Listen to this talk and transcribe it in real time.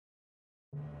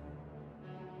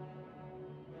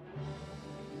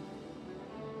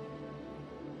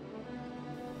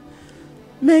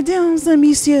Mesdames et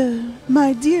messieurs,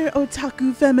 my dear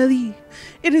otaku family,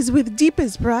 it is with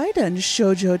deepest pride and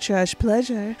shoujo trash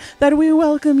pleasure that we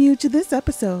welcome you to this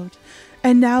episode.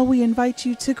 And now we invite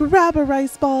you to grab a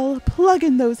rice ball, plug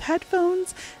in those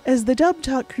headphones, as the Dub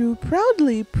Talk crew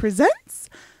proudly presents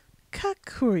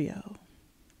Kakurio.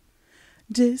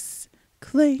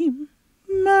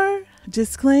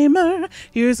 Disclaimer,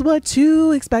 here's what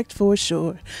to expect for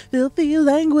sure. Filthy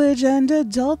language and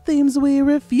adult themes we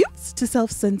refuse to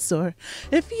self-censor.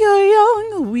 If you're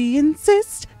young, we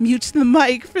insist, mute the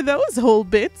mic for those whole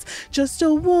bits. Just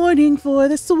a warning for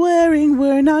the swearing,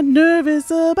 we're not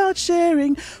nervous about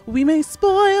sharing. We may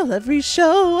spoil every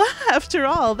show, after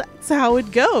all, that's how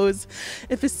it goes.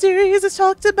 If a series is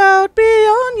talked about, be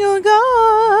on your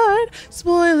guard.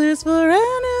 Spoilers for anime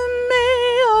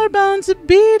are bound to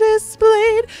be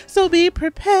displayed, so be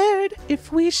prepared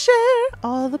if we share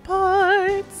all the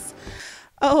parts.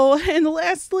 Oh, and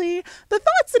lastly, the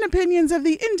thoughts and opinions of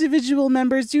the individual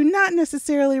members do not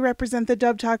necessarily represent the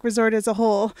Dub Talk Resort as a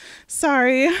whole.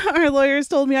 Sorry, our lawyers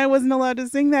told me I wasn't allowed to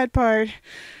sing that part.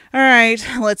 Alright,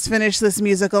 let's finish this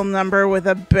musical number with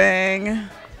a bang.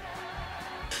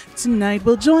 Tonight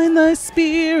we'll join the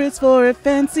spirits for a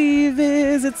fancy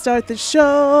visit. Start the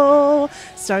show.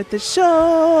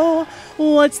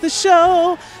 What's the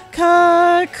show?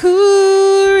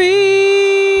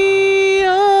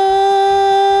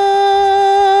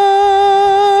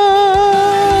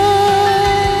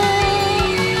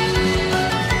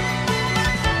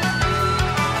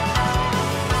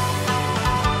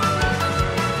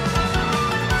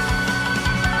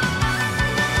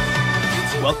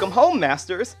 Welcome home,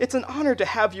 Masters! It's an honor to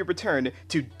have you return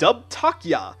to Dub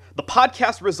Takya, the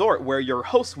podcast resort where your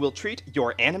hosts will treat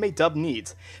your anime dub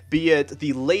needs. Be it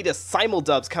the latest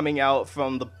simuldubs coming out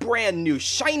from the brand new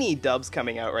shiny dubs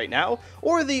coming out right now,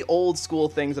 or the old school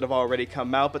things that have already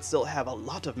come out but still have a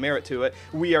lot of merit to it,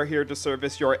 we are here to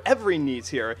service your every needs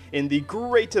here in the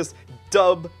greatest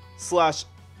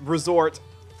dub/resort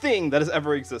thing that has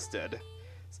ever existed.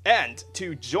 And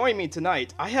to join me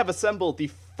tonight, I have assembled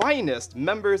the finest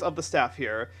members of the staff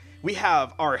here. We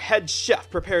have our head chef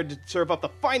prepared to serve up the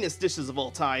finest dishes of all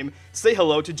time. Say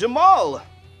hello to Jamal!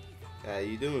 How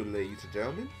you doing, ladies and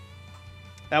gentlemen?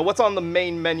 Now, what's on the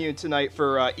main menu tonight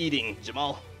for eating,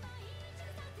 Jamal?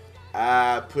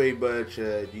 Pretty much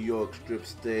New York strip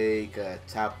steak,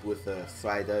 topped with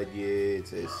fried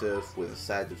onions, and served with a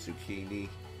side of zucchini.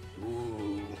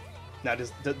 Ooh. Now,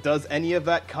 does any of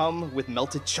that come with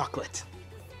melted chocolate?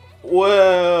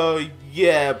 Well,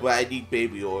 yeah, but I need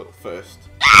baby oil first.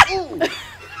 Why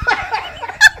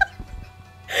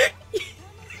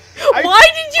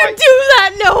did you do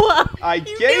that, Noah? I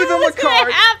gave him a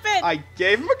card. I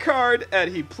gave him a card,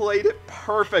 and he played it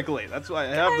perfectly. That's why I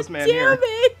have this man here.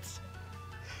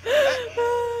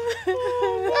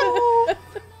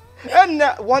 And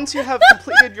once you have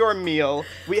completed your meal,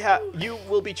 you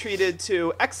will be treated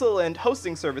to excellent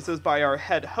hosting services by our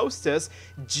head hostess,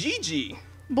 Gigi.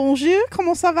 Bonjour,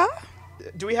 comment ça va?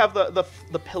 Do we have the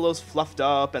pillows fluffed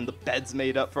up and the beds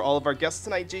made up for all of our guests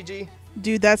tonight, Gigi?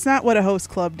 Dude, that's not what a host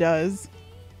club does.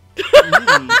 Well,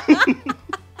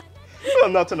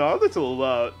 not in our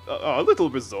little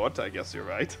resort, I guess you're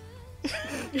right.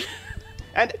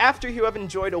 And after you have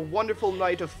enjoyed a wonderful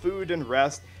night of food and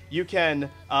rest, you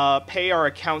can pay our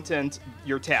accountant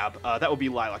your tab. That will be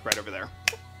Lilac right over there.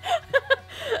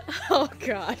 Oh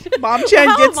God! Mom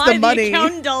Chan gets the money. How am I the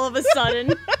accountant all of a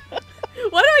sudden?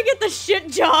 Why do I get the shit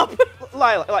job?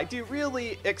 Lilac, do you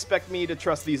really expect me to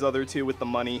trust these other two with the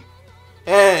money?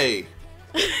 Hey!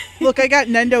 Look, I got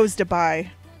Nendo's to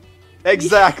buy.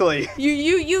 Exactly.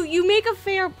 You make a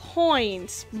fair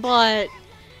point, but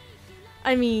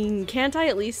I mean, can't I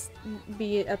at least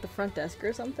be at the front desk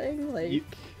or something? Like,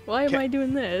 why am I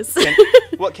doing this?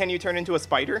 Can you turn into a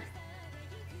spider?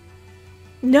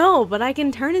 No, but I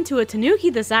can turn into a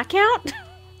tanuki. Does that count?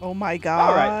 Oh my God.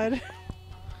 All right.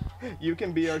 You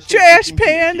can be our Trash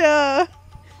Panda!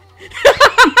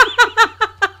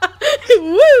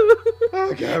 Woo!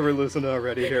 Okay, we're losing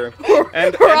already here. We're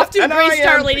off to a great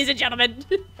start, ladies and gentlemen.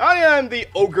 I am the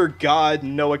ogre god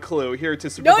Noah Clue, here to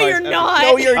supervise. No, you're not.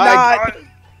 No, you're not.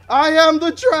 I am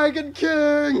the Dragon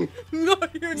King. No,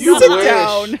 you're You not. sit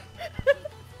down.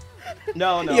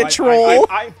 No, You troll.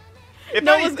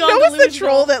 Noah's gone Noah's the delusional.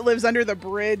 troll that lives under the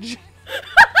bridge.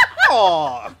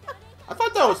 Aw. I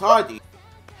thought that was Hardy.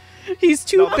 He's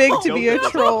too No, big that's to be a Joker.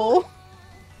 troll.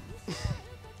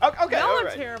 Okay, Y'all all are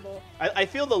right. terrible. I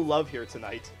feel the love here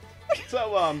tonight.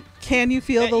 So, Can you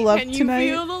feel the love Can you tonight?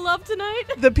 feel the love tonight?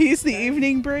 The peace the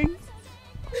evening brings?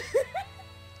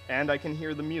 and I can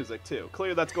hear the music too.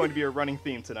 Clearly that's going to be a running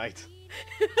theme tonight.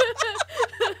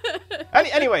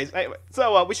 Anyways,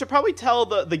 so we should probably tell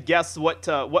the guests what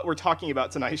we're talking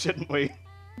about tonight, shouldn't we?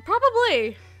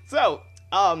 Probably. So,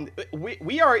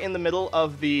 we are in the middle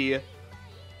of the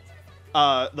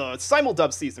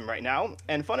simuldub season right now,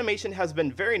 and Funimation has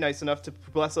been very nice enough to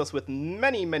bless us with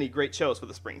many, many great shows for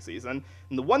the spring season.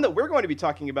 And the one that we're going to be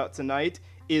talking about tonight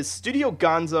is Studio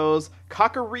Gonzo's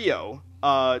Kakuryou.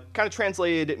 Kind of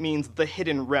translated, it means The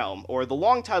Hidden Realm, or the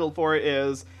long title for it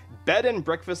is Bed and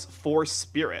Breakfast for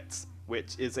Spirits,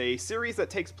 which is a series that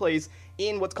takes place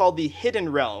in what's called the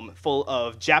Hidden Realm, full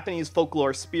of Japanese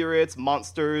folklore spirits,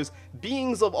 monsters,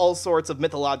 beings of all sorts of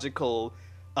mythological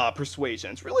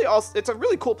persuasions. Really, it's a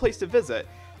really cool place to visit.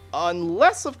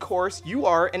 Unless, of course, you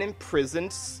are an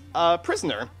imprisoned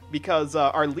prisoner, because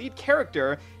our lead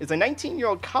character is a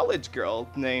 19-year-old college girl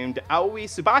named Aoi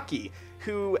Tsubaki,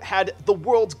 who had the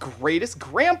world's greatest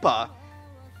grandpa.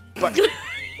 But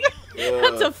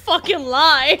That's a fucking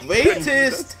lie.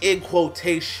 Greatest in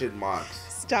quotation marks.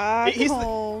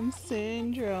 Stockholm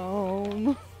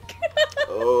Syndrome.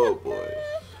 Oh boy.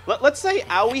 Let's say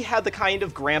Aoi had the kind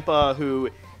of grandpa who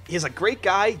is a great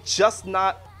guy, just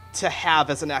not to have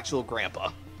as an actual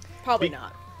grandpa. Probably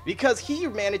not. Because he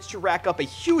managed to rack up a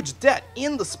huge debt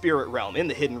in the spirit realm, in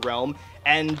the hidden realm,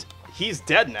 and he's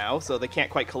dead now, so they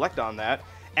can't quite collect on that.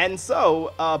 And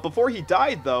so, before he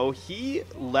died, though, he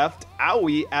left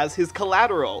Aoi as his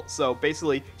collateral. So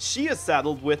basically, she is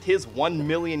saddled with his 1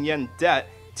 million yen debt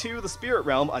to the spirit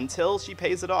realm until she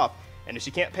pays it off. And if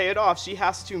she can't pay it off, she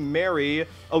has to marry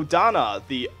Odana,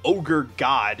 the ogre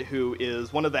god, who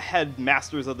is one of the head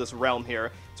masters of this realm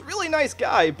here. It's a really nice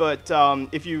guy, but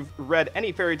if you've read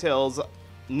any fairy tales,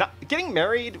 getting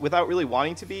married without really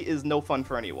wanting to be is no fun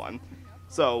for anyone.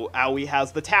 So Aoi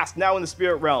has the task now in the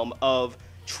spirit realm of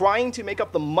trying to make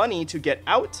up the money to get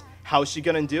out. How's she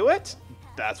gonna do it?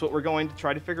 That's what we're going to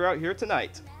try to figure out here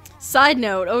tonight. Side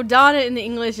note, Odana in the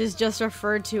English is just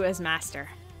referred to as master.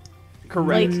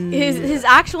 Correct. Like, his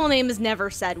actual name is never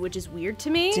said, which is weird to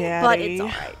me, but Daddy. it's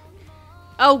alright.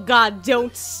 Oh god,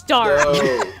 don't start.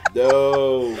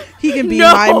 No. He can be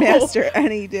No. my master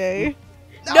any day.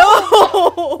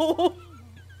 No!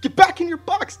 Get back in your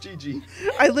box, Gigi.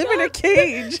 I live in a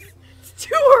cage. It's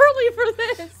too early for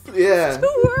this. Yeah.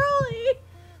 Too early.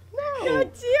 No.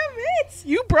 God damn it.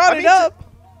 You brought I mean, it up.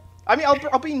 I mean,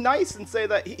 I'll be nice and say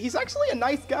that he's actually a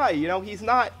nice guy. You know, he's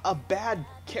not a bad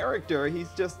character. He's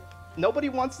just, nobody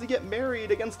wants to get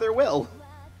married against their will.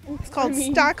 It's called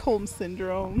Stockholm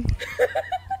Syndrome.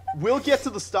 We'll get to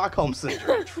the Stockholm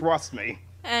Syndrome, trust me.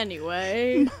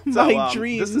 Anyway. My So,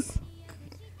 dreams. this is-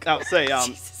 I'll say,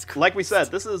 Jesus like we said,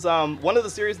 this is one of the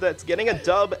series that's getting a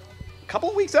dub a couple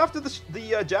of weeks after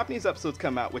the Japanese episodes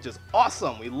come out, which is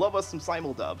awesome. We love us some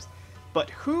simuldubs. But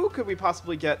who could we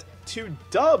possibly get to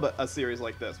dub a series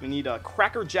like this? We need a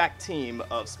crackerjack team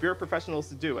of spirit professionals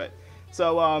to do it.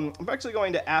 So I'm actually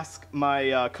going to ask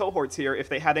my cohorts here if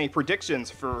they had any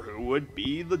predictions for who would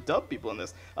be the dub people in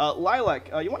this. Lilac,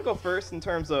 you want to go first in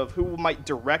terms of who might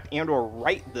direct and or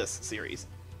write this series?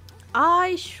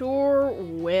 I sure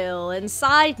will. And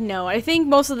side note, I think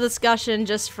most of the discussion,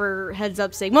 just for heads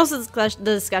up sake, most of the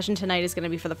discussion tonight is going to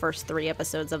be for the first 3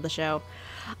 episodes of the show.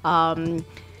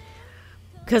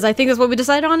 Because I think that's what we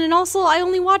decided on, and also I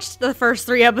only watched the first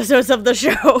 3 episodes of the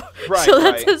show. Right, so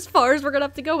that's right. as far as we're going to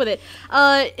have to go with it.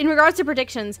 In regards to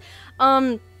predictions,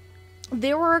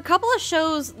 there were a couple of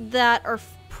shows that are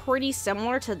pretty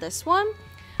similar to this one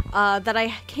that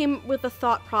I came with the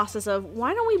thought process of,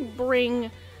 why don't we bring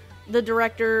the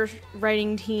director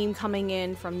writing team coming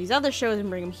in from these other shows and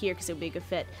bring them here because it would be a good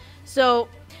fit. So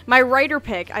my writer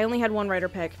pick, I only had one writer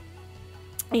pick,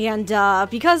 and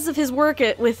because of his work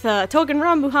with Token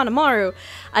Rambu Hanamaru,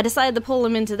 I decided to pull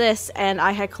him into this, and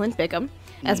I had Clint Bickham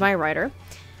as my writer.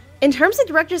 In terms of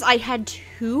directors, I had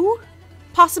 2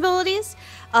 possibilities.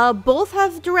 Both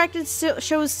have directed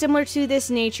shows similar to this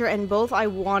nature, and both I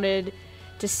wanted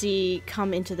to see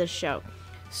come into this show.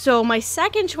 So my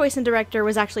second choice in director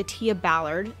was actually Tia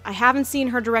Ballard. I haven't seen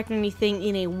her direct anything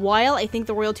in a while. I think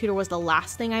The Royal Tutor was the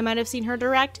last thing I might have seen her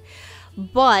direct.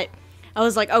 But I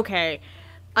was like, okay,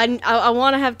 I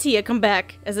want to have Tia come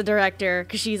back as a director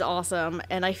because she's awesome.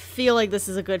 And I feel like this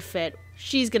is a good fit.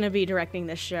 She's going to be directing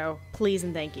this show. Please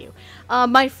and thank you.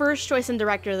 My first choice in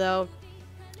director, though,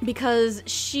 because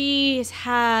she's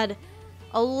had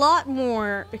a lot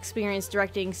more experience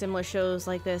directing similar shows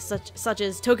like this, such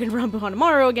as Token Rambu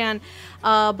Hanamaru again,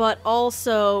 but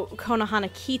also Konohana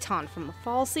Kitan from the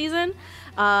fall season.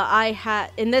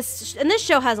 And this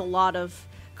show has a lot of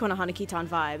Konohana Kitan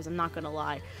vibes, I'm not gonna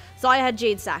lie. So I had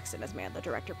Jade Saxon as my other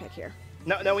director pick here.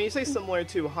 Now when you say similar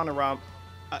to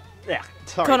Yeah,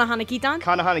 sorry. Konohana Kitan?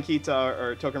 Konohana Kita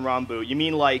or Token Ranbu. You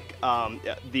mean like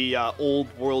the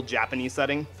old world Japanese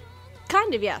setting?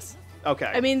 Kind of, yes.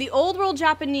 Okay. I mean, the old world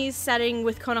Japanese setting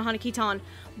with Konohana Kitan,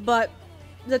 but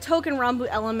the Token Ranbu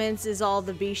elements is all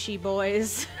the Bishi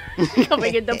boys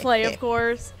coming into play, of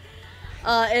course.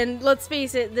 And let's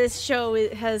face it, this show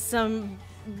has some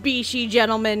Bishi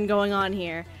gentlemen going on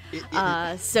here.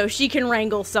 So she can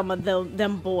wrangle some of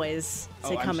them boys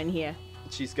to come in here.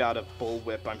 She's got a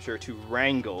bullwhip, I'm sure, to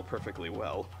wrangle perfectly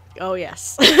well. Oh,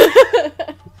 yes.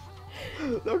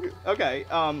 Okay,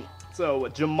 so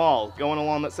Jamal, going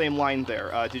along that same line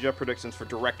there, did you have predictions for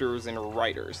directors and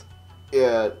writers?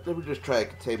 Yeah, let me just try to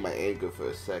contain my anger for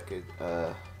a second.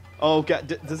 Oh, God,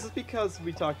 this is because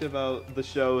we talked about the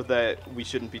show that we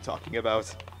shouldn't be talking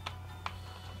about?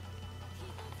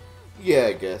 Yeah,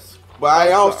 I guess. But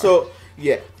I also...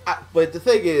 Yeah, but the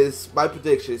thing is, my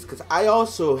prediction is, because I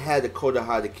also had a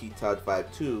Konohana Kitan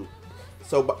vibe too.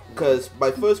 So, because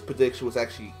my first prediction was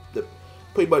actually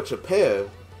pretty much a pair,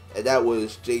 and that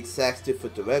was Jade Saxton for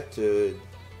director and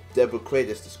Deborah Crane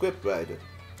as the scriptwriter.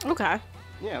 Okay.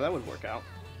 Yeah, that would work out.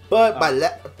 But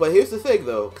but here's the thing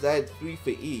though, because I had 3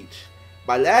 for each.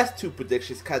 My last 2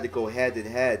 predictions kind of go hand in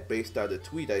hand based on a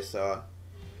tweet I saw,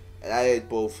 and I had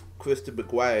both Kristen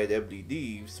McGuire and Emily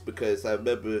Neves because I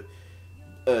remember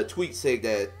a tweet saying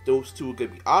that those two were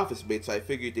gonna be office mates, so I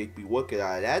figured they'd be working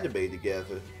on an anime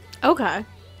together. Okay.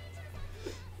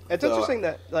 It's interesting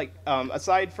that, like,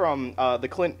 aside from the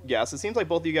Clint guess, it seems like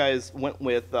both of you guys went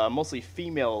with mostly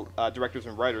female directors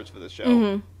and writers for this show.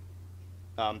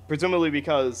 Mm-hmm. Presumably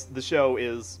because the show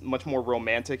is much more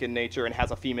romantic in nature and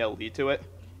has a female lead to it.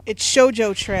 It's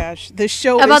shoujo trash. The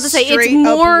show I'm about is to say, it's straight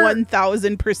more- up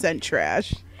 1000%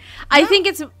 trash. I think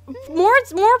it's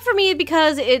more for me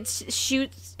because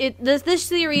this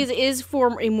series is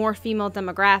for a more female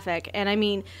demographic, and I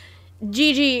mean,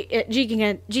 Gigi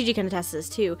can attest to this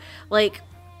too. Like,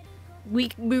 we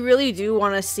really do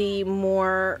want to see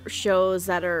more shows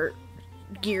that are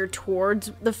geared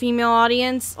towards the female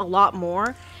audience a lot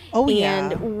more. Oh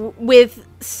yeah. And with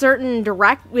certain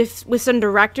some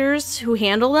directors who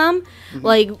handle them,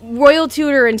 like Royal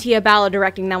Tudor and Tia Bala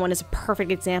directing that one is a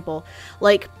perfect example.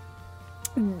 Like,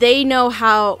 they know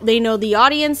the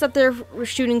audience that they're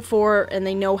shooting for, and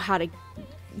they know how to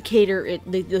cater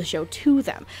the show to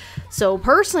them. So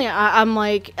personally, I'm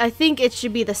like, I think it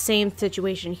should be the same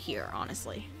situation here,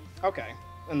 honestly. Okay.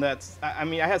 And that's, I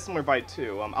mean, I had similar vibe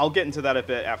too. I'll get into that a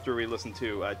bit after we listen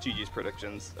to Gigi's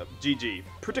predictions. Gigi,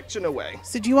 prediction away.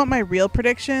 So do you want my real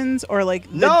predictions or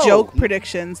like the No! joke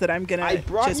predictions that I'm gonna I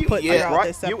brought just you, put I throughout brought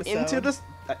this you episode? into this.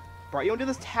 Brought you into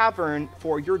this tavern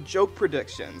for your joke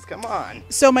predictions. Come on.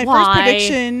 So my Why? first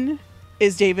prediction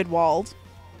is David Wald,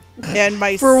 and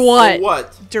my For what?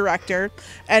 What? director,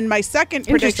 and my second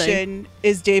Interesting. prediction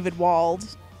is David Wald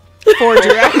for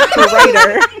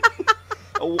writer.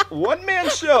 A one-man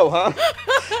show, huh?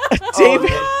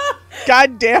 David,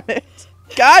 God damn it!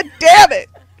 God damn it!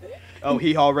 Oh,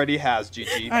 he already has,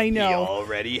 Gigi. I know. He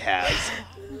already has.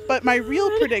 But my real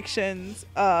predictions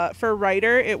for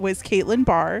writer, it was Caitlin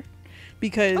Barr,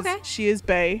 because Okay. she is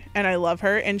bae and I love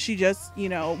her, and she just,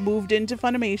 moved into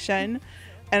Funimation,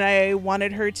 and I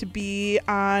wanted her to be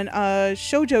on a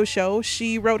shoujo show.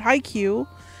 She wrote Haikyuu,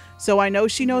 so I know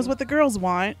she knows what the girls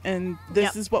want, and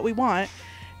this is what we want.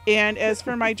 And as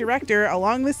for my director,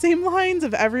 along the same lines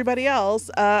of everybody else,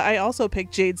 I also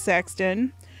picked Jade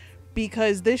Saxton,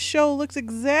 because this show looks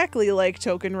exactly like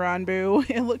Token Ranbu.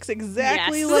 It looks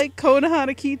exactly Yes. like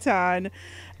Konohana Kitan.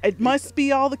 It must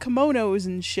be all the kimonos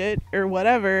and shit or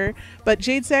whatever. But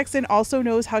Jade Saxton also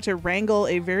knows how to wrangle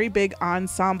a very big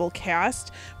ensemble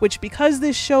cast, which, because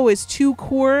this show is too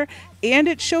core and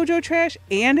it's shoujo trash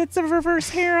and it's a reverse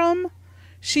harem,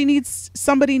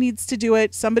 somebody needs to do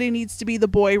it. Somebody needs to be the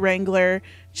boy wrangler.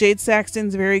 Jade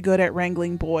Saxton's very good at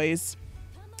wrangling boys.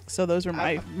 So those were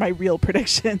my real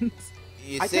predictions.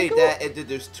 You I say think that, and then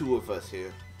there's 2 of us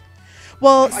here.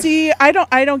 Well, see, I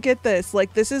don't get this.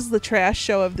 Like, this is the trash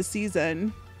show of the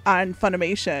season on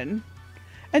Funimation,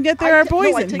 and yet there are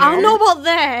boys in here. I don't know about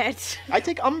that. I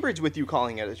take umbrage with you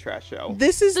calling it a trash show.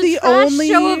 This is The the trash only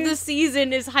show of the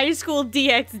season is High School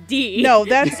DxD. No,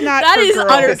 that's not. That for is girls.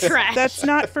 utter trash. That's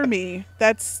not for me.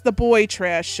 That's the boy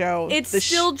trash show. It's the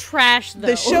still trash, though.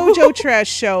 the shoujo trash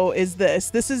show is this.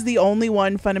 This is the only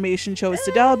one Funimation chose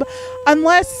to dub,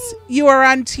 unless you are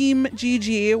on Team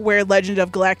GG, where Legend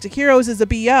of Galactic Heroes is a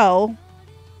BL.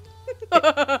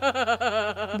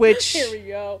 Which, Here we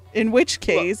go. in which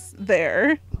case,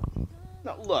 there.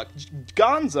 Now, look,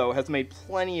 Gonzo has made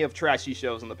plenty of trashy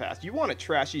shows in the past. You want a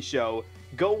trashy show,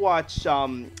 go watch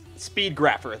Speed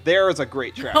Grapher. There's a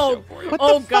great trash Oh, show for you. What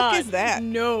oh the fuck God, is that?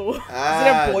 No. Does it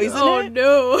have boys no. in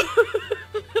Oh it?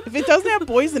 no. If it doesn't have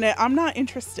boys in it, I'm not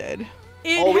interested.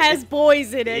 It has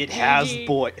boys in it. It has Gigi.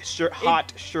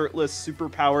 hot, shirtless,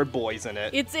 superpowered boys in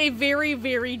it. It's a very,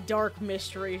 very dark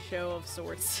mystery show of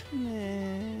sorts.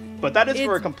 But that is for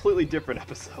a It's- completely different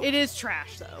episode. It is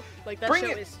trash though. Like that Bring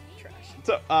show it. is trash.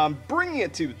 So, bringing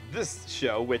it to this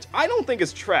show, which I don't think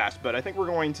is trash, but I think we're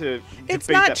going to It's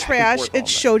debate not that back and trash, forth all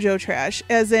it's night. shoujo trash.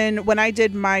 As in, when I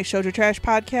did my shoujo trash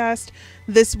podcast,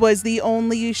 this was the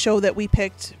only show that we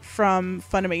picked from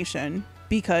Funimation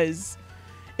because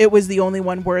it was the only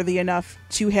one worthy enough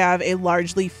to have a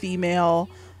largely female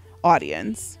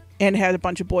audience and had a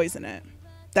bunch of boys in it.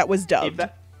 That was dubbed.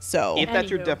 So If that's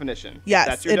your Anywho. definition, Yes, if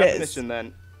that's your it is. definition,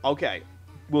 then okay,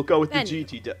 we'll go with the Anywho.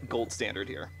 GT gold standard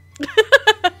here.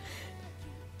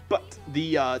 But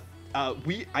the I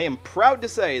am proud to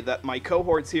say that my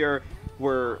cohorts here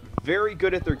were very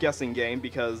good at their guessing game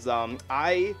because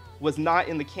I was not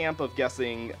in the camp of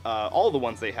guessing all the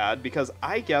ones they had because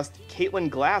I guessed Caitlin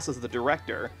Glass as the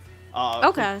director.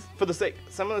 Okay. For the sake,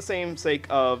 some of the same sake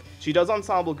of she does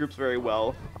ensemble groups very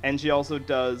well, and she also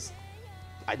does.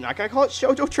 I'm not gonna call it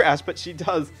shoujo trash, but she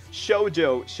does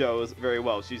shoujo shows very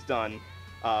well. She's done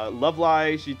Love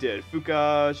Live, she did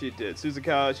Fuka, she did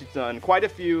Suzuka, she's done quite a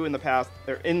few in the past,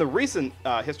 or in the recent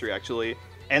history actually.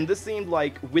 And this seemed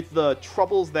like with the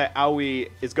troubles that Aoi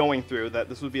is going through, that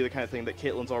this would be the kind of thing that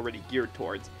Caitlin's already geared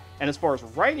towards. And as far as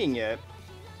writing it,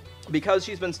 because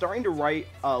she's been starting to write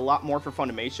a lot more for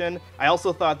Funimation, I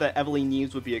also thought that Evelyn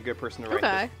Neves would be a good person to write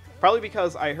Okay. this. Probably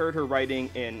because I heard her writing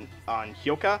on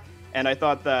Hyoka, and I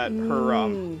thought that her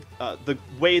the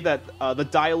way that the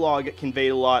dialogue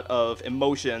conveyed a lot of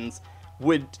emotions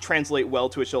would translate well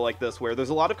to a show like this, where there's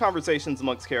a lot of conversations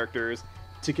amongst characters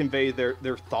to convey their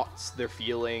thoughts, their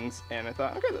feelings, and I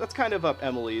thought, okay, that's kind of up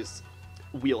Emily's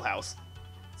wheelhouse.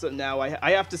 So now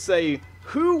I have to say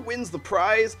who wins the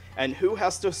prize and who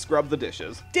has to scrub the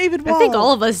dishes. David Wall. I think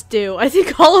all of us do. I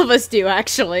think all of us do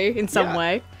actually, in some Yeah.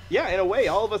 way. Yeah, in a way,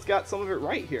 all of us got some of it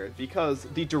right here, because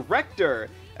the director,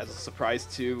 as a surprise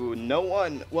to no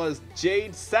one, was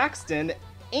Jade Saxton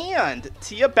and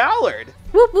Tia Ballard.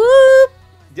 Whoop whoop.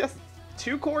 Yes,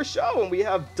 two-core show, and we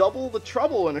have double the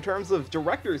trouble in terms of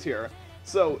directors here.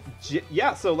 So,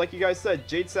 so like you guys said,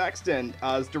 Jade Saxton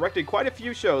has directed quite a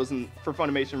few shows for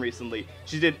Funimation recently.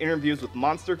 She did interviews with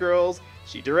Monster Girls,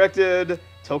 she directed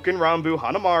Token Rambu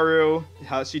Hanamaru,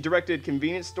 she directed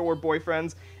Convenience Store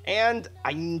Boyfriends, and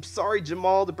I'm sorry,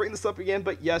 Jamal, to bring this up again,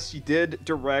 but yes, she did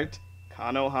direct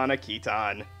Kanohana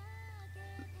Kitan,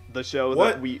 the show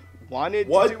that we wanted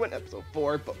to do an episode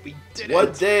for, but we didn't.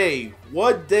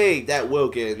 One day that will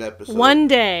get an episode. One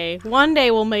day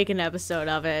we'll make an episode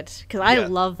of it because I Yeah.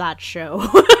 love that show.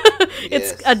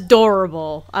 Yes. It's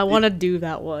adorable. I want to do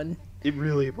that one. It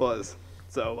really was.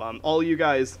 So, all you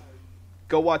guys,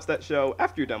 go watch that show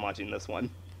after you're done watching this one.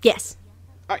 Yes.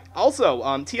 All right.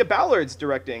 Also, Tia Ballard's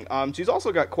directing. She's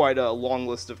also got quite a long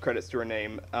list of credits to her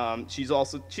name. She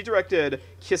directed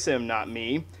Kiss Him, Not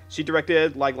Me. She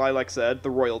directed, like Lilac said, The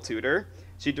Royal Tutor.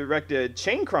 She directed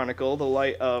Chain Chronicle, The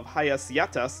Light of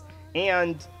Hayasiatas.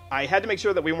 And I had to make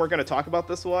sure that we weren't going to talk about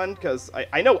this one, because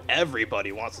I know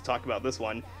everybody wants to talk about this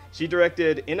one. She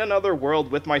directed In Another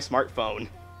World with My Smartphone.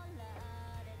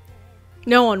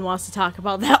 No one wants to talk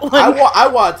about that one. I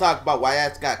want to talk about why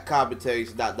that's got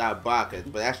commentaries, not Bakas,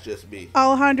 but that's just me.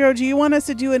 Alejandro, do you want us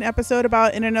to do an episode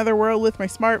about In Another World with my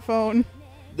smartphone?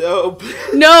 No.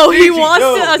 No, he Gigi, wants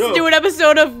no, us no. to do an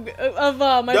episode of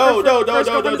my No. first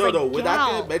girlfriend is a We're not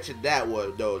gal. gonna mention that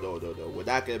one. No. We're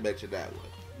not gonna mention that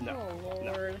one. No. Oh,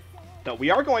 no. Lord. No,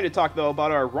 we are going to talk, though,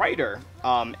 about our writer.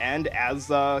 And as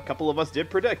a couple of us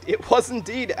did predict, it was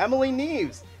indeed Emily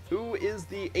Neves, who is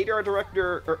the ADR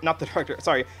director, or not the director,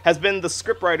 sorry, has been the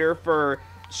scriptwriter for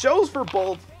shows for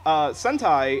both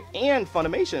Sentai and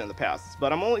Funimation in the past.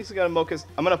 But I'm only going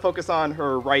to focus on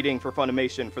her writing for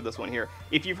Funimation for this one here.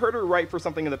 If you've heard her write for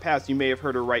something in the past, you may have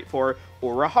heard her write for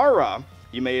Urahara.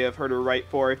 You may have heard her write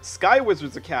for Sky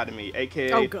Wizards Academy,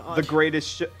 aka Oh, God. the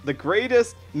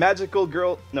greatest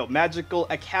magical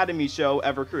academy show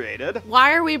ever created.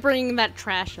 Why are we bringing that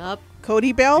trash up?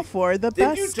 Cody Balfour, the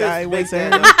Did you best just guy make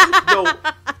wizard. that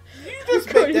up? You just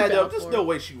Cody make that up. Balfour. There's no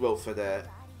way she wrote for that.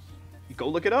 Go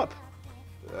look it up.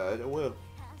 I will.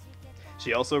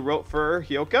 She also wrote for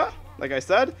Hyoka, like I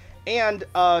said, and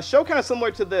a show kind of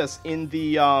similar to this in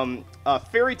the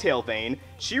fairy tale vein.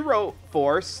 She wrote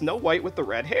for Snow White with the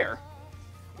Red Hair.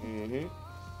 Mm-hmm.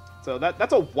 So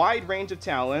that's a wide range of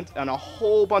talent and a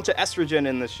whole bunch of estrogen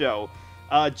in the show.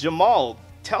 Jamal,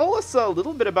 tell us a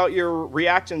little bit about your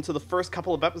reaction to the first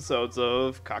couple of episodes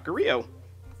of Kakurio.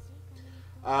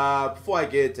 Before I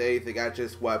get into anything, I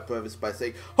just want to preface by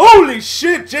saying, holy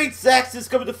shit, Jade Saxon's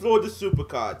coming to Florida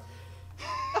SuperCon.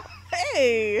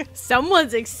 Hey!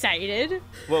 Someone's excited.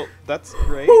 Well, that's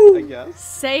great, I guess.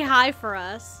 Say hi for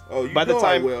us. Oh, you By the know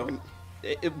time, I will.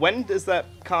 when does that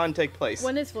con take place?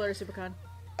 When is Florida SuperCon?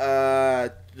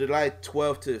 July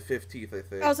 12th to the 15th, I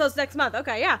think. Oh, so it's next month.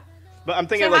 Okay, yeah. But I'm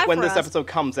thinking Say like hi when for this us. episode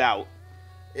comes out,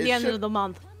 It The end should- of the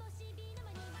month.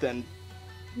 then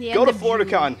The go end to of Florida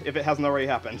June. Con if it hasn't already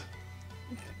happened.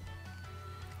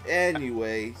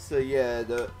 Anyway, so yeah,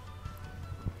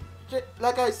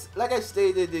 like I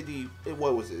stated in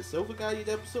what was it, Silver Guardian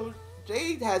episode?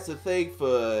 Jade has a thing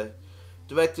for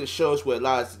directing shows with a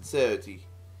lot of sincerity.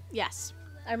 Yes,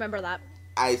 I remember that.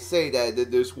 I say that, and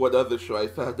then there's one other show I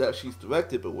found out she's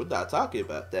directed, but we're not talking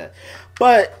about that.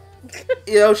 But,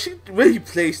 you know, she really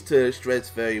plays to her strengths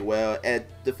very well, and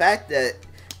the fact that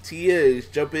Tia is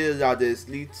jumping in on this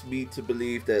leads me to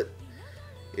believe that,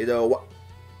 you know,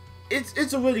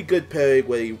 it's a really good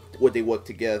pairing when they work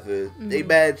together. They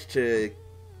manage to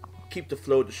keep the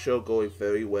flow of the show going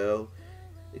very well,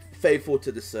 faithful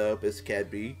to the sub as can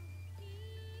be.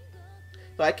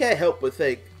 But I can't help but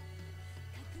think,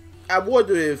 I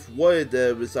wonder if one of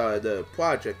them is on a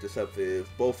project or something,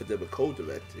 if both of them are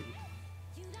co-directing.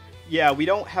 Yeah, we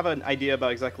don't have an idea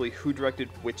about exactly who directed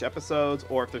which episodes,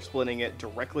 or if they're splitting it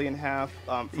directly in half.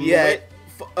 From the Yeah. way-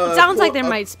 It sounds like they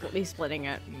might be splitting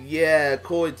it. Yeah,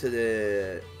 according to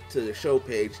the show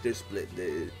page, they're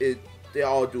splitting it. They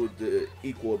all do the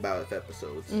equal amount of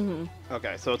episodes.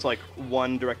 Okay, so it's like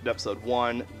one directed episode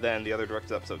 1, then the other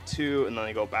directed episode 2, and then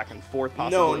they go back and forth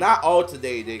possibly. No, not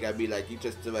alternating. I mean, like, you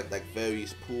just direct, like,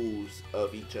 various pools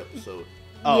of each episode.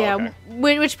 Oh, yeah, okay.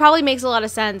 which probably makes a lot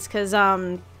of sense because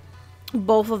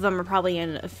both of them are probably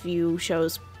in a few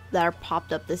shows that are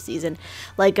popped up this season.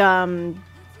 Like,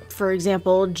 for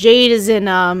example, Jade is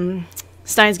in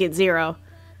Steins Gate Zero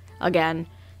again,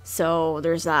 so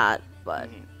there's that. But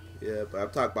Yeah, but I'm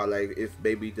talking about, like, if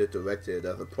maybe they're directing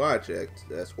another project.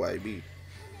 That's what I mean.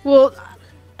 well,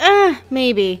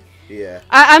 maybe. Yeah.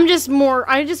 I'm just more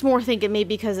thinking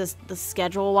maybe because it's the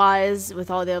schedule wise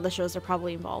with all the other shows they're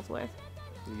probably involved with.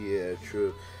 Yeah,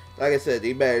 true. Like I said,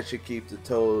 they managed to keep the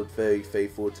tone very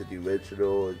faithful to the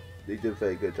original, and they did a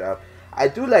very good job. I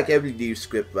do like Emily Neve's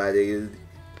script writing.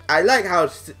 I like how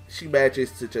she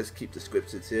manages to just keep the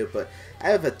script sincere, but I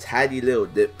have a tiny little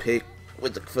nitpick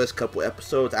with the first couple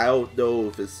episodes. I don't know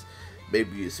if it's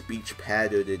maybe a speech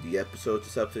pattern in the episodes or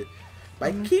something, but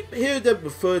I keep hearing them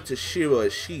refer to Shiro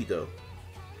as she, though.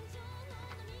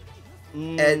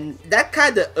 And that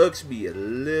kind of irks me a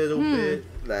little bit.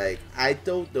 Like, I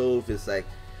don't know if it's like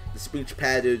the speech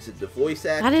patterns and the voice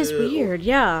actor. That is weird,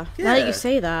 yeah. Now that Yeah. you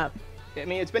say that. I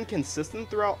mean, it's been consistent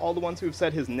throughout all the ones who've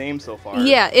said his name so far.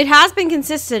 Yeah, it has been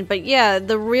consistent, but yeah,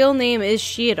 the real name is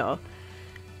Shiro.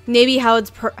 Maybe how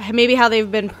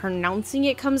they've been pronouncing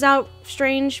it comes out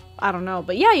strange. I don't know,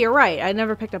 but yeah, you're right. I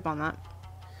never picked up on that.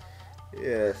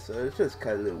 Yeah, so it's just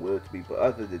kind of a little weird to me. But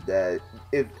other than that,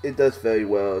 it does very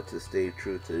well to stay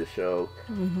true to the show.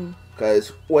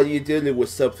 Because when you're dealing with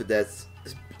something that's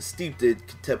steeped in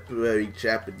contemporary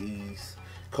Japanese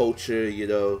culture, you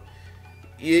know,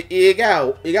 you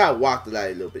gotta walk the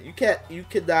line a little bit. You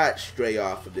cannot stray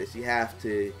off of this. You have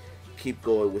to keep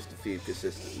going with the theme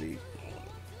consistently.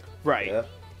 Right. Yeah.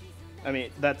 I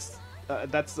mean, that's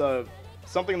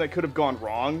something that could have gone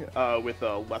wrong with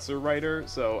a lesser writer.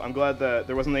 So I'm glad that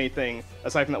there wasn't anything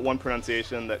aside from that one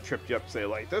pronunciation that tripped you up to say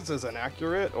like this is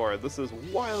inaccurate or this is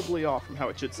wildly off from how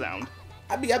it should sound.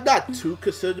 I mean, I'm not too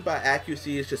concerned about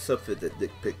accuracy. It's just something that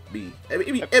nitpicked me. I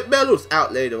mean, it mellows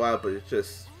out later on, but it's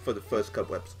just for the first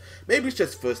couple episodes. Maybe it's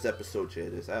just first episode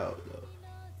shit. I don't know.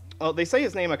 Oh, they say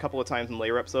his name a couple of times in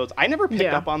later episodes. I never picked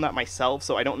Yeah. up on that myself,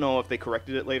 so I don't know if they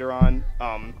corrected it later on.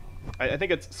 I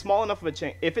think it's small enough of a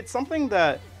change. If it's something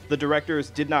that the directors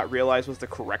did not realize was the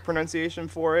correct pronunciation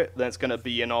for it, then it's going to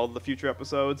be in all the future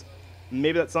episodes.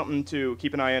 Maybe that's something to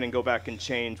keep an eye on and go back and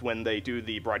change when they do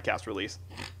the broadcast release.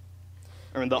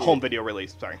 Or the home video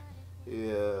release, sorry.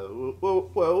 Yeah,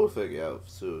 we'll figure out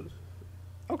soon.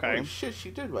 Okay. Oh shit,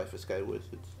 she did write for Sky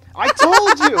Wizards. I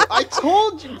told you! I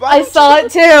told you! I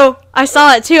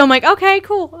saw it too. I'm like, okay,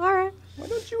 cool, all right. Why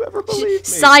don't you ever believe me?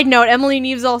 Side note: Emily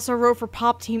Neves also wrote for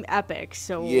Pop Team Epic,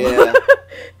 so Yeah,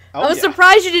 Oh, I was yeah.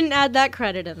 surprised you didn't add that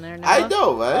credit in there. I Noah.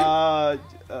 know,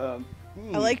 right?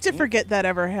 I like to forget that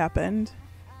ever happened.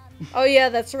 Oh yeah,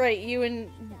 that's right. You and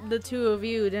the two of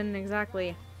you didn't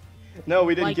exactly. No,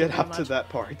 we didn't like it get that up to much. that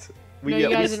part. No, you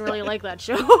guys didn't really like that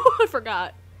show. I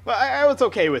forgot. Well, I was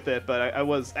okay with it, but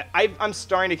I'm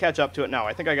starting to catch up to it now.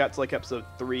 I think I got to like episode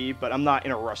 3, but I'm not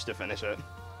in a rush to finish it.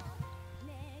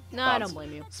 No, I don't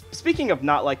blame you. Speaking of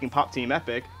not liking Pop Team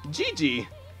Epic, Gigi,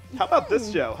 how about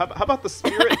this show? How about the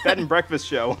Spirit Bed and Breakfast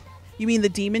show? You mean the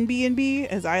Demon B&B,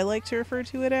 as I like to refer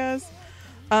to it as?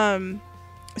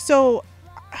 So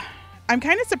I'm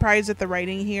kind of surprised at the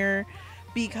writing here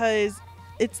because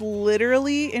it's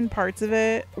literally in parts of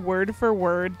it, word for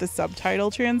word, the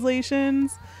subtitle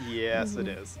translations. Yes, it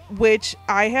is. Which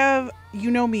I have,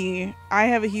 you know me, I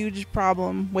have a huge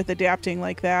problem with adapting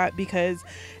like that because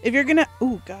if you're gonna,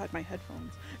 oh God, my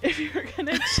headphones. If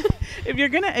you're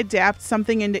gonna adapt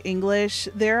something into English,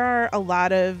 there are a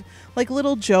lot of like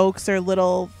little jokes or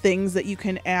little things that you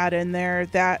can add in there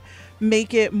that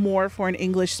make it more for an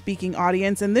English speaking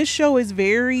audience, and this show is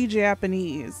very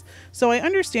Japanese, so I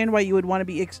understand why you would want to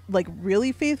be like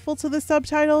really faithful to the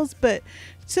subtitles, but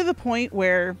to the point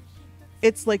where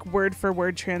it's like word for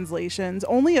word translations.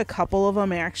 Only a couple of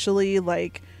them actually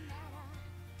like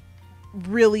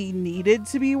really needed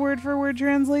to be word for word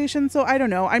translation, so I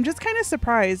don't know. I'm just kind of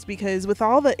surprised because with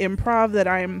all the improv that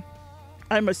I'm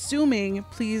assuming,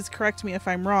 please correct me if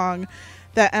I'm wrong,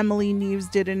 that Emily Neves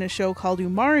did in a show called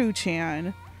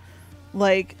Umaru-chan.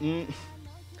 Like,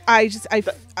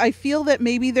 I feel that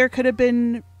maybe there could have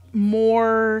been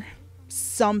more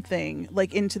something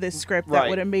like into this script that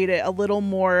would have made it a little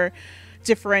more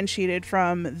differentiated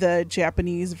from the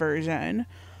Japanese version.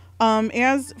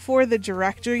 As for the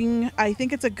directing, I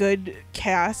think it's a good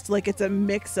cast. Like, it's a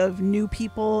mix of new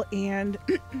people and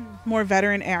more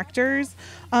veteran actors.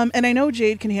 And I know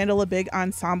Jade can handle a big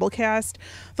ensemble cast.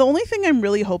 The only thing I'm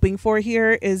really hoping for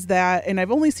here is that, and I've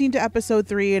only seen to episode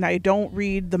 3 and I don't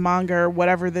read the manga or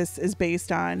whatever this is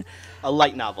based on. A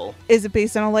light novel. Is it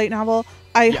based on a light novel?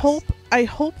 Yes. I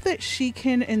hope that she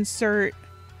can insert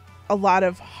a lot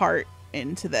of heart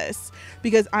into this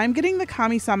because I'm getting the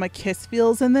Kami-sama Kiss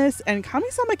feels in this, and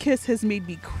Kami-sama Kiss has made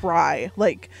me cry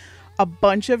like a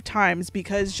bunch of times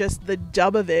because just the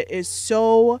dub of it is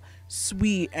so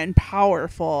sweet and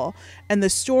powerful and the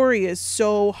story is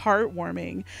so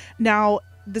heartwarming. Now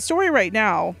the story right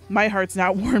now, my heart's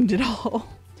not warmed at all.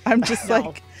 I'm just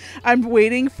like, I'm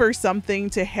waiting for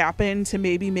something to happen to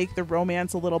maybe make the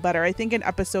romance a little better. I think in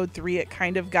episode 3 it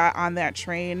kind of got on that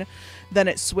train, then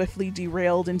it swiftly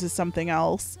derailed into something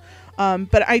else.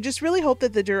 But I just really hope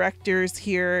that the directors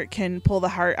here can pull the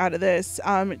heart out of this.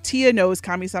 Tia knows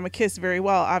Kami-sama Kiss very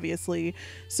well, obviously.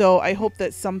 So I hope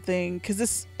that something, because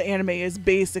this anime is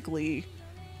basically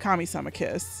Kami-sama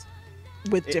Kiss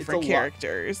with different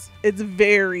characters. It's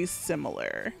very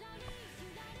similar.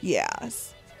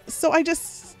 Yes. So I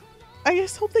just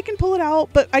hope they can pull it out.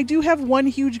 But I do have one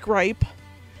huge gripe.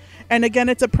 And again,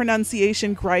 it's a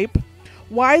pronunciation gripe.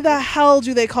 Why the hell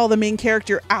do they call the main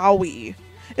character Aoi?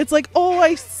 It's like, oh,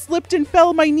 I slipped and fell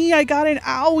on my knee. I got an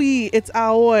owie. It's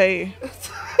Aoi.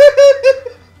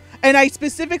 And I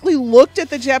specifically looked at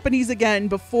the Japanese again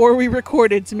before we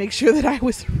recorded to make sure that I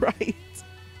was right.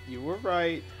 You were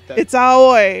right. It's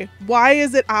Aoi. Why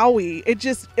is it Aoi? It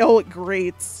just, it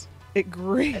grates. It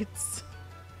grates.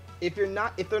 If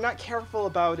they're not careful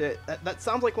about it, that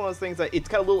sounds like one of those things that it's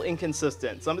kind of a little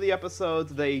inconsistent. Some of the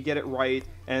episodes they get it right,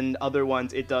 and other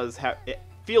ones it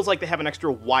feels like they have an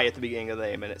extra Y at the beginning of the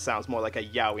name, and it sounds more like a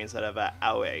yaoi instead of a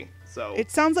aoi. So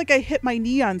it sounds like I hit my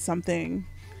knee on something.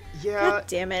 Yeah, God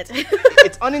damn it.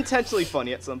 It's unintentionally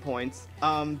funny at some points.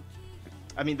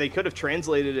 I mean, they could have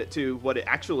translated it to what it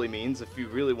actually means if you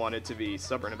really wanted to be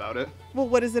stubborn about it. Well,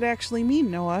 what does it actually mean,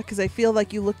 Noah? Because I feel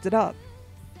like you looked it up.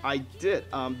 I did.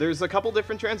 There's a couple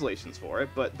different translations for it,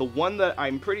 but the one that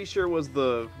I'm pretty sure was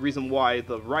the reason why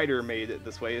the writer made it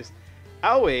this way is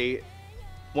Aoi.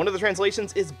 One of the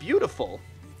translations is beautiful.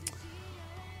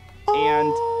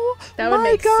 Oh, that would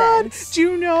make God. sense. Do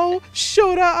you know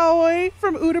Shota Aoi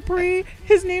from Utapri?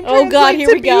 His name Oh God, here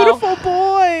to we go. beautiful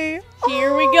boy.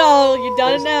 Here we go. You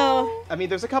done it now. I mean,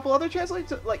 there's a couple other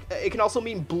translations. Like, it can also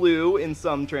mean blue in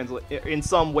some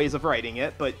ways of writing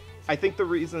it, but I think the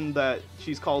reason that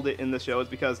she's called it in the show is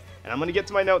because, and I'm going to get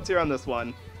to my notes here on this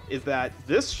one, is that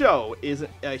this show is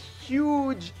a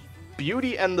huge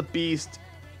Beauty and the Beast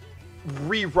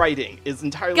rewriting is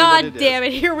entirely what it God is. damn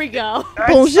it, here we go.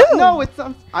 Bonjour. No, it's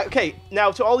okay.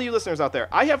 Now, to all you listeners out there,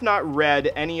 I have not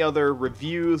read any other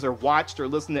reviews or watched or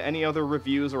listened to any other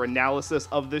reviews or analysis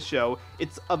of this show.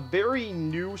 It's a very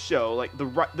new show. Like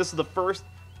this is the first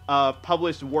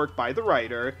published work by the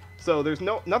writer, so there's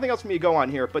nothing else for me to go on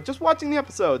here. But just watching the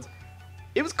episodes,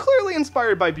 it was clearly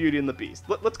inspired by Beauty and the Beast.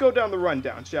 Let's go down the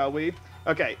rundown, shall we?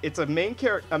 Okay, it's a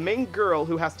main girl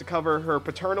who has to cover her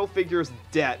paternal figure's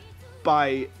debt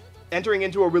by entering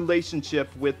into a relationship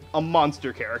with a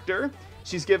monster character.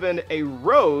 She's given a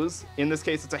rose, in this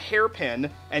case it's a hairpin,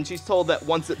 and she's told that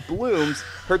once it blooms,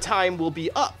 her time will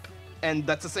be up. and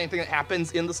that's the same thing that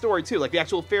happens in the story too, like the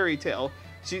actual fairy tale.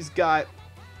 She's got,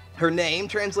 her name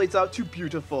translates out to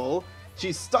beautiful.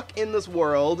 She's stuck in this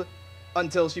world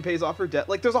until she pays off her debt.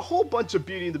 Like, there's a whole bunch of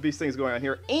Beauty and the Beast things going on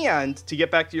here. And to get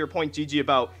back to your point, Gigi,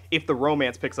 about if the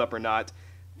romance picks up or not,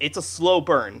 it's a slow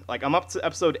burn. Like, I'm up to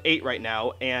episode 8 right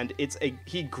now, and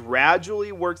he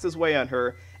gradually works his way on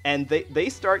her, and they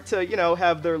start to, you know,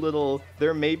 have their little,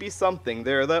 there may be something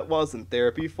there that wasn't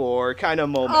there before kind of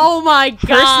moment. Oh my god.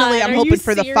 Personally, I'm Are hoping you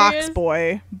for the serious? Fox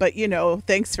Boy, but you know,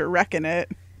 thanks for wrecking it.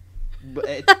 But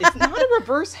it's not a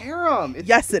reverse harem.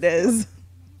 Yes, it is.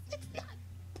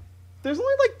 There's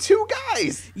only like 2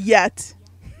 guys. Yet.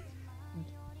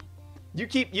 You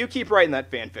keep writing that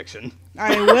fan fiction.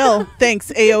 I will.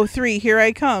 Thanks, AO3. Here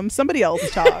I come. Somebody else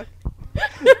talk.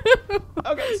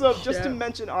 Okay, so just to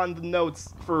mention on the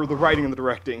notes for the writing and the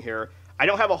directing here, I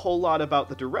don't have a whole lot about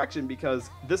the direction because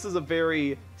this is a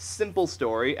very simple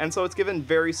story, and so it's given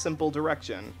very simple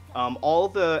direction. All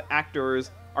the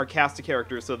actors are cast to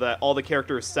characters so that all the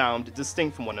characters sound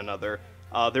distinct from one another.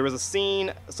 There was a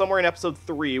scene somewhere in episode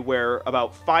 3 where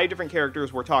about 5 different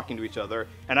characters were talking to each other,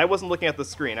 and I wasn't looking at the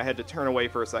screen. I had to turn away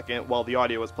for a second while the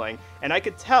audio was playing, and I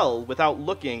could tell without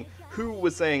looking who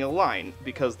was saying a line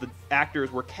because the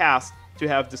actors were cast to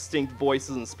have distinct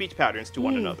voices and speech patterns to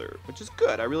one another, which is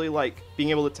good. I really like being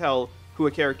able to tell who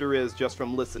a character is just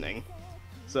from listening.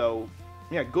 So,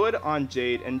 yeah, good on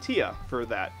Jade and Tia for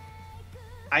that.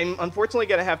 I'm unfortunately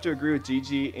going to have to agree with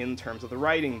Gigi in terms of the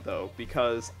writing, though,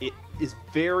 because it is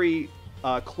very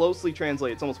closely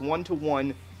translated. It's almost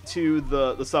one-to-one to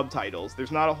the subtitles.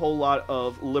 There's not a whole lot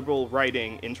of liberal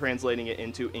writing in translating it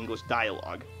into English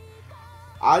dialogue.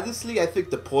 Honestly, I think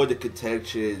the point of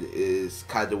contention is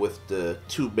kind of with the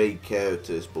 2 main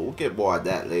characters, but we'll get more on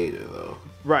that later, though.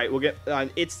 Right, we'll get...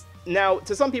 it's now,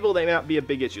 to some people, that may not be a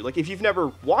big issue. Like, if you've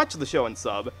never watched the show in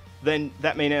sub, then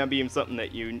that may not be something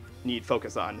that you need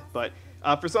focus on. But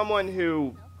for someone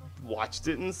who watched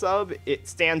it in sub, it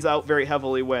stands out very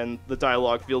heavily when the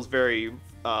dialogue feels very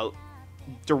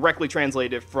directly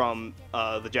translated from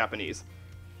the Japanese.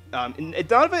 And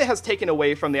none of it has taken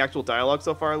away from the actual dialogue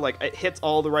so far. Like, it hits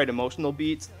all the right emotional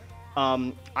beats.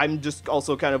 I'm just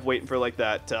also kind of waiting for like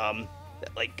that,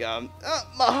 my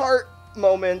heart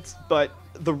moment. But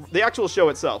the actual show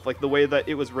itself, like the way that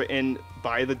it was written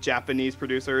by the Japanese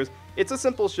producers, it's a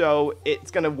simple show.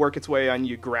 It's gonna work its way on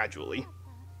you gradually.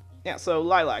 Yeah. So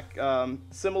Lilac,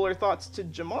 similar thoughts to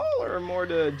Jamal or more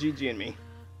to Gigi and me?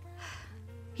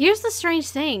 Here's the strange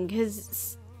thing,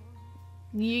 because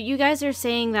you guys are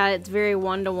saying that it's very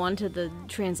one-to-one to the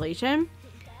translation,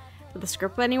 the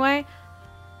script anyway.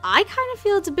 I kind of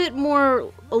feel it's a bit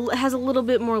more, has a little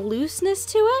bit more looseness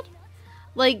to it.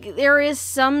 Like, there is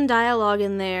some dialogue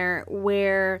in there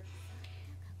where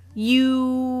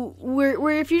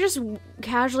where if you're just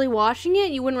casually watching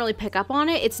it, you wouldn't really pick up on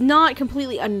it. It's not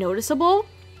completely unnoticeable,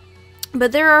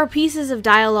 but there are pieces of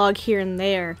dialogue here and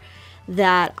there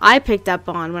that I picked up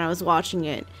on when I was watching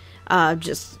it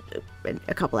just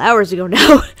a couple hours ago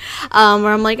now,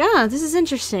 where I'm like, this is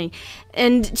interesting.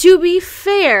 And to be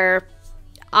fair,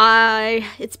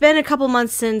 it's been a couple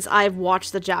months since I've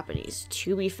watched the Japanese,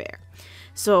 to be fair.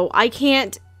 So I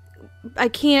can't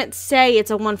say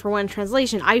it's a one-for-one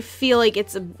translation. I feel like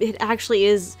it actually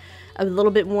is a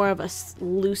little bit more of a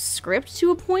loose script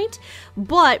to a point,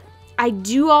 but I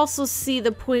do also see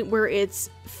the point where it's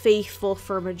faithful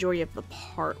for a majority of the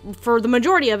part. For the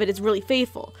majority of it, it's really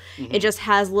faithful. Mm-hmm. It just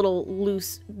has little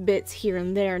loose bits here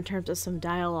and there in terms of some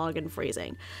dialogue and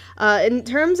phrasing. In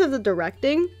terms of the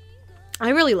directing, I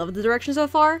really love the direction so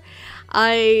far.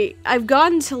 I've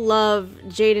gotten to love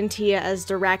Jade and Tia as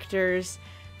directors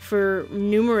for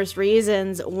numerous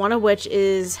reasons, one of which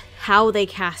is how they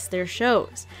cast their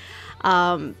shows.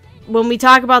 When we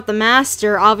talk about The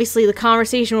Master, obviously the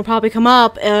conversation will probably come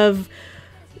up of,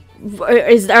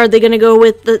 are they going to go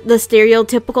with the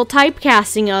stereotypical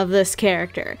typecasting of this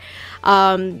character?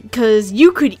 Because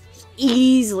you can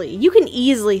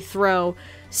easily throw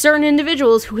certain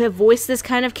individuals who have voiced this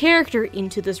kind of character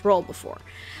into this role before,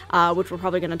 which we're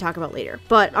probably going to talk about later.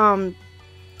 But I'm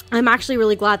actually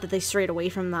really glad that they strayed away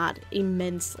from that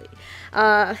immensely.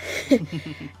 And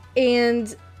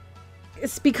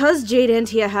it's because Jade and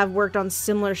Tia have worked on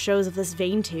similar shows of this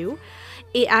vein too.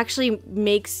 It actually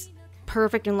makes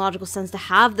perfect and logical sense to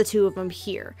have the two of them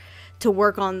here to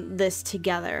work on this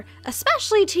together.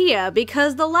 Especially Tia,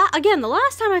 because the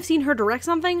last time I've seen her direct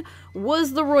something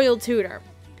was The Royal Tutor.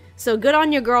 So good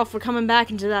on you, girl, for coming back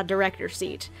into that director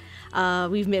seat.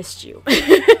 We've missed you.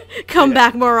 Come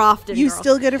back more often, You girl.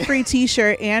 still get a free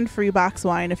t-shirt and free box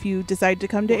wine if you decide to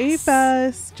come to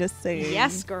A-Fest. Just saying.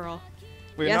 Yes, girl.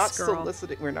 We're Yes, not girl.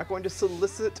 soliciting. We're not going to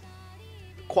solicit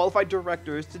qualified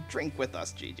directors to drink with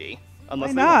us, Gigi. Unless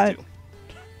Why they not? want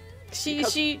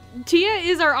to. Tia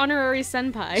is our honorary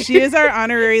senpai. She is our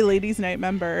honorary ladies' night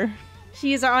member.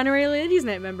 She is our honorary ladies'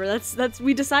 night member. That's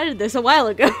we decided this a while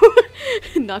ago.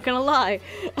 Not gonna lie.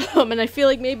 And I feel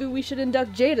like maybe we should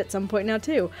induct Jade at some point now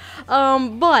too.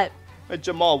 But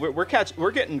Jamal,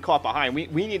 we're getting caught behind. We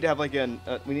need to have like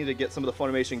we need to get some of the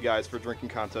Funimation guys for drinking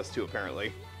contests too.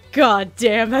 Apparently. god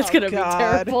damn, that's Oh, gonna be God.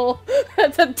 terrible.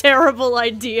 That's a terrible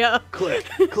idea. Cliff.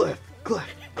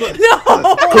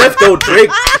 No. Cliff don't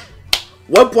drink.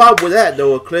 One problem with that,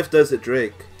 though, Cliff doesn't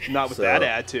drink. Not with So- that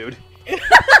attitude.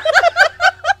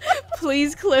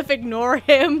 Please, Cliff, ignore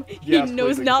him. Yes, He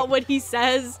knows please not ignore- what he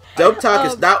says. Dumb Talk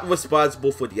is not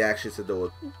responsible for the actions of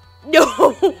Noah.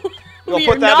 No. We'll We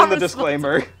put are that not in the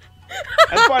disclaimer.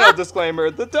 And final disclaimer,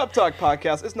 the Dub Talk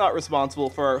podcast is not responsible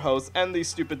for our hosts and these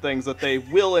stupid things that they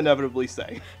will inevitably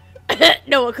say.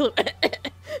 No, Cliff.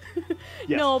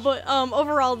 Yes. No, but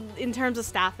overall, in terms of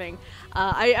staffing,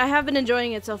 I have been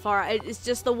enjoying it so far. It's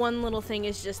just the one little thing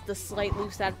is just the slight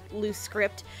loose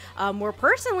script, where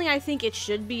personally I think it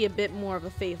should be a bit more of a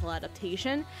faithful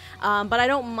adaptation, but I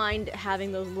don't mind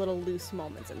having those little loose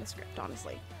moments in the script,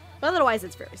 honestly. But otherwise,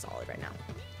 it's very solid right now.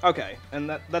 Okay,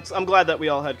 and that's I'm glad that we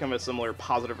all had kind of a similar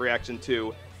positive reaction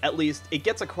to, at least it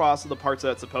gets across the parts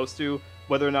that it's supposed to.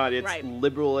 Whether or not it's Right.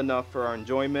 liberal enough for our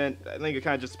enjoyment, I think it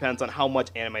kind of just depends on how much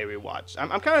anime we watch. I'm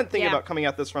kind of thinking Yeah. about coming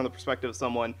at this from the perspective of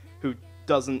someone who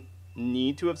doesn't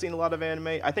need to have seen a lot of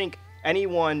anime. I think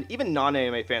anyone, even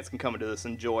non-anime fans, can come into this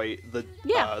and enjoy the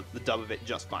dub of it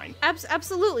just fine.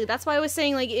 Absolutely. That's why I was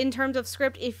saying, like, in terms of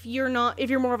script, if you're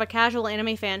more of a casual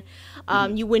anime fan,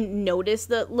 you wouldn't notice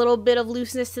the little bit of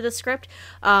looseness to the script.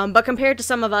 But compared to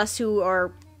some of us who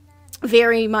are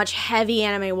very much heavy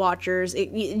anime watchers,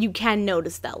 you can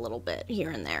notice that little bit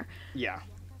here and there. Yeah.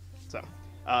 So,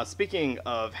 speaking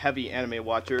of heavy anime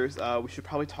watchers, we should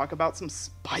probably talk about some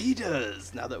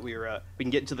spiders now that we can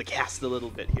get into the cast a little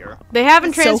bit here. They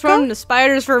haven't Hisoka? transformed into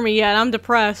spiders for me yet. I'm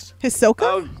depressed. Hisoka?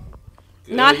 Oh,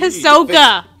 Not you need to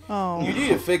Hisoka. Oh. You need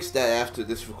to fix that after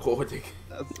this recording.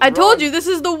 that's I told wrong. you this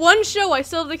is the one show I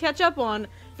still have to catch up on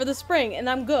for the spring, and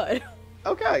I'm good.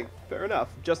 Okay, fair enough.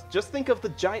 Just think of the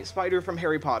giant spider from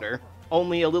Harry Potter,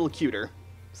 only a little cuter.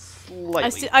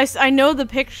 Slightly. I know the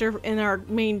picture in our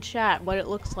main chat, what it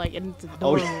looks like, and it's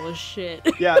Oh, adorable as shit.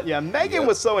 Yeah, Megan Yeah.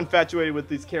 was so infatuated with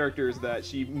these characters that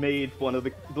she made one of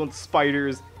the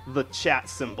spiders the chat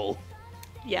symbol.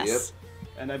 Yes.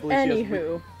 And I believe she has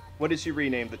Anywho. what did she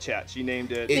rename the chat? She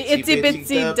named it The Itsy Itsy Bitsy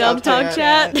Bitsy Dub Dub Talk Talk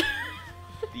Chat. the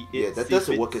Yeah, that Itsy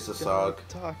doesn't work Bitsy as a song. Dub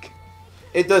Talk.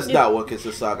 It does not work as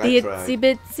a song. I The tried. Itsy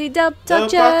Bitsy Dub Dub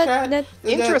Talk Chat.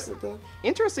 Chat.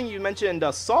 Interesting you mentioned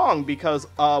a song because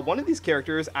one of these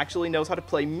characters actually knows how to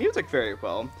play music very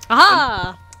well.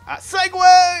 Aha!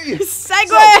 Segue! Segue!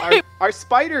 So, our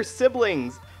spider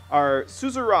siblings are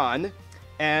Suzuran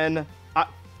and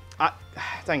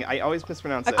dang it, I always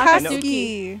mispronounce it. I know-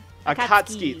 Akatsuki. Akatsuki,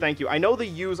 Akatsuki. thank you. I know the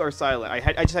U's are silent.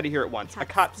 I just had to hear it once.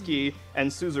 Akatsuki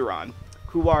and Suzuran,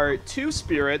 who are two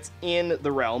spirits in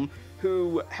the realm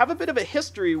who have a bit of a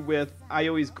history with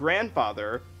Aoi's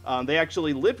grandfather. They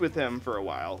actually lived with him for a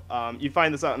while. You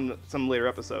find this out in some later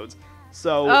episodes.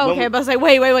 So Oh, when okay, but I was like,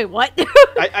 wait, what?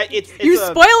 it's You're a-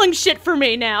 spoiling shit for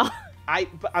me now.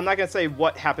 but I'm not gonna say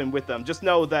what happened with them. Just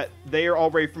know that they are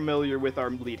already familiar with our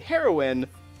lead heroine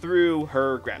through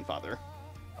her grandfather.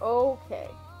 Okay.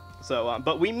 So,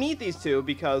 but we meet these two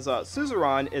because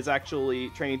Suzuran is actually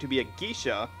training to be a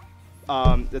geisha.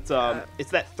 It's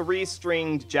that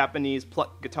 3-stringed Japanese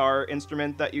pluck guitar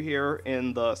instrument that you hear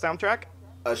in the soundtrack.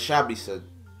 A shamisen.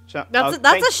 That's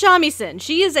a shamisen.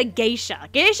 She is a geisha.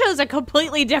 Geisha is a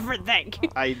completely different thing.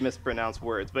 I mispronounce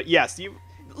words, but yes, you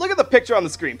look at the picture on the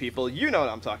screen, people. You know what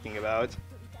I'm talking about.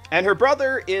 And her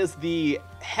brother is the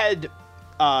head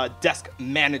desk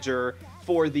manager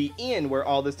for the inn where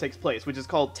all this takes place, which is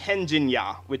called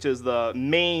Tenjin-ya, which is the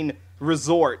main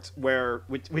resort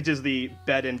which is the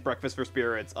bed and breakfast for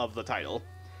spirits of the title.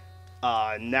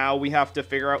 Now we have to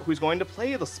figure out who's going to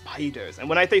play the spiders. And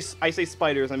when I say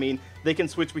spiders, I mean they can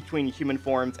switch between human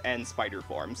forms and spider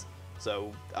forms.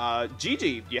 So,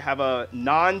 Gigi, do you have a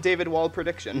non-David Wald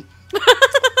prediction?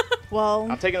 Well,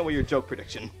 I'm taking away your joke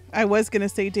prediction. I was going to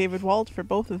say David Wald for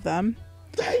both of them.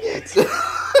 Dang it!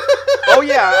 Oh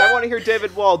yeah, I want to hear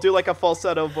David Wald do like a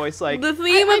falsetto voice, like The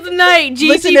theme of the night, Gigi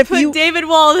Listen, if put you- David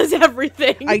Wald as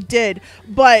everything. I did.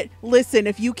 But listen,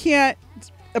 if you can't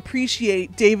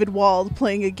appreciate David Wald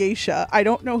playing a geisha, I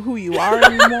don't know who you are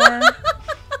anymore.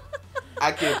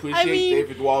 I can appreciate mean-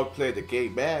 David Wald playing the gay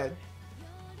man.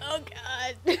 Oh god.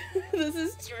 god. This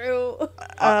is true.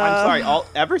 I'm sorry.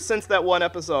 Ever since that one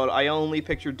episode, I only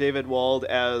pictured David Wald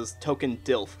as token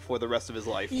DILF for the rest of his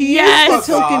life. He Yes! is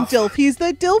the token Fuck off. DILF. He's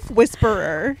the DILF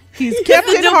whisperer. He's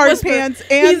Captain DILF whisperer. Hardpants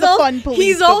and the fun police.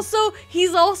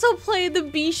 He's also played the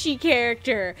Bishi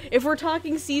character. If we're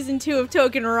talking season 2 of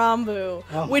Token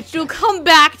Rambu, which we'll come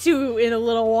back to in a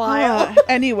little while.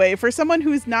 Anyway, for someone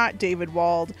who's not David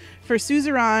Wald, for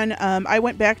Suzerain, I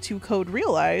went back to Code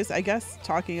Realize, I guess,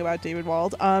 talking about David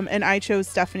Wald, and I chose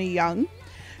Stephanie Young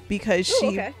because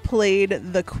she played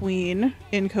the queen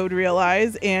in Code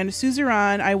Realize, and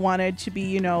Suzerain, I wanted to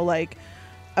be, like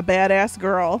a badass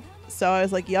girl. So I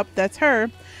was like, yep, that's her.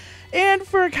 And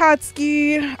for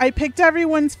Akatsuki, I picked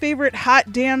everyone's favorite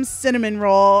hot damn cinnamon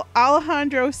roll,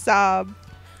 Alejandro Saab.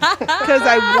 Because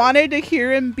I wanted to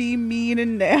hear him be mean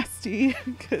and nasty.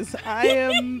 Because I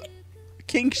am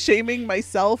kink shaming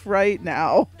myself right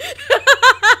now.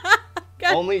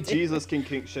 Only Jesus can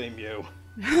kink shame you.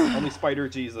 Only Spider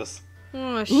Jesus.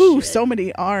 Oh, Ooh, shit. so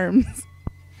many arms.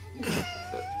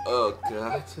 Oh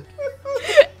god.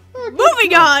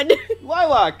 Moving on.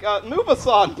 Lilac, move us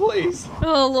on, please.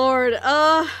 Oh lord.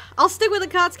 I'll stick with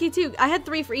Akatsuki too. I had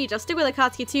 3 for each. I'll stick with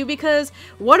Akatsuki too because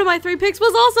one of my 3 picks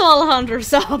was also Alejandro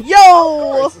Saab.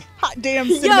 Yo! Hot damn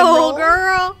cinnamon Yo, roll.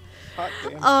 girl. Hot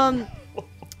damn.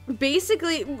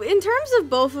 Basically, in terms of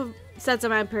both of sets of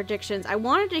my predictions, I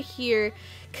wanted to hear,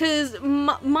 because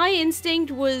my instinct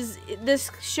was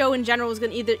this show in general was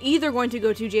going either going to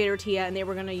go to Jade or Tia, and they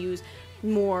were going to use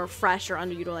more fresh or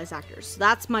underutilized actors. So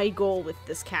that's my goal with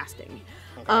this casting.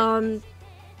 Okay.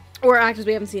 Or actors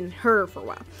we haven't seen her for a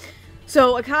while.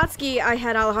 So Akatsuki, I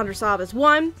had Alejandro Saab as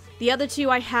one. The other 2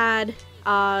 I had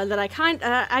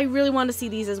that I really wanted to see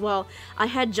these as well. I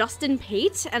had Justin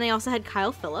Pate, and I also had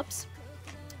Kyle Phillips.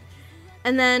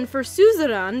 And then for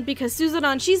Suzerain, because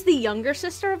Suzerain, she's the younger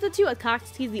sister of the 2,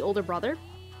 Akatsuki's the older brother.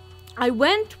 I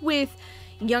went with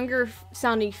younger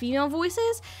sounding female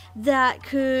voices that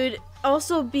could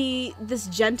also be this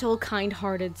gentle,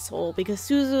 kind-hearted soul, because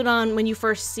Suzerain, when you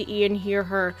first see and hear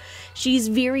her, she's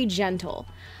very gentle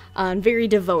and very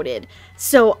devoted.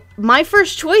 So my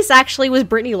first choice actually was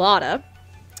Brittany Lotta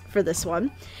for this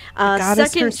one.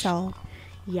 Goddess herself.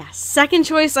 Yes. Second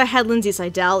choice, I had Lindsay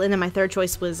Seidel, and then my third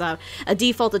choice was a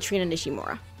default of Trina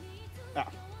Nishimura. Oh.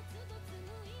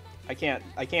 I can't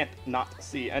not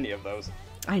see any of those.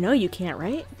 I know you can't,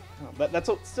 right? That's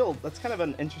kind of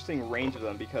an interesting range of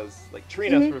them because like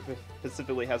Trina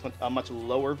specifically has a much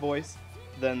lower voice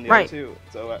than the other 2.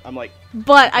 So I'm like,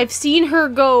 but I've seen her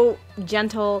go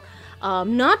gentle,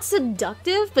 not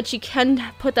seductive, but she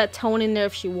can put that tone in there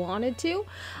if she wanted to.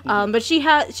 But she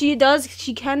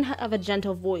can have a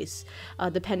gentle voice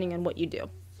depending on what you do.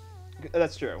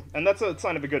 that's true, and that's a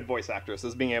sign of a good voice actress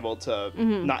is being able to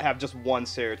not have just one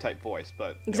stereotype voice,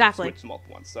 but Exactly. switch to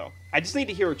multiple ones. So I just need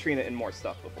to hear Trina in more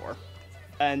stuff before.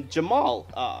 And Jamal,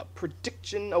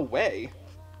 prediction away.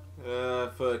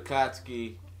 For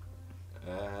Akatsuki,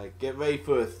 get ready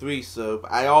for a threesome.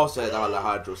 I also had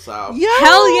Alejandro Saab. Yo!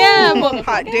 Hell yeah!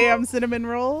 Hot damn cinnamon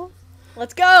roll.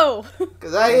 Let's go!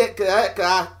 Cause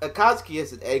Akatsuki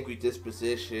has an angry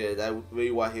disposition. I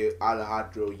really want to hear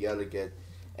Alejandro yell again.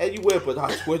 And you will put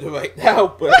on Twitter right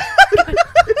now, but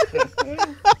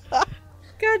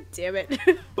God damn it.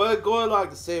 but going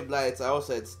along the same lines, I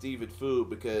also had Stephen Fu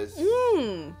because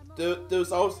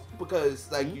there's also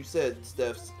because like you said,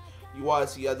 Steph, you want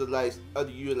to see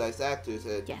underutilized actors,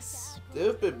 and Yes. there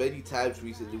have been many times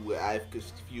recently where I've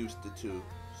confused the 2.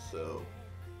 So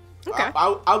Okay.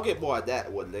 I'll get more on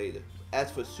that one later. As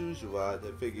for Suzerain,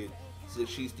 I figured since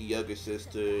she's the younger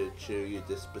sister, cheerier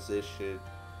disposition,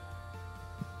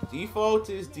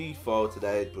 default is default, and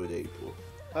I had put April.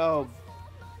 Oh,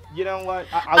 you know what?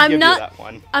 I'll give you that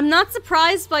one. I'm not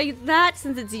surprised by that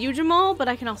since it's you, Jamal, but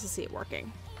I can also see it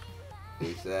working.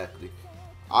 Exactly.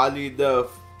 Oddly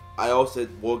enough, I also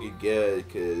had Morgan Garrett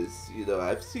because,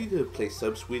 I've seen her play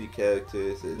some sweetie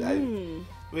characters, and I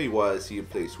really want to see him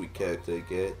play a sweet character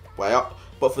again.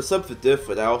 But for something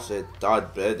different, I also had Don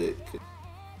Bennett.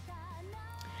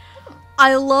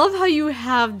 I love how you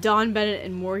have Don Bennett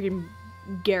and Morgan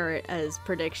Garrett as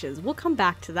predictions. We'll come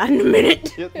back to that in a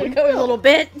minute. Yep, We'll we go a little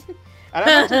bit.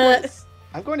 And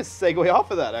I'm going to segue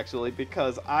off of that, actually,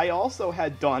 because I also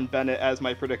had Dawn Bennett as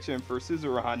my prediction for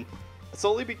Suzerain,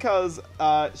 solely because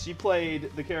she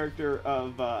played the character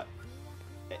of, I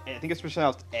think it's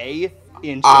pronounced A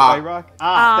in Show by Rock.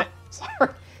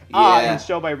 Sorry. Yeah. In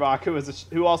Show by Rock,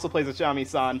 who also plays a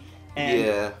Shami-san. And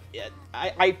Yeah.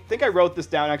 I think I wrote this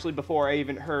down, actually, before I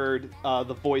even heard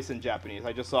the voice in Japanese.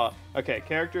 I just saw, okay,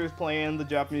 characters playing the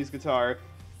Japanese guitar.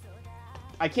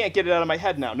 I can't get it out of my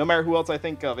head now. No matter who else I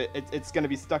think of, it's going to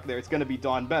be stuck there. It's going to be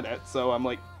Dawn Bennett. So I'm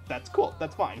like, that's cool.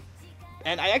 That's fine.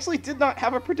 And I actually did not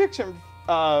have a prediction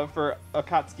for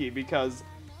Akatsuki because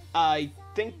I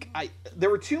think there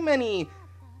were too many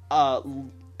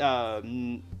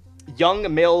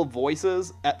young male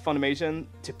voices at Funimation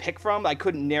to pick from. I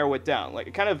couldn't narrow it down.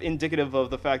 Like, kind of indicative of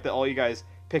the fact that all you guys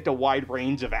picked a wide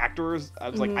range of actors. I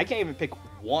was like, I can't even pick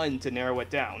one to narrow it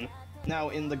down. Now,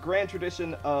 in the grand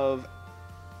tradition of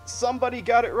somebody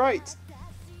got it right,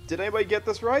 did anybody get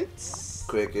this right?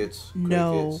 Crickets.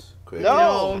 No. Crickets.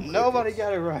 No, Crickets. nobody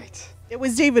got it right. It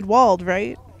was David Wald,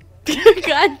 right?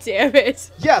 God damn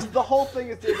it. Yes, the whole thing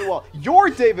is David Wald. You're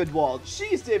David Wald.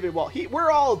 She's David Wald.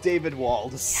 We're all David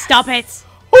Wald. Stop it.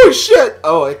 Oh shit!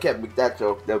 Oh, I can't make that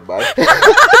joke. Never mind.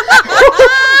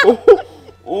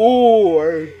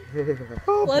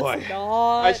 Oh, Let's boy.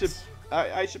 not.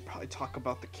 I should probably talk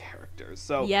about the characters.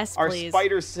 So Yes, our please.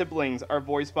 spider siblings are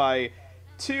voiced by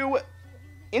two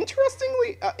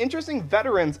interesting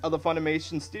veterans of the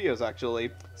Funimation studios,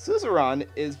 actually. Suzuran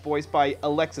is voiced by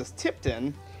Alexis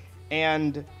Tipton,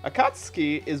 and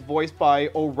Akatsuki is voiced by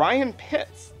Orion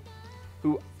Pitts,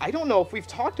 who I don't know if we've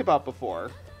talked about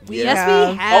before.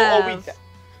 Yes, we have.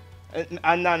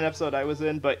 Not an episode I was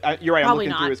in, but you're right. Probably I'm looking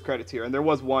not. through his credits here, and there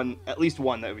was at least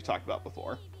one that we talked about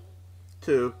before.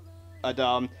 Two.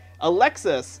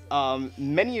 Alexis,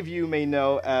 many of you may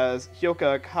know as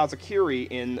Hyoka Kazakiri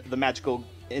in the Magical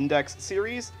Index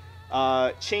series,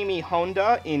 Chamie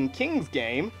Honda in King's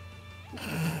Game.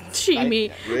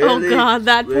 Chimi. Really? Oh god,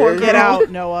 that poor Really? girl. Get out,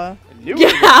 Noah.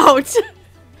 Get out.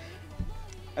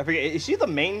 I forget. Is she the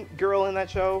main girl in that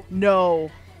show? No.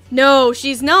 No,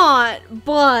 she's not,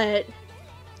 but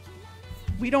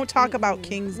We don't talk about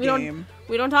King's Game.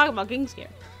 we don't talk about King's Game.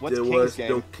 What's There King's was Game?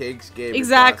 no King's Game.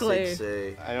 Exactly.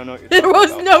 I don't know what you're There talking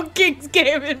was about. no King's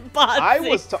Game in Bossing I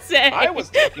was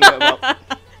talking about.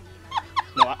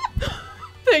 No,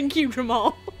 Thank you,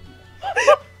 Jamal.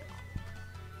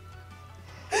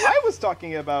 I was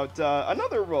talking about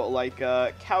another role, like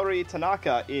Kaori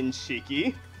Tanaka in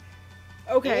Shiki.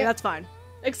 Okay, And- that's fine.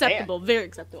 Acceptable, very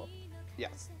acceptable.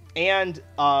 Yes. And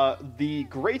the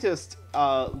greatest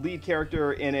lead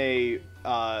character in a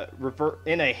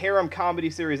harem comedy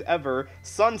series ever,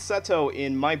 Sun Seto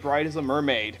in My Bride is a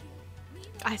Mermaid.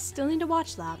 I still need to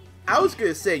watch that. I was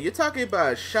gonna say, you're talking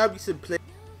about Shabby play.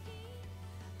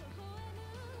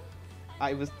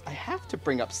 I have to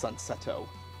bring up Sun Seto.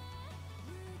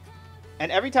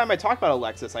 And every time I talk about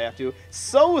Alexis, I have to,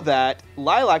 so that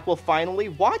Lilac will finally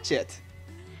watch it.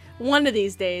 One of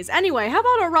these days. Anyway, how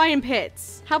about Orion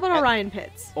Pitts? Orion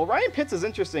Pitts is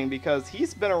interesting because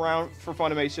he's been around for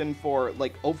Funimation for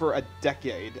like over a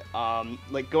decade.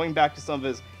 Like going back to some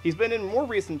of he's been in more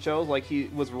recent shows, like he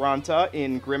was Ranta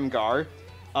in Grimgar,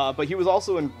 but he was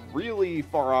also in really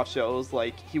far off shows,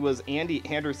 like he was Andy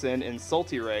Anderson in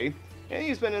Salty Ray, and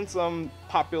he's been in some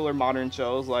popular modern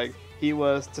shows, like he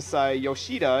was Tasai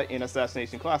Yoshida in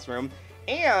Assassination Classroom.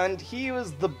 And he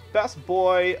was the best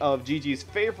boy of Gigi's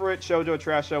favorite shoujo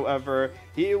trash show ever.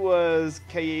 He was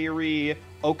Kairi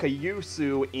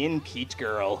Okayusu in Peach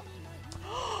Girl.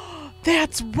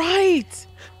 That's right.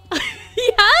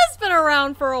 He has been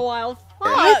around for a while. Fuck,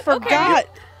 I okay. forgot.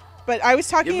 But I was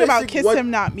talking You're about missing Kiss one- Him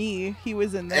Not Me. He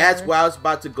was in there. That's what I was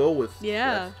about to go with.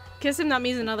 Yeah. Kiss Him Not Me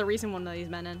is another recent one that he's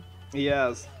been in.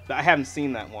 Yes, but I haven't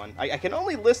seen that one. I can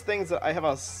only list things that I have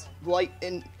a slight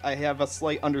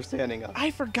understanding of.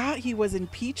 I forgot he was in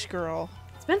Peach Girl.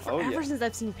 It's been Oh, forever yeah. since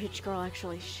I've seen Pitch Girl,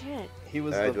 actually. Shit. He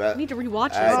was I'd the, ra- I need to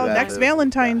rewatch I'd Oh, rather- next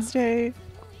Valentine's Day.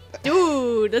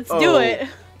 Dude, let's do Oh. it.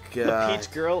 the God. Peach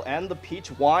Girl and the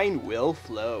Peach Wine will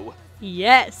flow.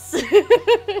 Yes. Anyways.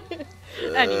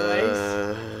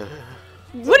 Uh,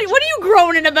 What are you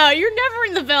groaning about? You're never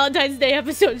in the Valentine's Day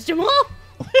episodes, Jamal.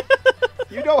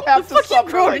 You don't have to What you suffer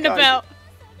groaning like I about?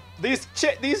 do.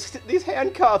 These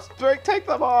handcuffs, take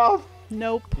them off.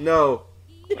 Nope. no.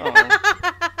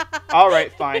 Oh. All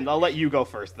right, fine. I'll let you go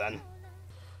first then.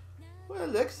 Well,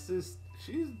 Alexis,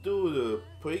 she's doing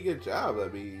a pretty good job. I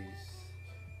mean,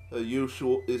 it's the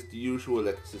usual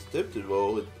Alexis Tipton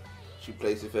role, and she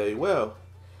plays it very well.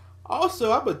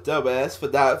 Also, I'm a dumbass for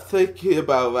not thinking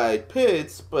about Ryan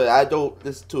Pitts, but I don't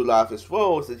listen to a lot of his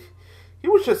roles, and he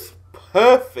was just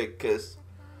perfect, because,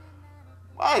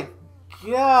 my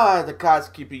God, the cars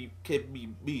can be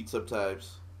mean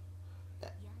sometimes.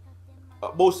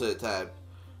 Most of the time.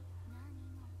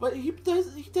 But he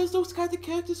does those kind of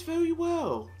characters very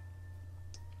well.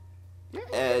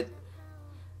 And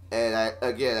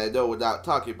I know we're not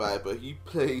talking about it, but he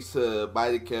plays a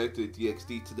minor character in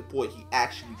DxD to the point he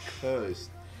actually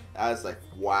cursed. I was like,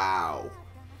 wow.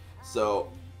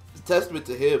 So a testament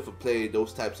to him for playing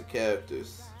those types of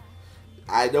characters.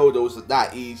 I know those are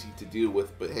not easy to deal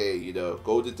with, but hey, you know,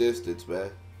 go the distance,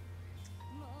 man.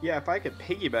 Yeah, if I could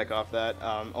piggyback off that,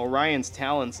 Orion's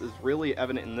talents is really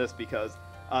evident in this because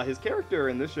his character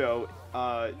in this show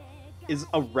is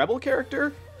a rebel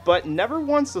character, but never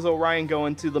once does Orion go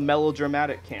into the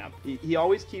melodramatic camp. He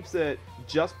always keeps it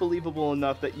just believable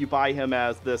enough that you buy him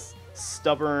as this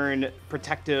stubborn,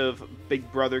 protective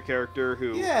Big Brother character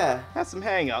who has some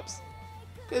hang-ups.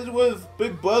 Because with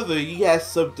Big Brother, he has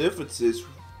some differences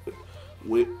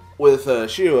with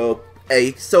Shiro.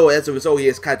 And so as a result, he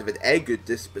has kind of an angry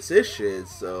disposition.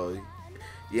 So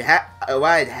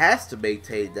Orion has to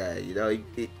maintain that. You know,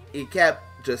 he can't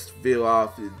just veer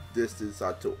off in distance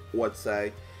onto one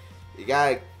side. You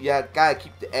gotta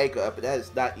keep the anger up, and that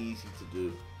is not easy to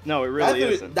do. No, it really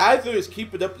isn't. Neither is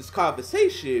keeping up this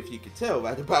conversation, if you can tell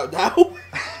right about now.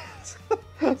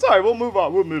 Sorry, we'll move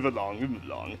on. We'll move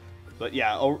along. But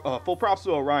yeah, full props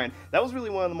to Orion. That was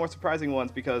really one of the more surprising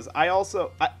ones because I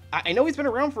know he's been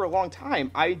around for a long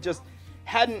time. I just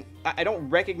I don't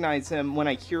recognize him when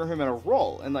I hear him in a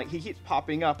role, and like he keeps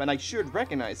popping up, and I should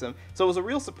recognize him. So it was a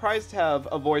real surprise to have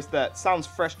a voice that sounds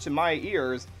fresh to my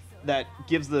ears that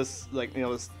gives this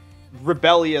this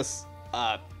rebellious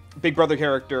Big Brother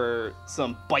character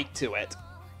some bite to it.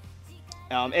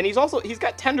 And he's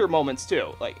got tender moments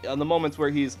too, like the moments where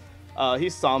he's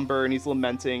somber and he's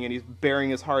lamenting and he's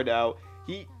bearing his heart out.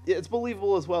 It's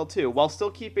believable as well too, while still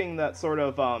keeping that sort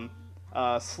of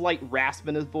slight rasp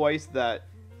in his voice that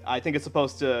I think is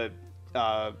supposed to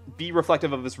be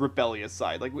reflective of his rebellious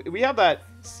side. Like we have that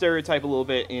stereotype a little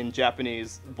bit in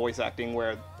Japanese voice acting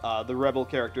where the rebel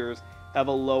characters have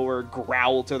a lower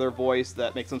growl to their voice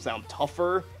that makes them sound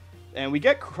tougher, and we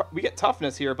get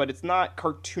toughness here, but it's not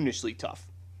cartoonishly tough.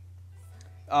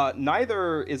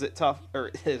 Neither is it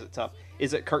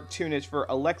cartoonish for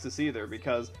Alexis either,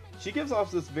 because she gives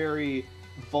off this very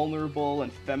vulnerable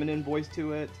and feminine voice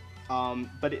to it.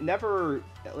 But it never,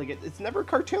 it's never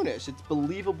cartoonish. It's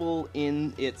believable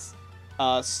in its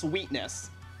sweetness.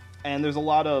 And there's a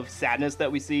lot of sadness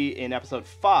that we see in episode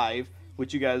 5,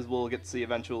 which you guys will get to see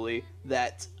eventually,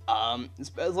 that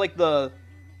it's like the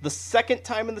second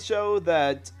time in the show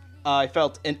that I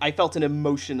felt an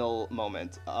emotional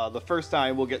moment. The first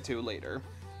time we'll get to later.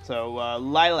 So,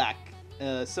 Lilac,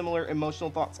 similar emotional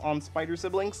thoughts on Spider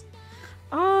Siblings?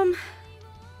 Kind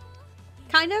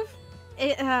of.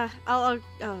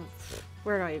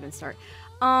 Where do I even start?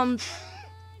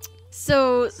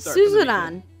 So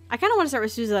Suzuran. I kind of want to start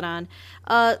with Suzuran,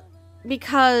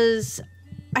 because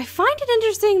I find it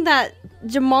interesting that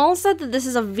Jamal said that this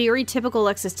is a very typical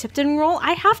Alexis Tipton role.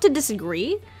 I have to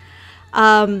disagree.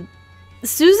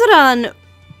 Suzuran,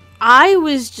 I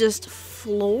was just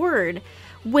floored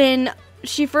when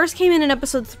she first came in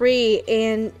episode 3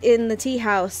 and in the tea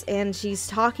house, and she's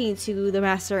talking to the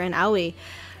master and Aoi.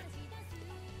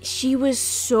 She was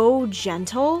so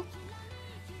gentle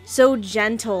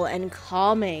and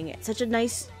calming. Such a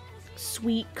nice,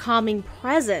 sweet, calming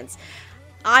presence.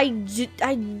 I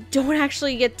don't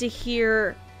actually get to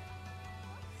hear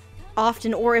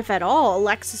often, or if at all,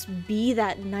 Alexis be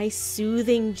that nice,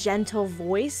 soothing, gentle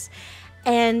voice.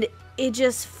 And it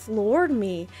just floored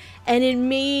me. And it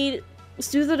made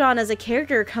Suzuran as a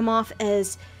character come off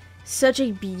as such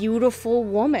a beautiful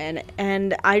woman.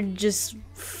 And I'll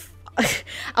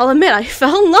admit, I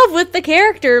fell in love with the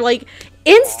character, like,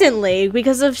 instantly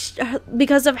because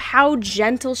of how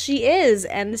gentle she is,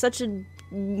 and such a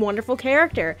wonderful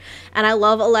character. And I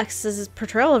love Alexis's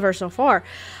portrayal of her so far.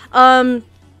 On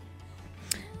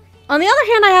the other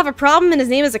hand, I have a problem, and his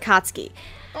name is Akatsuki.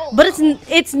 But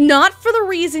it's not for the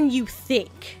reason you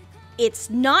think. It's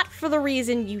not for the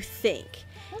reason you think.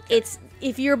 Okay.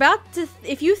 If you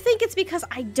think it's because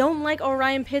I don't like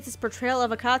Orion Pitts' portrayal of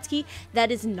Akatsuki,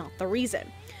 that is not the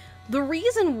reason. The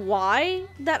reason why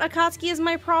that Akatsuki is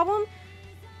my problem,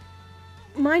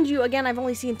 mind you, again, I've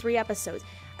only seen 3 episodes.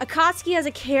 Akatsuki as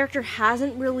a character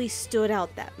hasn't really stood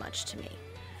out that much to me.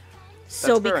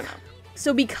 So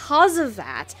because of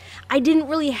that, I didn't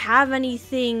really have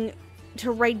anything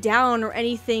to write down or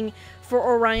anything for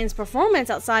Orion's performance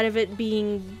outside of it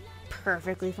being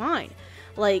perfectly fine.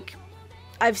 Like,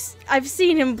 I've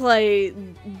seen him play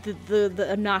the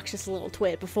obnoxious little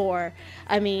twit before.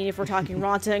 I mean, if we're talking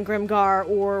Ronta and Grimgar,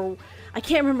 or I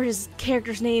can't remember his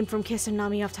character's name from Kiss and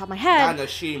Nami off the top of my head.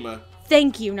 Nanashima.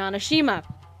 Thank you, Nanashima.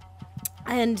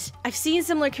 And I've seen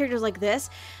similar characters like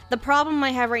this. The problem I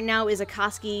have right now is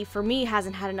Akatsuki, for me,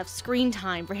 hasn't had enough screen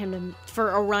time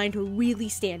for Orion to really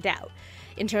stand out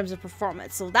in terms of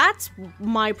performance. So that's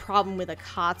my problem with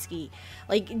Akatsuki.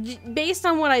 Like, based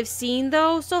on what I've seen,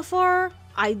 though, so far,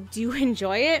 I do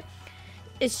enjoy it.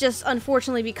 It's just,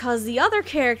 unfortunately, because the other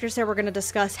characters that we're going to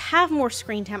discuss have more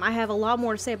screen time, I have a lot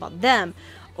more to say about them.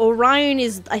 Orion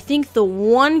is, I think, the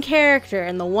one character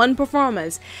and the one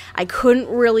performance I couldn't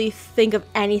really think of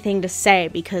anything to say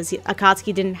because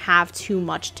Akatsuki didn't have too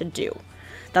much to do.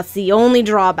 That's the only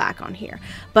drawback on here.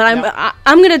 But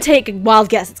I'm going to take a wild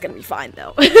guess it's going to be fine,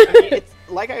 though. I mean, it's,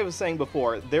 like I was saying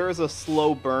before, there is a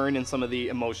slow burn in some of the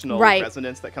emotional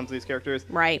resonance that comes to these characters.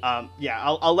 Right. Yeah,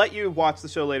 I'll let you watch the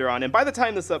show later on, and by the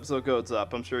time this episode goes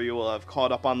up, I'm sure you will have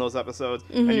caught up on those episodes,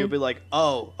 and you'll be like,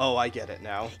 oh, I get it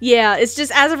now. Yeah, it's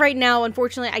just, as of right now,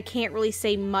 unfortunately, I can't really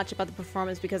say much about the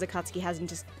performance because Akatsuki hasn't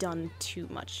just done too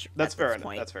much. That's fair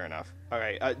enough. That's fair enough. All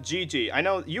right, Gigi, I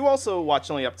know you also watched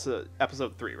only up to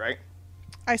episode 3, right?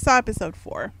 I saw episode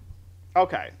 4.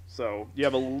 Okay, so you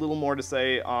have a little more to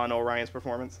say on Orion's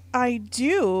performance? I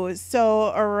do.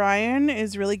 So Orion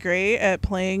is really great at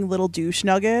playing little douche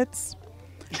nuggets.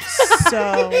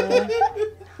 So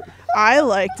I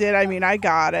liked it. I mean, I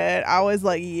got it. I was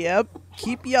like, yep,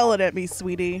 keep yelling at me,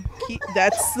 sweetie.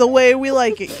 That's the way we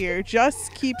like it here.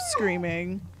 Just keep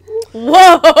screaming.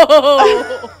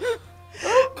 Whoa!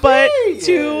 But this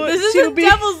isn't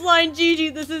Devil's Line,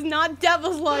 Gigi. This is not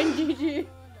Devil's Line, Gigi.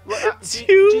 Well,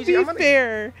 to be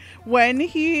fair, when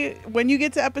you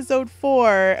get to episode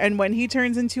 4 and when he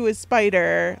turns into a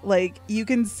spider, like, you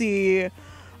can see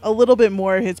a little bit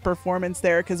more of his performance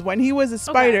there, because when he was a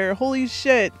spider, holy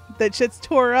shit, that shit's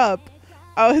tore up.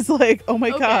 I was like, oh my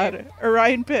god,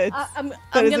 Orion Pitts. I'm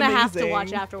gonna have to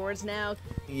watch afterwards now.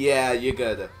 Yeah, you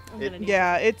gotta.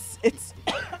 Yeah, it's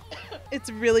it's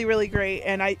really, really great,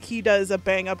 and he does a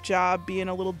bang up job being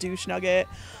a little douche nugget.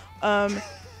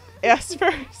 As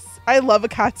for, I love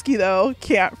Akatsuki though.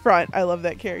 Can't front. I love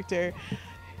that character.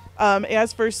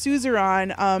 As for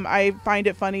Suzuran, I find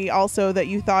it funny also that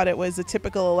you thought it was a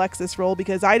typical Alexis role,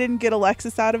 because I didn't get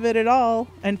Alexis out of it at all.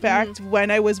 In fact,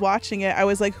 when I was watching it, I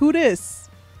was like, who dis?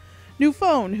 New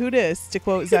phone, who dis? To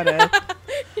quote Zeta.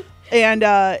 And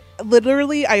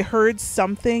literally, I heard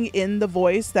something in the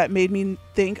voice that made me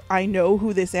think I know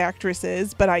who this actress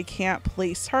is, but I can't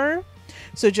place her.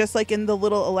 So just like in the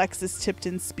little Alexis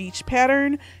Tipton speech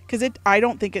pattern, because I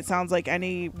don't think it sounds like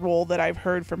any role that I've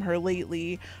heard from her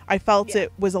lately. I felt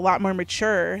it was a lot more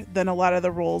mature than a lot of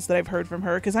the roles that I've heard from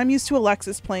her, because I'm used to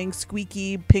Alexis playing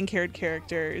squeaky, pink-haired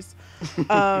characters.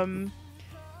 And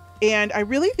I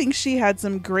really think she had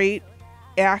some great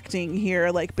acting here,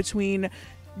 like between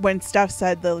when Steph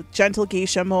said the gentle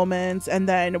geisha moments, and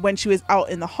then when she was out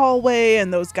in the hallway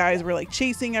and those guys were like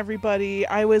chasing everybody,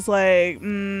 I was like,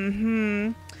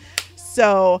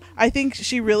 So I think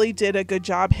she really did a good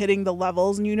job hitting the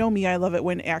levels, and you know me, I love it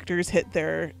when actors hit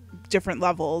their different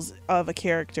levels of a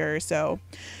character. So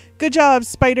good job,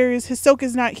 spiders.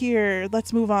 Hisoka's not here.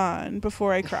 Let's move on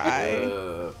before I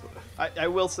cry. I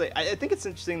will say, I think it's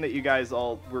interesting that you guys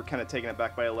all were kind of taken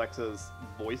aback by Alexa's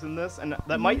voice in this, and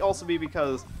that might also be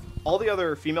because all the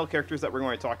other female characters that we're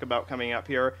going to talk about coming up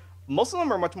here, most of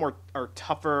them are much more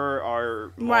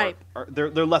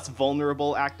they're less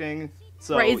vulnerable acting.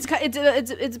 So it's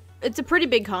a pretty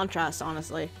big contrast,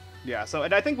 honestly. Yeah,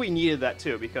 and I think we needed that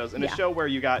too, because in a show where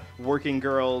you got working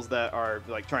girls that are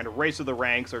like trying to race through the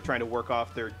ranks or trying to work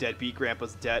off their deadbeat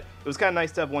grandpa's debt, it was kind of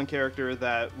nice to have one character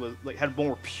that was like had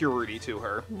more purity to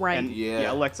her. Right. And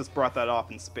Alexis brought that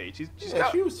off in spades.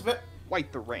 She was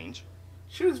quite the range.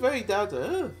 She was very down to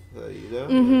earth, you know.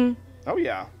 Mm-hmm. Oh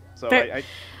yeah. So I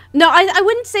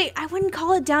wouldn't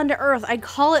call it down to earth. I'd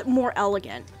call it more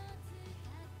elegant.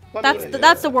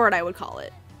 That's the word I would call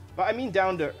it. But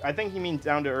I think he means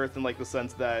down to earth in like the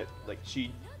sense that like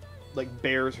she like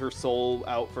bears her soul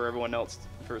out for everyone else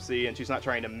to see, and she's not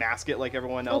trying to mask it like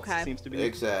everyone else seems to be.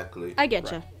 Exactly. I get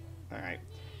you. All right.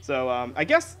 So I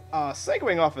guess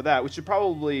segueing off of that, we should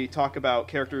probably talk about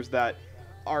characters that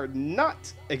are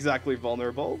not exactly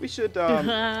vulnerable. We should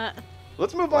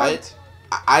let's move on.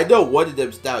 I know one of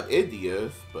them's down in the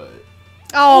earth, but.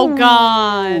 Oh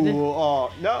God!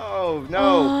 Oh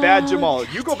no! Bad Jamal,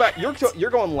 you go back. You're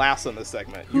going last on this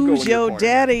segment. Who's your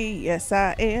daddy? Yes,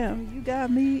 I am. You got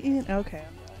me in. Okay.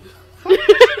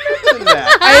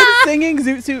 I'm singing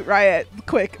Zoot Suit Riot.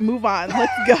 Quick, move on.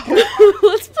 Let's go.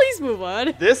 Let's please move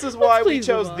on. This is why we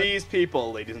chose these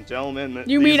people, ladies and gentlemen.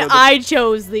 You mean I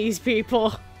chose these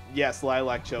people? Yes,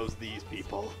 Lilac chose these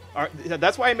people.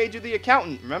 That's why I made you the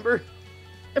accountant. Remember?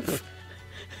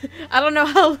 I don't know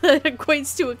how that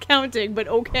equates to accounting, but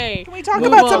okay. Can we talk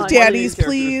about some daddies,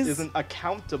 please? Isn't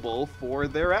accountable for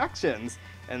their actions,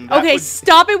 and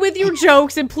stop it with your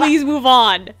jokes and please move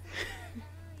on.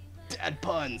 Dad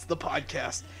Puns, the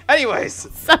podcast. Anyways,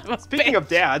 speaking of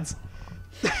dads,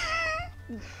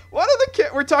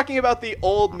 we're talking about the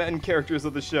old men characters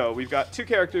of the show. We've got two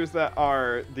characters that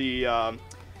are the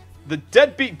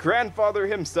deadbeat grandfather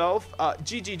himself.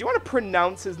 Gigi, do you want to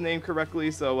pronounce his name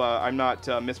correctly so I'm not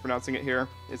mispronouncing it here?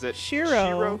 Is it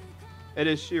Shiro? It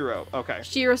is Shiro. Okay.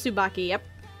 Shiro Tsubaki, yep.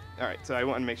 All right, so I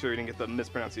want to make sure we didn't get the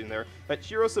mispronouncing there. But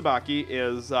Shiro Tsubaki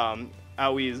is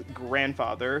Aoi's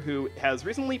grandfather, who has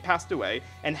recently passed away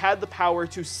and had the power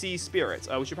to see spirits.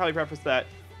 We should probably preface that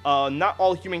not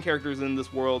all human characters in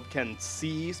this world can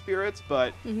see spirits,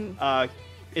 but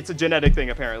it's a genetic thing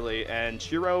apparently. And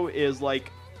Shiro is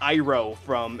like Iroh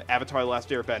from Avatar: The Last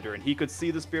Airbender, and he could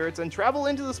see the spirits and travel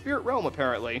into the spirit realm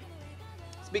apparently.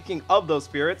 Speaking of those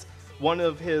spirits, one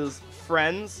of his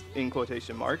friends, in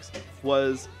quotation marks,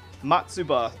 was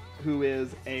Matsuba, who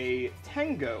is a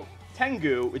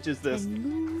Tengu, which is this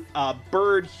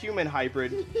bird-human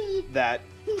hybrid that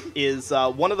is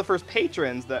one of the first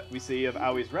patrons that we see of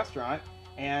Aoi's restaurant,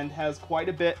 and has quite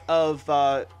a bit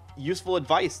of useful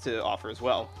advice to offer as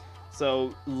well.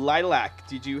 So, Lilac,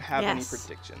 did you have any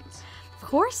predictions? Of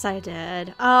course I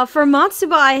did. For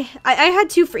Matsuba, I had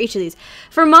two for each of these.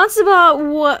 For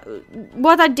Matsuba,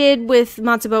 what I did with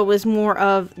Matsuba was more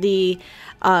of the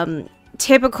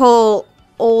typical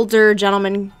older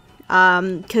gentleman,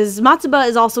 because Matsuba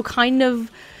is also kind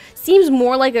of, seems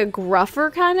more like a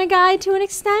gruffer kind of guy to an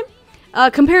extent,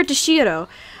 compared to Shiro.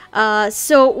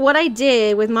 So what I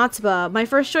did with Matsuba, my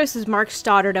first choice was Mark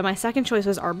Stoddard, and my second choice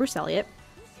was R. Bruce Elliott.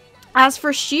 As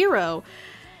for Shiro,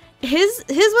 his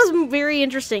was very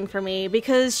interesting for me,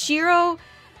 because Shiro,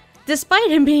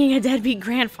 despite him being a deadbeat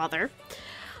grandfather,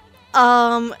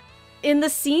 in the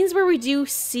scenes where we do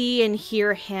see and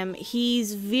hear him,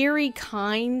 he's very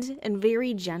kind and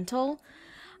very gentle,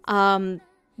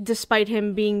 despite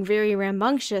him being very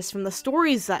rambunctious from the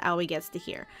stories that Aoi gets to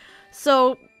hear.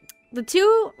 So, the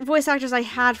two voice actors I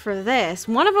had for this,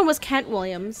 one of them was Kent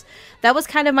Williams. That was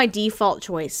kind of my default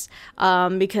choice,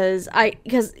 because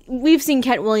we've seen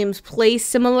Kent Williams play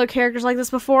similar characters like this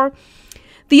before.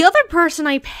 The other person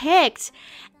I picked,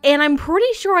 and I'm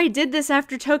pretty sure I did this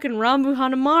after Token Rambu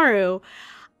Hanamaru,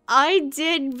 I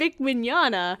did Vic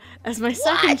Mignogna as my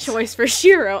second choice for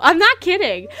Shiro. I'm not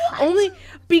kidding. What? Only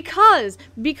because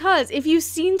if you've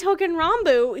seen Token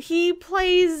Rambu, he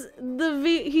plays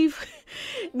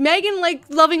Megan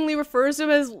lovingly refers to him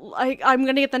as, I'm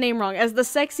gonna get the name wrong, as the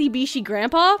sexy Bishi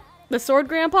grandpa, the sword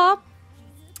grandpa.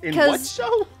 In what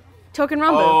show? Token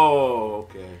Rambu. Oh,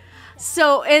 okay.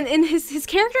 So, and his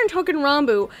character in Token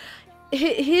Rambu,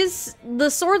 the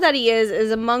sword that he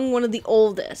is among one of the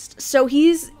oldest. So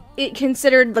he's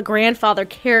considered the grandfather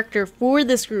character for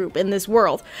this group in this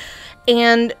world.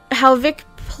 And how Vic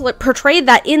portrayed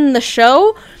that in the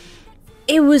show,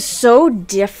 it was so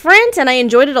different, and I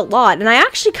enjoyed it a lot. And I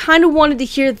actually kind of wanted to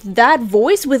hear that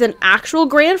voice with an actual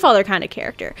grandfather kind of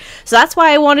character. So that's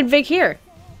why I wanted Vic here.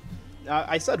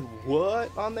 I said what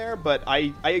on there, but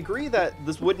I agree that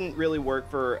this wouldn't really work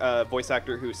for a voice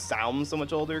actor who sounds so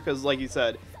much older, because like you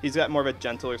said, he's got more of a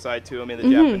gentler side to him in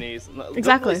the Japanese. Exactly.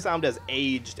 Doesn't really sound as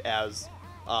aged as...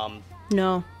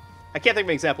 No. I can't think of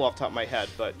an example off the top of my head,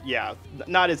 but yeah,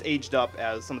 not as aged up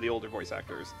as some of the older voice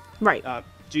actors. Right.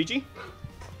 Gigi?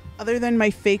 Other than my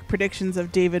fake predictions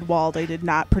of David Wald, I did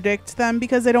not predict them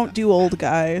because I don't do old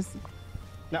guys.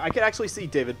 Now, I could actually see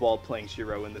David Wald playing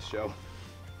Shiro in this show.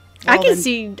 I can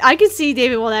see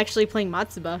David Wald actually playing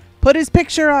Matsuba. Put his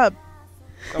picture up.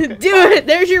 Okay, Do it!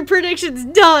 There's your predictions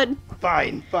done!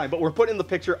 Fine, but we're putting the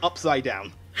picture upside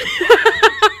down.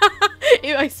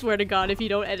 I swear to God, if you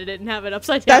don't edit it and have it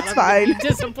upside down, That's I'm fine. Be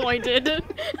disappointed.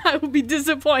 I will be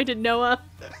disappointed, Noah.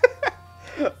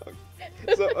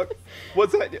 So,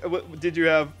 what's that? What, did you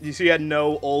have? You had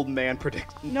no old man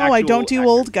prediction? No, I don't do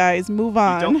old guys. Move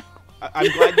on.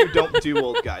 I'm glad you don't do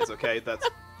old guys. Okay, that's.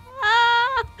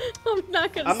 I'm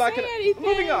not gonna say anything.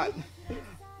 Moving on.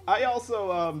 I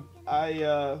also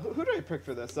who did I pick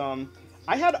for this?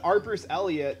 I had R. Bruce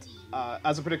Elliott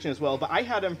as a prediction as well, but I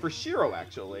had him for Shiro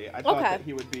actually. I thought that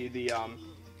he would be the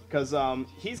because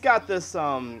he's got this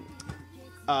fun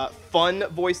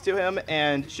voice to him,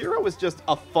 and Shiro was just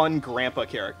a fun grandpa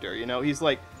character. You know, he's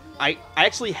like I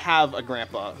actually have a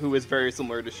grandpa who is very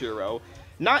similar to Shiro.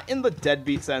 Not in the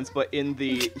deadbeat sense, but in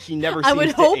the he never seems I would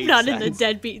to hope age not sense. in the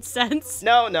deadbeat sense.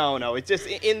 No. It's just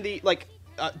in the, like,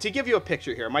 to give you a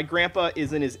picture here, my grandpa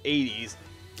is in his 80s,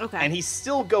 Okay. and he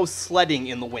still goes sledding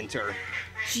in the winter.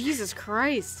 Jesus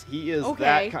Christ. He is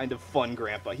that kind of fun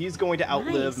grandpa. He's going to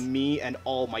outlive me and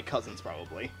all my cousins,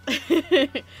 probably.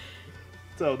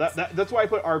 So that's why I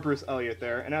put R. Bruce Elliott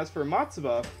there. And as for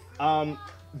Matsuba,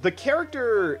 the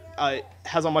character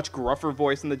has a much gruffer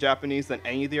voice in the Japanese than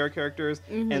any of the other characters.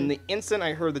 And the instant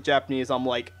I heard the Japanese, I'm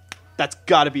like, that's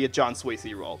got to be a John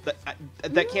Swasey role.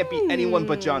 That can't be anyone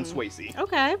but John Swasey.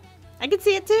 Okay. I can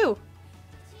see it too.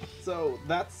 So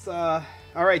that's all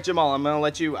right, Jamal. I'm gonna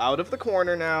let you out of the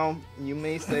corner now. You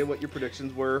may say what your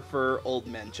predictions were for Old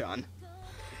Men, John.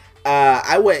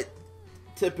 I went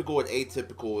typical and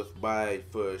atypical with mine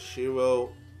for Shiro.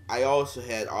 I also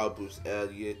had R. Bruce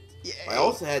Elliott. Yay. I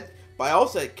also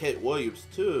had Kent Williams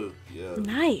too. Yeah.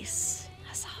 Nice.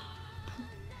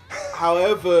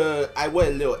 However, I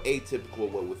went a little atypical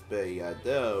one with Barry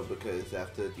Yardell because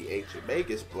after the Ancient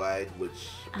Magus Bride, which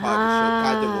part of the show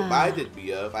kind of reminded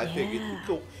me of, I figured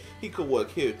he could work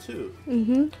here too.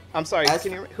 Mm-hmm. I'm sorry.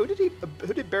 Who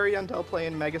did Barry Yandell play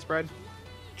in Magus Bride?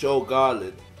 Joe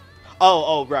Garland.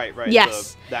 Oh, right.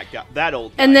 Yes. That guy, that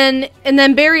old guy. And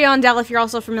then Barry Yandell, if you're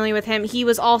also familiar with him, he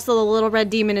was also the little red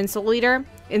demon in Soul Eater,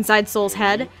 inside Soul's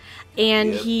head,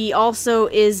 and he also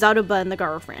is Zaruba in the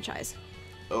Garo franchise.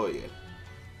 Oh yeah.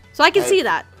 So I can see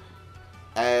that.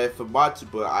 And for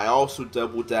Matsuba, I also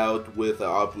doubled down with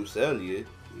R. Bruce Elliott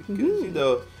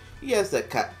because he has that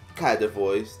kind of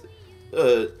voice.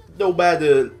 No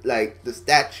matter like the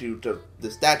stature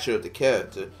of the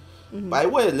character. But I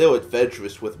went a little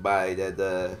adventurous with mine, and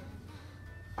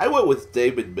I went with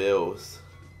Damon Mills.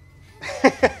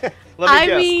 I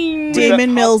mean,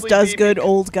 Damon Mills does good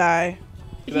old guy.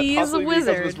 He is a wizard.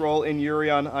 Because of his role in Yuri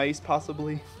on Ice,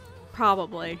 possibly.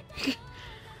 Probably.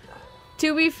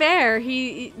 To be fair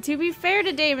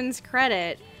to Damon's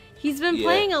credit, he's been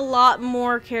playing a lot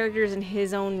more characters in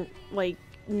his own like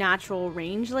natural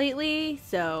range lately.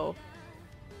 So.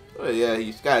 Oh yeah,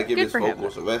 he's gotta give his for him.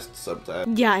 vocals a rest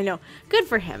sometimes. Yeah, I know. Good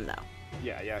for him though.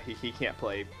 Yeah, he can't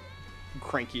play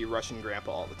cranky Russian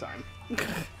grandpa all the time.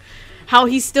 How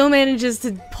he still manages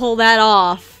to pull that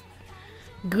off.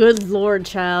 Good lord,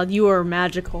 child, you are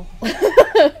magical.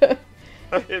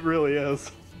 It really is.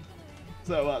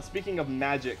 So, speaking of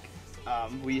magic,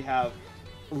 we have...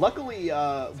 Luckily,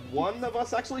 one of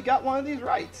us actually got one of these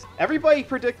right. Everybody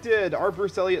predicted R.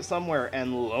 Bruce Elliott somewhere,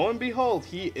 and lo and behold,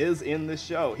 he is in this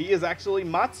show. He is actually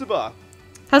Matsuba.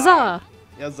 Huzzah!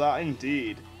 Huzzah,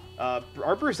 indeed.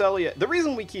 R. Bruce Elliott, the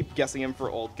reason we keep guessing him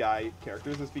for old guy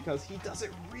characters is because he does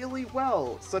it really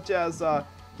well, such as,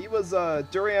 he was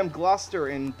Duriam Gloucester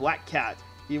in Black Cat.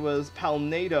 He was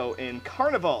Palnado in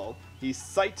Carnival. He's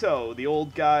Saito, the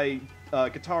old guy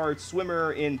guitar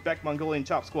swimmer in Beck Mongolian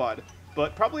Chop Squad.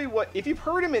 But probably if you've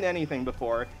heard him in anything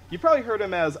before, you probably heard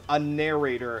him as a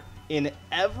narrator in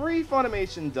every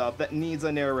Funimation dub that needs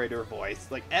a narrator voice.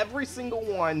 Like, every single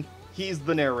one, he's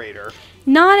the narrator.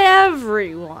 Not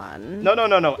everyone. No.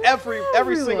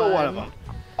 Every single one of them.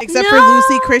 Except for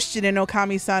Lucy Christian and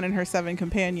Okami-san and her 7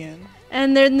 companions.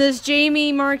 And then there's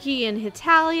Jamie Markey in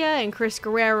Hitalia, and Chris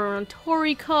Guerrero in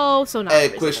Toriko, so not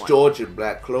And Chris George in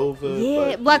Black Clover.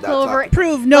 Yeah, Black Clover.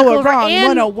 Prove Noah wrong,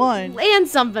 and, 101. And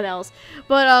something else.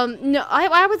 But, no,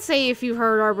 I would say if you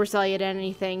heard Arbor Elliott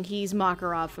anything, he's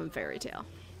Makarov from Fairy Tail.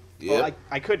 Yeah. Well,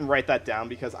 I couldn't write that down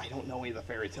because I don't know any of the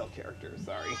Fairy Tail characters,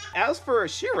 sorry. As for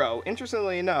Shiro,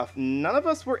 interestingly enough, none of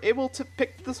us were able to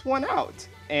pick this one out.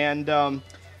 And,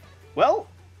 well...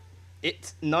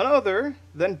 It's none other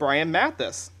than Brian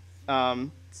Mathis.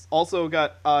 Also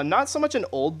got not so much an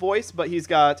old voice, but he's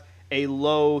got a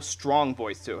low, strong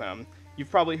voice to him. You've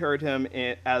probably heard him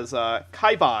as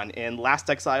Kaiban in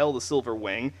Last Exile, The Silver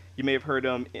Wing. You may have heard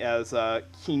him as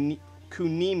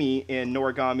Kunimi in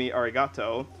Noragami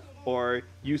Arigato, or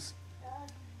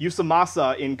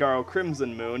Yusamasa in Garo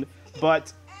Crimson Moon.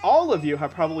 But all of you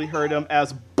have probably heard him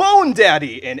as Bone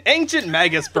Daddy in Ancient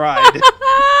Magus Bride.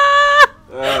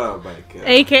 Oh my god.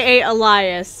 AKA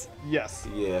Elias. Yes.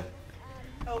 Yeah.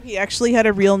 Oh, he actually had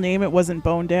a real name. It wasn't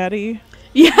Bone Daddy.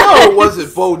 Yeah. No, it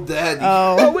wasn't Bone Daddy.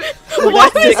 Oh. Well, Why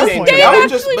that's would his disappointing. name That would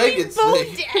just actually make be it Bone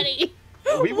sick. Daddy?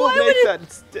 We will Why make would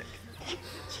that stick.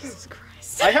 Jesus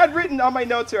Christ. I had written on my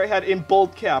notes here, I had in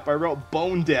bold cap, I wrote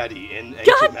Bone Daddy in Ancient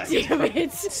God Magus. damn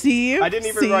it. See? I didn't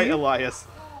even write Elias.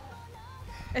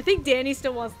 I think Danny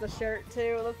still wants the shirt,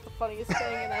 too. That's the funniest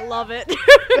thing, and I love it.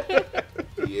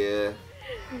 Yeah.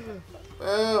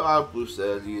 Well, our Bruce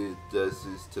Elliott does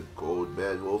his typical old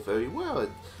man role very well.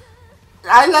 And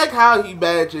I like how he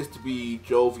manages to be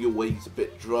jovial when he's a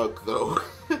bit drunk, though.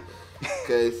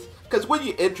 Because when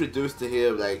you're introduced to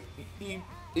him, like,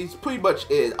 he's pretty much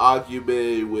in an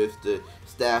argument with the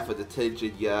staff at the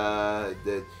Tenjin-ya, and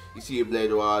then you see him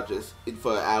later on just in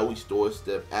front of Aoi's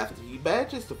doorstep after he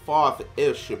manages to fall off an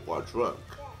airship while drunk.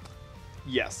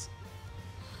 Yes.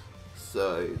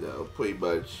 So, pretty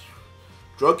much...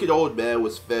 Drunken Old Man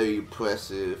was very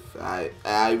impressive. I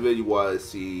really want to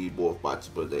see more of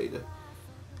Matsuba later.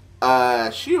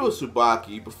 Shiro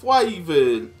Tsubaki, before I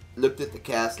even looked at the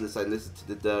cast list, I listened to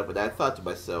the dub, and I thought to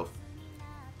myself,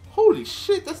 holy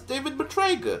shit, that's David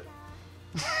Matranga.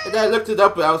 And I looked it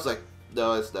up and I was like,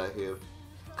 no, it's not him.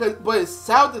 But it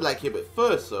sounded like him at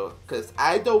first, so, because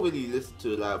I don't really listen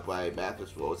to a lot of Brian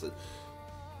Mathis roles, and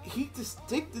he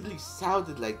distinctly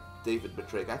sounded like David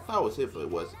Matranga. I thought it was him, but it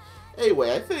wasn't.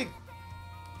 Anyway, I think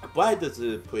Brian does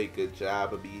a pretty good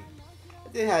job. I mean,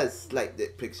 it has slight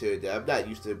nitpicks here and there. I'm not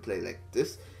used to him playing like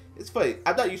this. It's funny,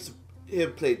 I'm not used to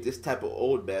him playing this type of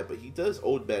old man, but he does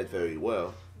old man very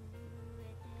well.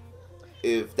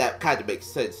 If that kind of makes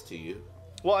sense to you.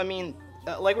 Well, I mean,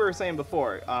 like we were saying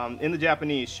before, in the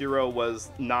Japanese, Shiro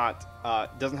was not,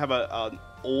 doesn't have an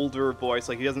older voice.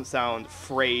 Like, he doesn't sound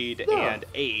frayed and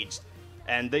aged.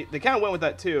 And they kind of went with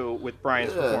that, too, with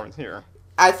Brian's performance here.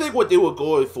 I think what they were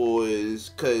going for is,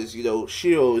 because, you know,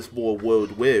 Shiro is more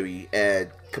world-weary, and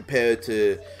compared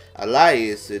to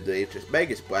Elias in the Ancient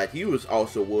Magus Bride, he was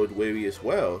also world-weary as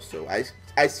well. So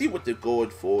I see what they're going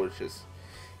for. It's just,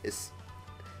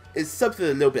 it's something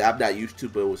a little bit I'm not used to,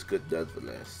 but it was good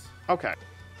nonetheless. Okay.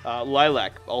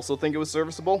 Lilac, also think it was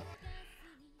serviceable?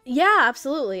 Yeah,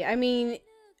 absolutely. I mean,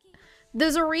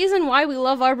 there's a reason why we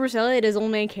love Arbor Elliott as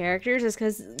old man characters, is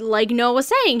because, like Noah was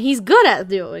saying, he's good at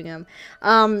doing them.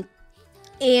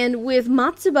 And with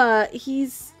Matsuba,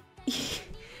 he's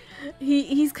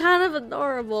kind of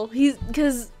adorable.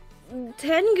 Because the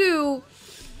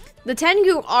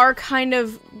Tengu are kind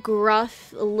of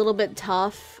gruff, a little bit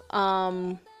tough,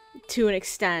 to an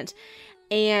extent.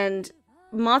 And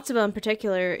Matsuba in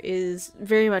particular is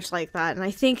very much like that, and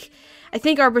I think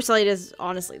Arbor Elliott is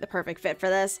honestly the perfect fit for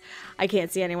this. I can't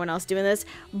see anyone else doing this.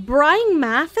 Brian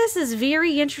Mathis is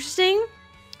very interesting,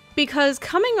 because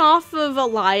coming off of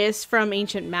Elias from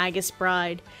Ancient Magus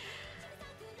Bride,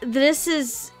 this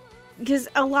is... because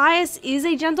Elias is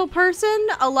a gentle person,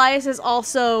 Elias is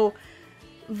also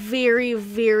very,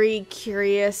 very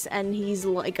curious, and he's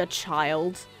like a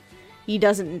child. He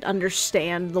doesn't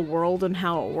understand the world and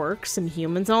how it works and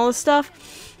humans and all this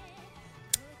stuff.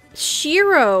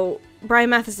 Shiro, Brian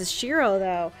Mathis' Shiro,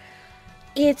 though,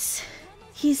 he's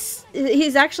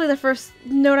actually the first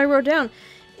note I wrote down,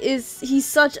 is he's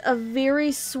such a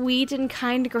very sweet and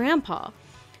kind grandpa.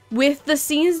 With the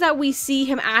scenes that we see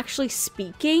him actually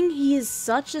speaking, he is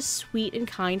such a sweet and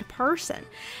kind person.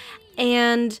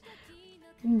 And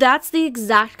that's the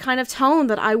exact kind of tone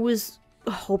that I was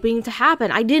hoping to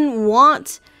happen. I didn't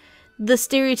want the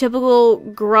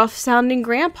stereotypical gruff sounding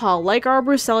grandpa like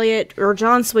Arbor Elliott or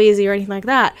John Swayze or anything like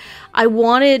that. I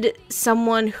wanted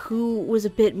someone who was a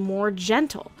bit more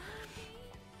gentle.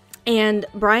 And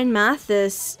Brian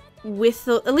Mathis, at least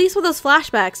with those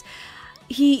flashbacks,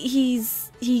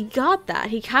 he got that.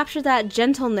 He captured that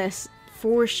gentleness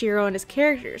for Shiro and his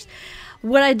characters.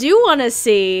 What I do want to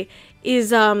see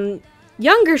is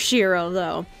younger Shiro,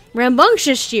 though.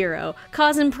 Rambunctious Shiro,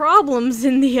 causing problems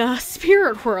in the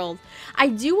spirit world. I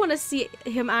do want to see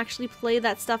him actually play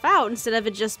that stuff out, instead of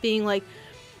it just being like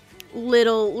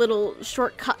little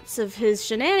shortcuts of his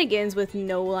shenanigans with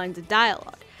no lines of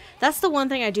dialogue. That's the one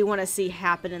thing I do want to see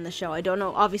happen in the show. I don't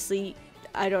know, obviously,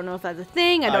 I don't know if that's a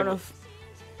thing. I don't know if...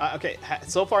 okay,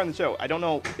 so far in the show, I don't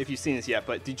know if you've seen this yet,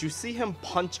 but did you see him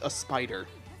punch a spider?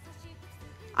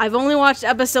 I've only watched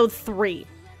episode 3.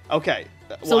 Okay.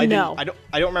 Well, so no. I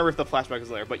don't remember if the flashback was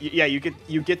there, but yeah, you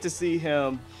get to see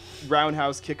him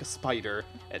roundhouse kick a spider,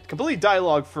 completely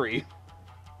dialogue free.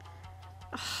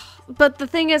 But the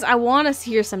thing is, I want to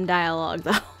hear some dialogue,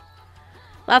 though.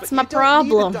 That's my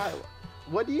problem.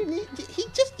 What do you need? He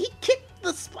kicked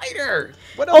the spider.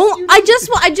 What else? Oh, I just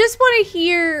want to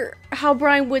hear how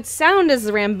Brian would sound as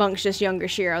the rambunctious younger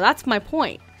Shiro. That's my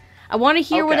point. I want to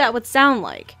hear what that would sound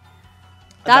like.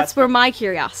 That's where my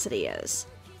curiosity is.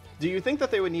 Do you think that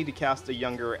they would need to cast a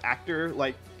younger actor?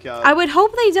 Like, I would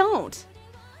hope they don't.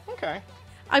 Okay.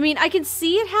 I mean, I can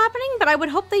see it happening, but I would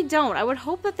hope they don't. I would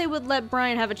hope that they would let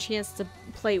Brian have a chance to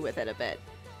play with it a bit.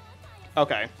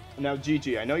 Okay. Now,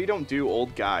 Gigi, I know you don't do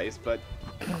old guys, but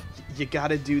you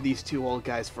gotta do these 2 old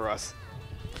guys for us.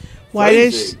 Why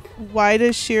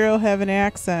does Shiro have an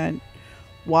accent?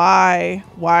 Why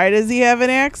does he have an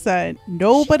accent?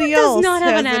 Nobody Shiro else does not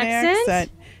have has an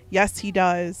accent. Yes, he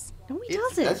does. No, he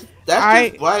doesn't. That's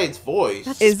just Brian's voice.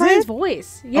 That's just Brian's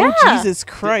voice. Yeah. Oh, Jesus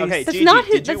Christ. Okay, That's Gigi, not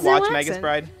his- did you that's no watch Magus accent.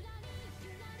 Bride?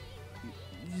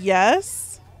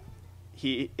 Yes.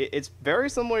 It's very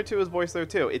similar to his voice there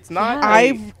too. It's not.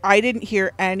 I didn't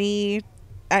hear any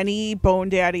Bone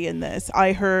Daddy in this.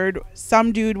 I heard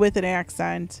some dude with an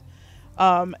accent,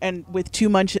 and with too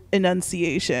much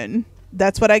enunciation.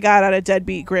 That's what I got out of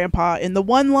Deadbeat Grandpa in the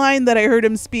one line that I heard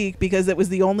him speak, because it was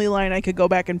the only line I could go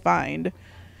back and find,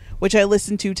 which I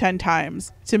listened to 10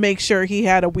 times to make sure he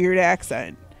had a weird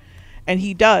accent. And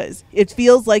he does. It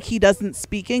feels like he doesn't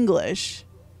speak English.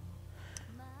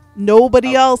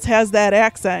 Nobody else has that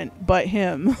accent but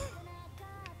him.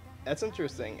 That's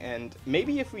interesting, and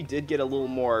maybe if we did get a little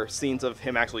more scenes of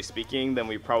him actually speaking, then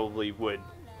we probably would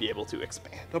be able to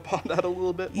expand upon that a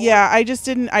little bit more. Yeah, I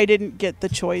didn't get the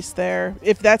choice there.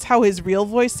 If that's how his real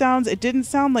voice sounds, it didn't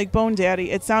sound like Bone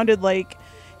Daddy. It sounded like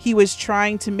he was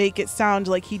trying to make it sound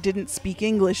like he didn't speak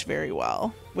English very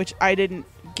well, which I didn't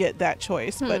get that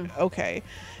choice, but okay.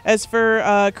 As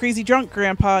for Crazy Drunk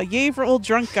Grandpa, yay for old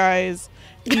drunk guys.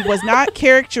 He was not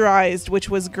characterized, which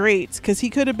was great, because he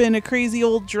could have been a crazy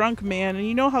old drunk man, and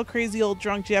you know how crazy old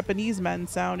drunk Japanese men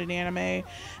sound in anime.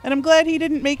 And I'm glad he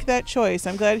didn't make that choice.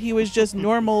 I'm glad he was just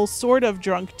normal, sort of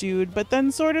drunk dude, but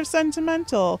then sort of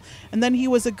sentimental. And then he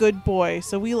was a good boy,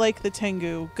 so we like the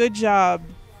Tengu. Good job,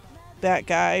 that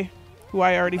guy, who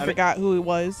I already forgot who he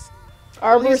was.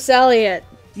 Arbor's Elliot.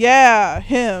 Yeah,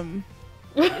 him.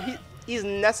 He's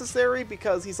necessary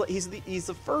because he's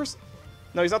the first.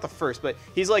 No, he's not the first, but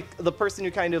he's like the person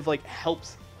who kind of like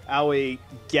helps Aoi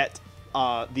get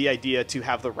the idea to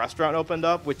have the restaurant opened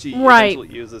up, which he eventually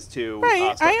uses to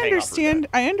Right, start I paying off her debt.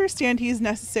 I understand he's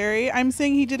necessary. I'm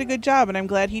saying he did a good job, and I'm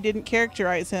glad he didn't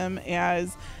characterize him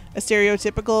as a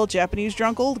stereotypical Japanese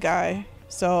drunk old guy.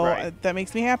 So that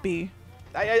makes me happy.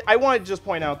 I wanted to just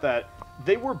point out that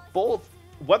they were both,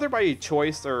 whether by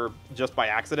choice or just by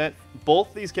accident,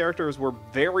 both these characters were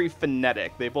very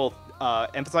phonetic. They both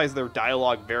emphasized their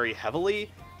dialogue very heavily,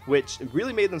 which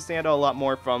really made them stand out a lot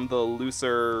more from the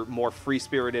looser, more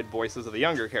free-spirited voices of the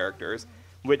younger characters,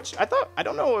 which I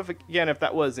don't know if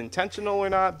that was intentional or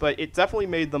not, but it definitely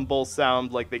made them both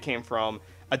sound like they came from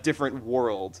a different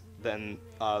world than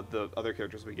the other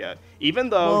characters we get. Even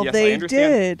though, yes, they I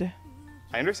understand. did.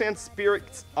 I understand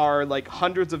spirits are like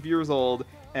hundreds of years old,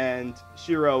 and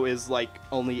Shiro is like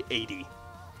only 80.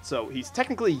 So he's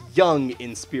technically young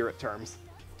in spirit terms.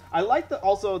 I like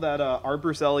also that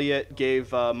Arbor's Elliot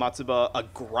gave Matsuba a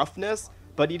gruffness,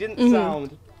 but he didn't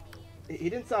sound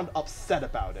upset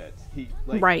about it. He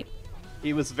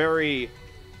was very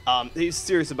he's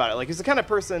serious about it. Like, he's the kind of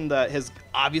person that has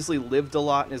obviously lived a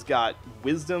lot and has got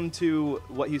wisdom to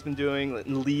what he's been doing,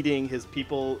 leading his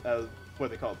people, what are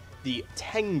they called? The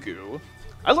Tengu.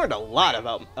 I learned a lot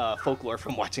about folklore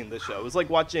from watching this show. It was like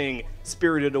watching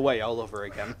Spirited Away all over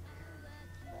again.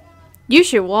 You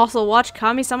should also watch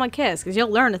Kami-sama Kiss, because you'll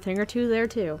learn a thing or two there,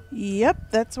 too.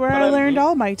 Yep, that's where I learned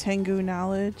all my Tengu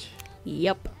knowledge.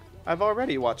 Yep. I've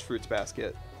already watched Fruits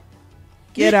Basket.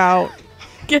 Get out.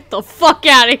 Get the fuck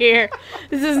out of here.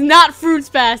 This is not Fruits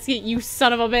Basket, you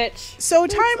son of a bitch. So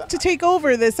time to take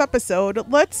over this episode.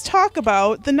 Let's talk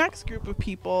about the next group of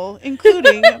people,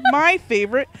 including my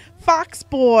favorite, Fox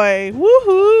Boy.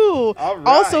 Woohoo! All right.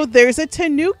 Also, there's a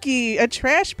Tanuki, a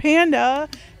trash panda,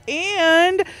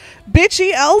 and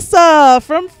bitchy Elsa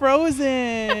from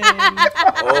Frozen.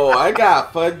 Oh, I got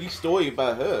a funny story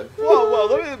about her. Whoa,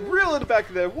 let me reel it back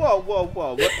there. Whoa.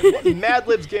 What Mad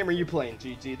Libs game are you playing,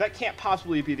 GG? That can't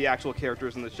possibly be the actual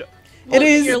characters in the show. It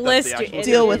is. Your That's list, the actual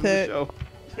deal characters with in it.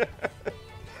 the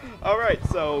show. All right,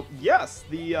 so yes,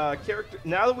 the character.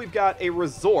 Now that we've got a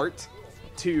resort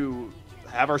to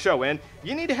have our show in,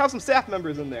 you need to have some staff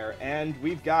members in there, and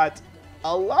we've got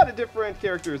a lot of different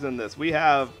characters in this. We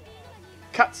have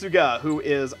Katsuga, who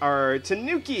is our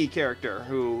Tanuki character,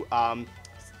 who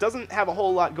doesn't have a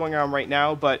whole lot going on right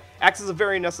now, but acts as a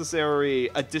very necessary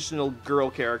additional girl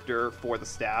character for the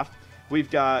staff. We've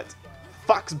got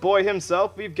Fox Boy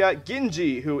himself. We've got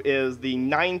Ginji, who is the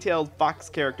nine-tailed fox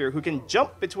character who can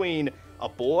jump between a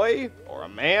boy or a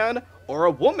man or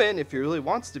a woman if he really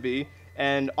wants to be,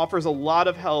 and offers a lot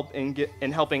of help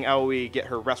in helping Aoi get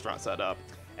her restaurant set up.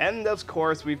 And of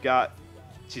course, we've got,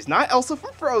 she's not Elsa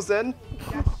from Frozen.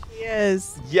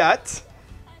 Yes. Yet.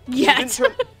 Yet.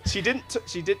 She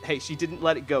didn't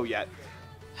let it go yet.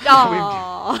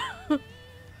 Aww.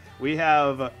 We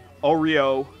have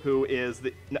Oreo, who is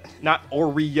not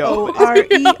Oreo.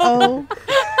 Oreo.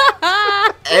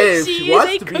 Hey, if She she is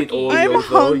wants a to be an cookie. Oreo, I'm though,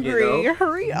 hungry. you know.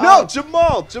 Hurry up. No,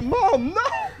 Jamal, no.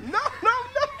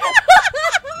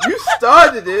 You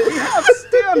started We it. have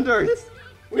standards.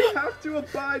 We have to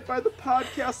abide by the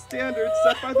podcast standards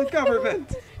set by the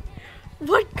government.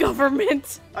 What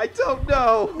government? I don't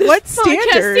know. What Podcast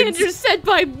standards? standards set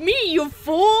by me, you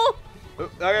fool!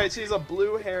 Alright, she's a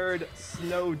blue-haired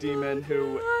snow demon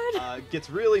who gets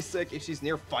really sick if she's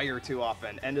near fire too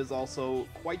often, and is also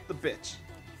quite the bitch.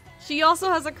 She also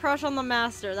has a crush on the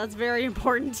master. That's very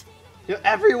important. You know,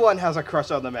 everyone has a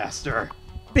crush on the master.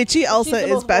 Bitchy Elsa the is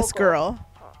most best vocal. girl.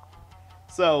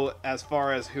 So, as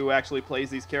far as who actually plays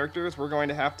these characters, we're going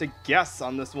to have to guess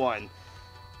on this one.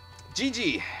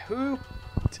 Gigi, who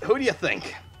Who do you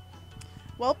think?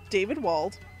 Well, David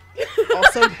Wald.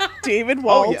 Also, David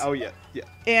Wald. Oh yeah.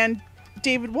 And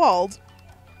David Wald.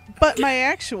 But my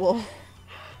actual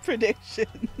prediction.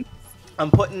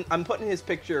 I'm putting his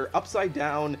picture upside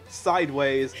down,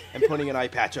 sideways, and putting an eye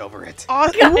patch over it.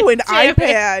 Ooh, an eye damn it.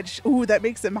 patch. Ooh, that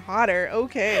makes him hotter.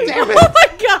 Okay. Damn it! Oh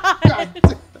my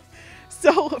god!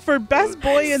 So, for best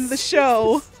boy in the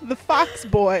show, the Fox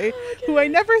Boy, who I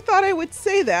never thought I would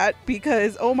say that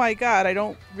because, oh my god, I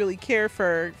don't really care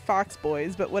for Fox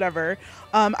Boys, but whatever.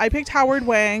 I picked Howard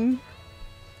Wang.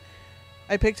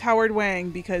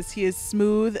 Because he is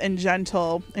smooth and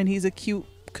gentle, and he's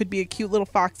could be a cute little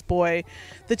fox boy.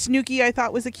 The Tanuki I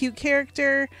thought was a cute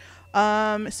character.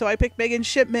 So I picked Megan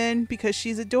Shipman because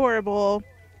she's adorable.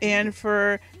 And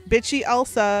for bitchy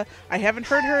Elsa, I haven't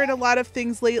heard her in a lot of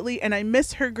things lately, and I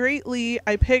miss her greatly.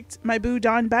 I picked my boo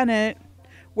Dawn Bennett.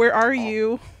 Where are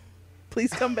you?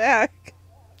 Please come back.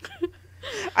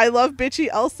 I love bitchy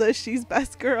Elsa. She's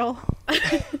best girl.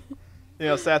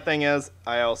 Sad thing is,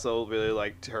 I also really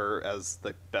liked her as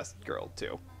the best girl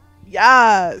too.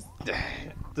 Yes.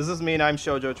 Does this mean I'm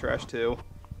shoujo trash too?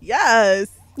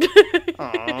 Yes.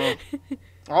 Aw.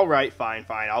 All right, fine.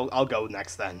 I'll go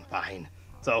next then. Fine.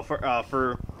 So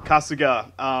for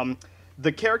Kasuga,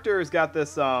 the character has got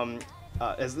this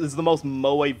is the most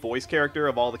moe voice character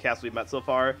of all the cast we've met so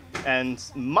far, and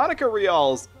Monica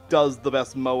Rials does the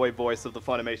best moe voice of the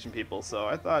Funimation people. So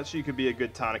I thought she could be a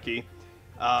good Tanuki.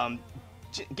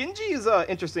 Genji is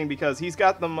interesting because he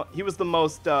was the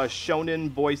most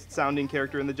shonen voiced sounding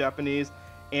character in the Japanese,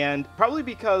 and probably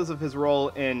because of his role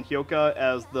in Hyoka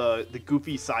as the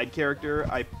goofy side character,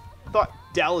 I thought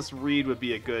Dallas Reed would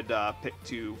be a good pick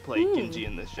to play Genji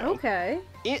in this show. Okay.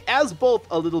 As both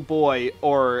a little boy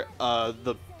or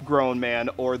the grown man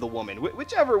or the woman,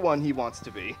 whichever one he wants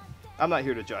to be. I'm not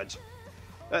here to judge.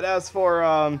 But as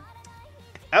for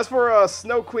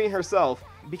Snow Queen herself,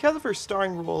 because of her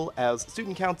starring role as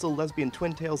student council lesbian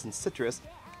twin tails in Citrus,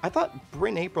 I thought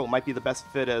Bryn April might be the best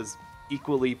fit as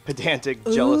equally pedantic,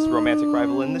 jealous romantic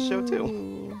rival in this show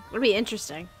too. Would be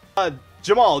interesting.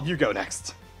 Jamal, you go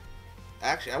next.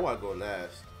 Actually, I want to go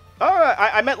last.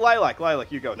 I meant Lilac.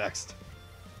 Lilac, you go next.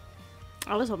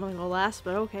 I was hoping to go last,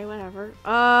 but okay, whatever.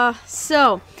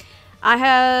 So I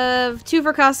have 2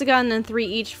 for Kasuga and then 3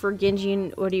 each for Genji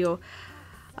and Uryu.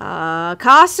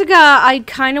 Kasuga, I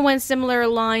kind of went similar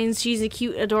lines. She's a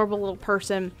cute, adorable little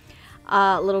person,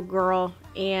 little girl,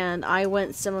 and I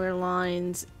went similar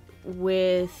lines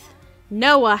with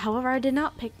Noah. However, I did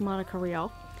not pick Monica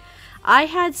Rial. I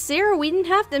had Sarah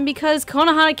Wiedenheft, because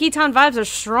Konohana Kitan vibes are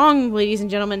strong, ladies and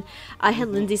gentlemen. I had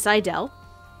Lindsay Seidel.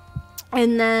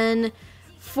 And then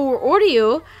for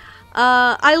Uryu,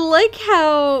 I like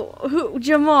how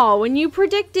Jamal, when you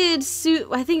predicted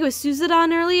I think it was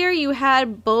Suzudan earlier, you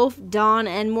had both Dawn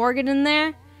and Morgan in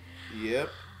there. Yep.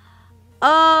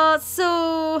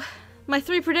 So my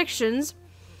 3 predictions.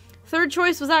 Third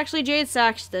choice was actually Jade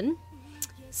Saxton.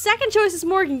 Second choice is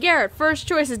Morgan Garrett. First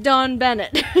choice is Dawn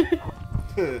Bennett.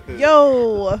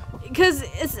 Yo. Because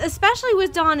especially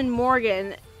with Dawn and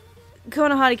Morgan,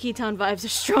 Konohana Kitan vibes are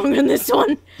strong in this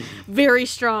one. Very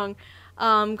strong.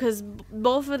 Because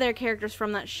both of their characters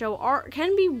from that show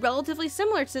can be relatively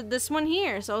similar to this one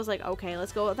here. So I was like, okay,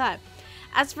 let's go with that.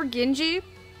 As for Genji,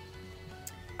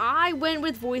 I went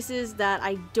with voices that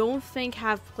I don't think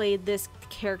have played this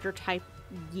character type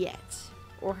yet.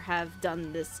 Or have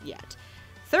done this yet.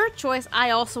 Third choice, I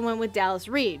also went with Dallas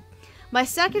Reed. My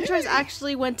second choice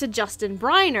actually went to Justin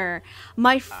Briner.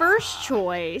 My first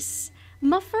choice,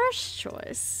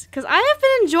 because I have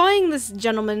been enjoying this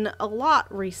gentleman a lot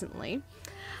recently.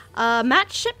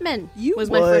 Matt Shipman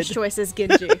was my first choice as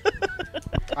Genji.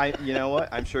 You know what?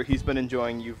 I'm sure he's been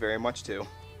enjoying you very much too.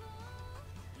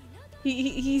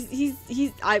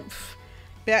 Matt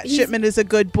Shipman is a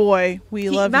good boy. We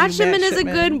love Matt you, Shipman Matt is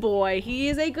Shipman. a good boy. He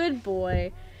is a good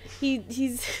boy.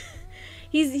 He's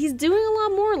doing a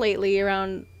lot more lately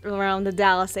around the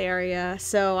Dallas area,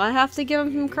 so I have to give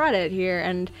him some credit here,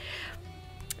 and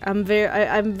I'm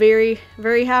very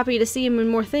very happy to see him in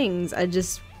more things.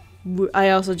 I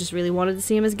also just really wanted to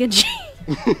see him as Genji.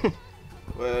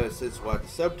 Well, since we're on the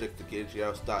subject of Genji,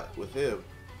 I'll start with him.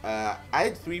 I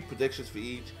had 3 predictions for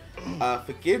each.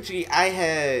 For Genji, I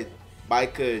had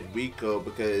Micah and Rico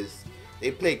because they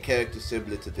play characters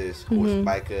similar to this. Of course,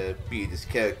 Micah being this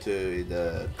character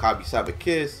in Kami-sama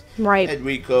Kiss, Right. and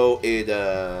Rico in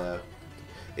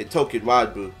Token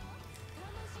Ranbu.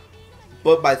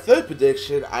 But my third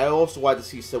prediction, I also wanted to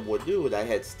see someone new, and I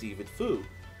had Stephen Fu.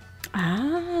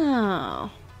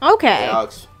 Oh, okay.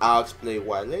 And I'll explain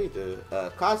why later.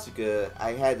 Kasuga,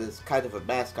 I had this kind of a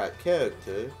mascot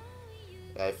character.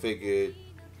 I figured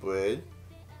Bryn.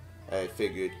 I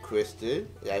figured Kristen.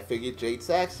 And I figured Jade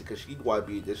Saxon because she'd want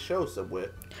to be in this show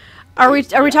somewhere. Are we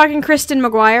talking Kristen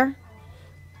McGuire?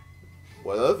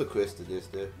 What other Kristen is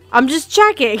there? I'm just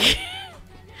checking.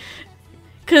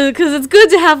 Cause it's good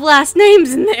to have last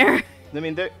names in there. I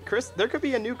mean, there could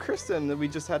be a new Kristen that we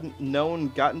just hadn't known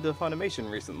got into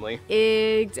Funimation recently.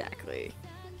 Exactly.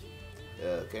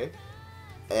 Okay.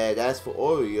 And as for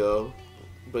Oreo,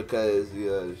 because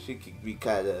she can be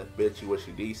kind of bitchy what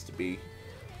she needs to be,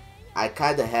 I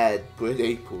kind of had Bryn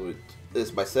April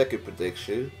as my second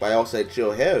prediction, but I also had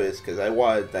Jill Harris because I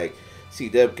wanted like see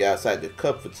them get outside their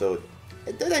comfort zone.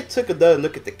 And then I took another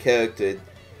look at the character. And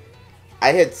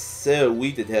I had Sarah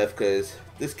Wiedenheft because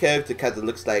this character kind of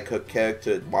looks like her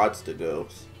character in Monster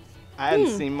Girls. I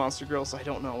hadn't seen Monster Girls, so I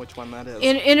don't know which one that is.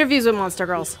 In Interviews with Monster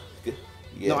Girls.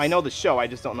 Yes. No, I know the show, I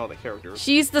just don't know the characters.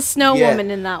 She's the snow Yeah. woman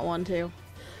in that one too.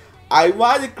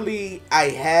 Ironically, I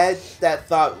had that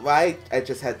thought right. I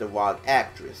just had the wrong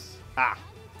actress. Ah.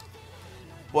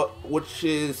 But which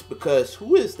is because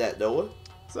who is that, Noah?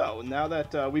 So, now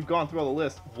that we've gone through all the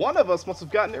list, one of us must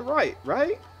have gotten it right?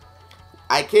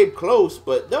 I came close,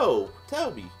 but no.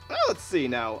 Tell me. Well, let's see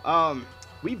now.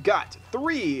 We've got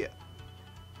 3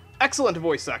 excellent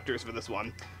voice actors for this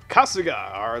one.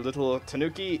 Kasuga, our little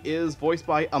Tanuki, is voiced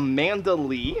by Amanda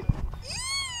Lee.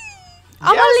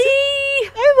 Amelie!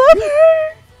 I love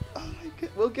her. Oh my God.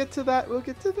 We'll get to that.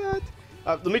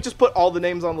 Let me just put all the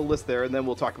names on the list there, and then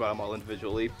we'll talk about them all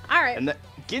individually. All right. And then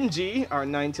Ginji, our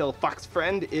nine-tailed fox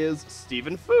friend, is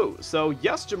Stephen Fu. So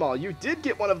yes, Jamal, you did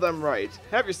get one of them right.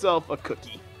 Have yourself a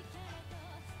cookie.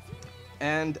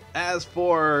 And as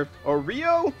for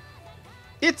Oreo,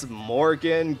 it's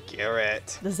Morgan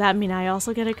Garrett. Does that mean I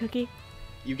also get a cookie?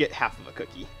 You get half of a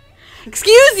cookie.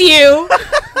 Excuse you!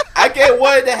 I get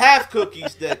 1.5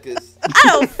 cookies, Deckers. I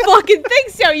don't fucking think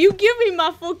so. You give me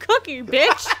my full cookie,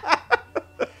 bitch. Yeah,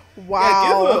 give her an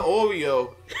Wow.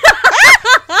 Oreo.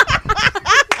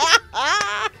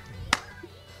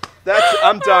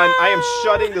 I'm done. I am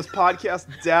shutting this podcast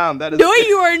down. That is. No,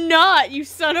 you are not, you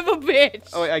son of a bitch.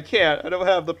 Oh, wait, I can't. I don't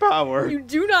have the power. You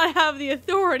do not have the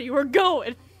authority. We're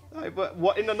going. But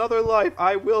what in another life,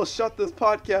 I will shut this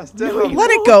podcast down.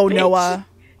 Let it go, bitch. Noah.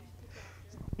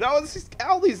 No, this is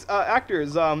all these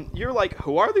actors. You're like,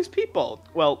 who are these people?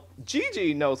 Well,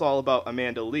 Gigi knows all about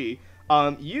Amanda Lee.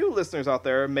 You listeners out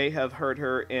there may have heard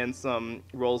her in some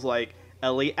roles like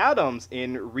Ellie Adams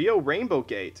in Rio Rainbow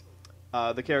Gate,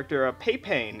 the character of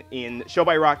Pei-Pain in Show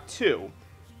by Rock 2,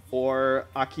 or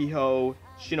Akiho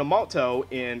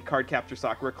Shinomoto in Card Capture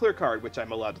Sakura Clear Card, which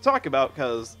I'm allowed to talk about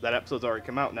because that episode's already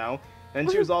come out now.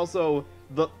 And she was also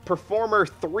the performer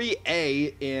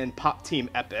 3A in Pop Team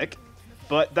Epic.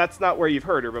 But that's not where you've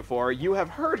heard her before. You have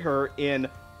heard her in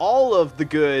all of the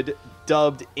good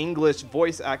dubbed English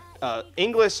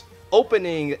English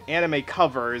opening anime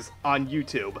covers on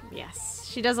YouTube. Yes,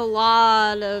 she does a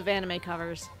lot of anime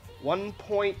covers.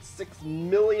 1.6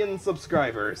 million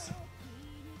subscribers.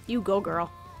 You go,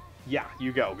 girl. Yeah,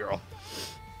 you go, girl.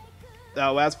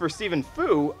 Now, as for Stephen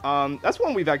Fu, that's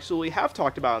one we've actually have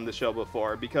talked about on the show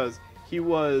before because he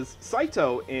was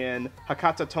Saito in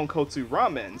Hakata Tonkotsu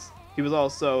Ramens. He was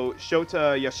also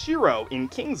Shota Yashiro in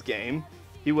King's Game.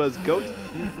 He was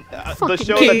the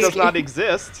show that does not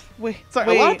exist. Wait,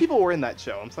 Sorry, a lot of people were in that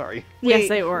show. I'm sorry. Yes,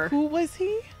 they were. Who was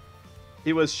he?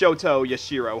 He was Shoto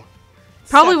Yashiro.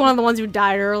 Probably one of the ones who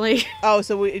died early. Oh,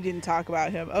 so we didn't talk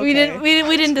about him. Okay.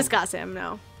 We didn't discuss him.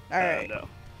 No. All right. No.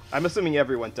 I'm assuming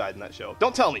everyone died in that show.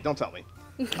 Don't tell me.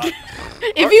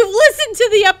 If you've listened to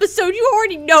the episode, you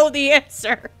already know the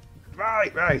answer.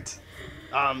 Right.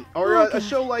 Or a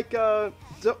show like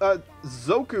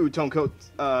Zoku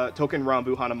Token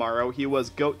Rambu Hanamaru. He was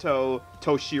Goto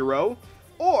Toshiro.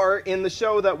 Or in the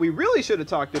show that we really should have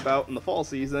talked about in the fall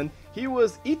season, he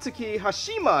was Itsuki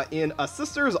Hashima in A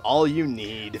Sister's All You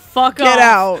Need. Fuck Get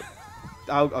off.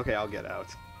 out. I'll get out.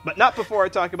 But not before I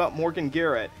talk about Morgan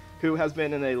Garrett, who has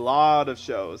been in a lot of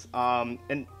shows,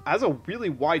 and has a really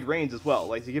wide range as well.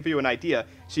 Like, to give you an idea,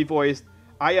 she voiced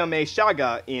Ayame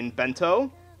Shaga in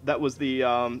Bento. That was the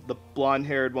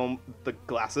blonde-haired one with the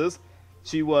glasses.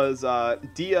 She was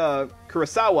Dia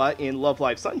Kurosawa in Love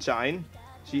Live Sunshine.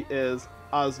 She is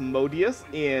Asmodeus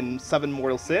in Seven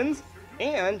Mortal Sins.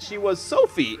 And she was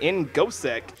Sophie in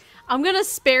Gosek. I'm gonna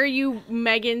spare you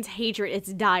Megan's hatred.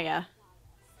 It's Daya.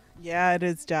 Yeah, it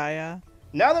is Jaya.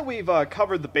 Now that we've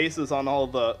covered the bases on all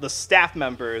the staff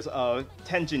members of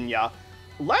Tenjinya,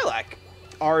 Lilac,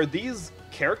 are these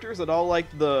characters at all like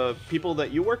the people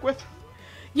that you work with?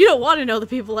 You don't want to know the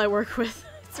people I work with.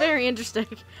 It's very interesting.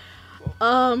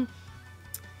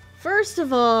 First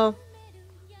of all,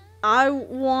 I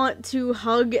want to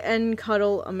hug and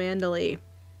cuddle Amanda Lee.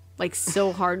 Like,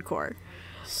 so hardcore.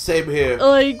 Same here.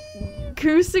 Like,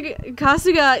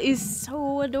 Kasuga is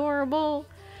so adorable.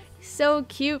 So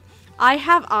cute. I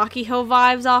have Akiho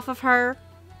vibes off of her.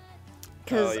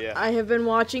 Because I have been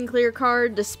watching Clear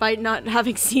Card despite not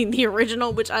having seen the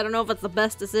original, which I don't know if it's the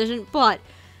best decision, but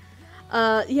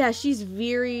yeah, she's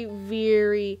very,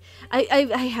 very... I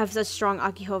have such strong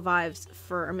Akiho vibes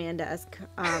for Amanda as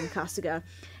Kasuga,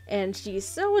 and she's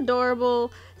so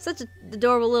adorable, such an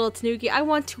adorable little tanuki. I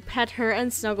want to pet her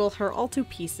and snuggle her all to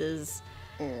pieces.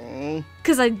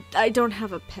 Because I don't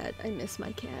have a pet. I miss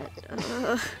my cat.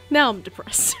 Now I'm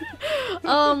depressed.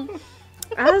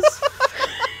 As...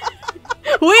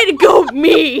 Way to go,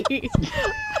 me!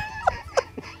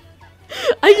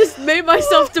 I just made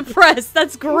myself depressed.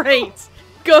 That's great.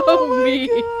 Go, me.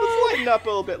 God. Let's lighten up a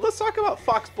little bit. Let's talk about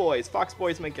Fox Boys. Fox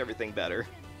Boys make everything better.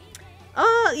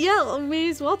 Yeah, we may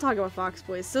as well talk about Fox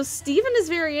Boys. So Steven is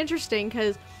very interesting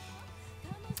because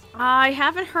I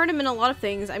haven't heard him in a lot of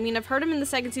things. I mean, I've heard him in the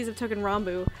second season of Touken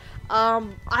Ranbu.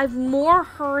 I've more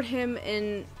heard him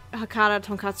in Hakata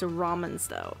Tonkatsu Ramens,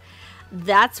 though.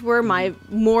 That's where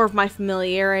more of my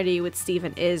familiarity with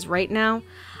Steven is right now.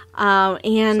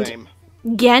 And Same.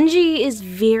 Genji is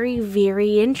very,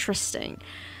 very interesting.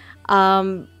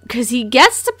 Because he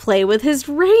gets to play with his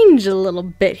range a little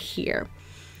bit here.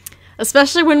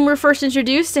 Especially when we're first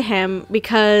introduced to him,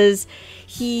 because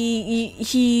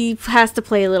he has to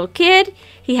play a little kid,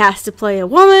 he has to play a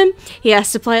woman, he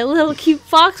has to play a little cute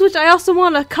fox, which I also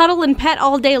want to cuddle and pet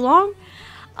all day long.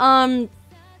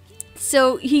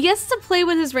 So he gets to play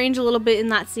with his range a little bit in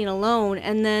that scene alone,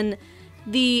 and then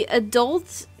the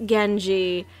adult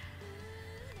Genji,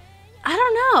 I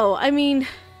don't know. I mean,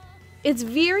 it's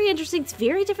very interesting. It's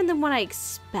very different than what I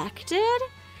expected,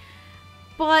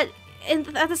 but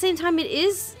at the same time, it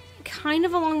is kind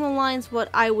of along the lines what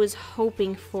I was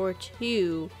hoping for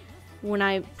too when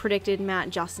I predicted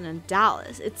Matt, Justin, and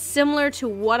Dallas. It's similar to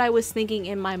what I was thinking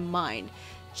in my mind.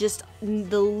 Just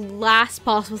the last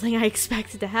possible thing I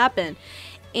expected to happen.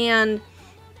 And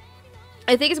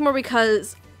I think it's more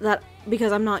because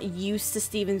I'm not used to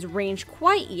Steven's range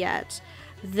quite yet,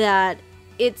 that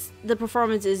the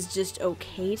performance is just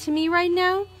okay to me right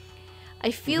now.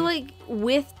 I feel like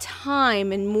with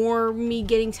time and more me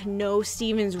getting to know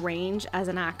Steven's range as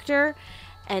an actor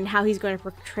and how he's going to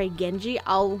portray Genji,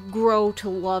 I'll grow to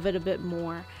love it a bit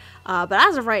more. But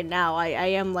as of right now, I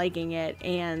am liking it,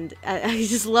 and I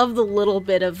just love the little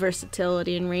bit of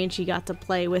versatility and range he got to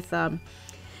play with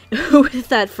with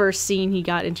that first scene he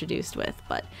got introduced with.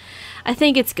 But I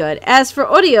think it's good. As for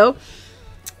audio,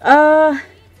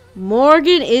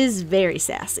 Morgan is very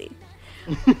sassy.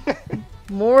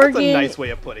 Morgan, That's a nice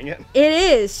way of putting it. It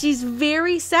is. She's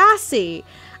very sassy.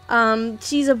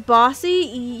 She's a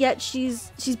bossy, yet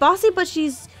she's bossy, but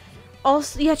she's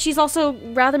also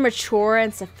rather mature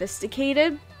and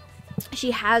sophisticated.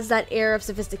 She has that air of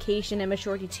sophistication and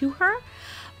maturity to her,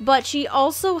 but she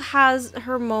also has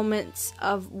her moments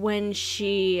of when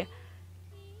she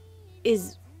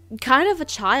is kind of a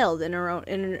child in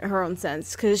her own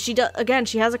sense, because she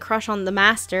has a crush on the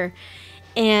master,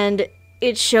 and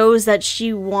it shows that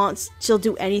she'll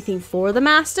do anything for the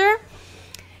master,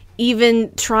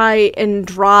 even try and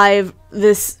drive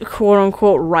this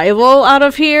quote-unquote rival out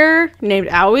of here named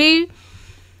Aoi,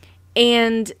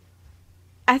 and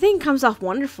I think it comes off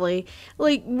wonderfully.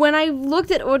 Like, when I looked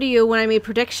at audio when I made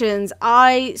predictions,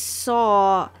 I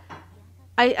saw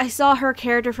her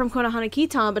character from Konohana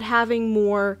Kitan, but having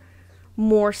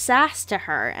more sass to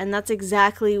her, and that's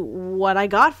exactly what I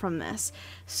got from this.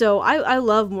 So I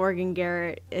love Morgan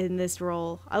Garrett in this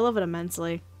role. I love it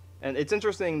immensely. And it's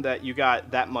interesting that you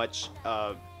got that much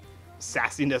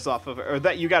sassiness off of her, or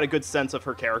that you got a good sense of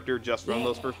her character just from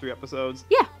those first 3 episodes.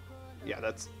 Yeah,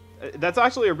 that's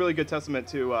actually a really good testament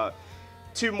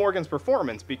to Morgan's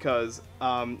performance, because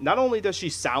not only does she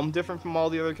sound different from all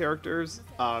the other characters,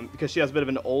 because she has a bit of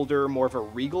an older, more of a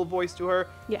regal voice to her,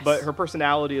 but her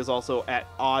personality is also at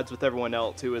odds with everyone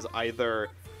else, who is either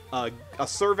a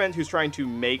servant who's trying to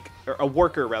make, or a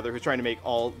worker rather, who's trying to make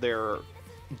all their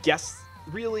guests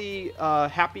really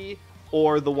happy,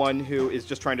 or the one who is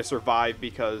just trying to survive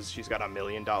because she's got $1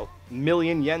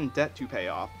 million yen debt to pay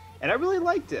off. And I really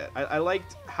liked it. I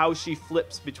liked how she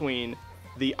flips between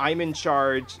the I'm in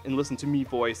charge and listen to me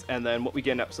voice, and then what we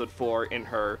get in episode 4 in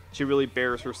her. She really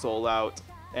bears her soul out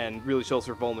and really shows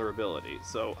her vulnerability.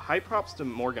 So high props to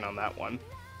Morgan on that one.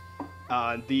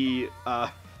 The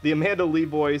Amanda Lee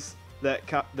voice that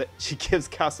she gives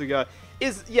Kasuga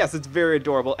is, yes, it's very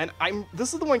adorable. And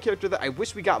this is the one character that I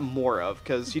wish we got more of,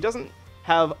 because she doesn't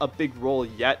have a big role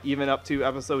yet, even up to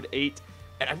episode 8.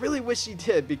 And I really wish she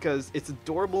did, because it's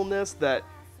adorableness that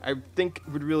I think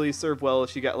would really serve well if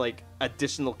she got, like,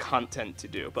 additional content to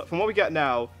do. But from what we got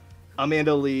now,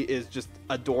 Amanda Lee is just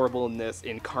adorableness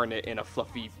incarnate in a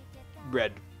fluffy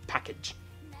red package.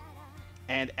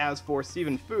 And as for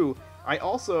Stephen Fu, I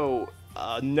also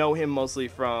know him mostly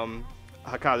from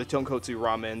Hakata Tonkotsu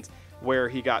Ramen, where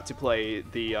he got to play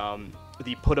the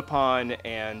put upon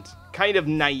and kind of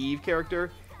naive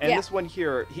character. And this one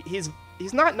here, he's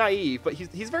not naive, but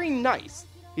he's very nice.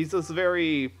 He's this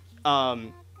very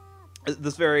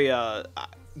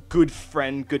good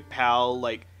friend, good pal,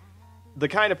 like the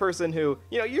kind of person who,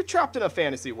 you know, you're trapped in a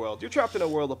fantasy world. You're trapped in a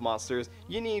world of monsters.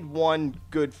 You need one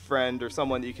good friend or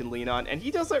someone that you can lean on, and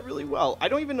he does that really well. I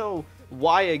don't even know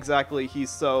why exactly he's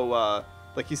so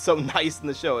he's so nice in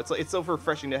the show. It's so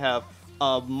refreshing to have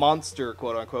a monster,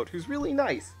 quote unquote, who's really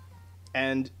nice.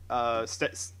 And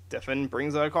Stefan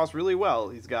brings that across really well.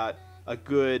 He's got a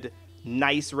good,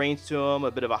 nice range to him,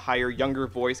 a bit of a higher, younger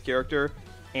voice character,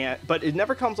 but it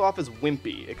never comes off as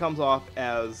wimpy. It comes off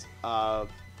as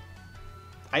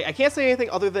I can't say anything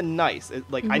other than nice.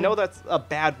 I know that's a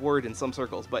bad word in some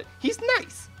circles, but he's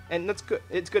nice, and that's good.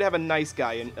 It's good to have a nice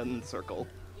guy in the circle.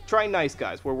 Try nice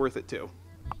guys; we're worth it too.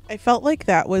 I felt like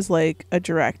that was like a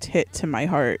direct hit to my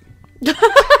heart.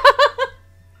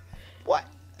 What?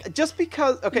 Just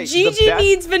because? Okay, Gigi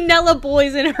needs vanilla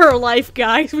boys in her life,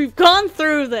 guys. We've gone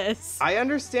through this. I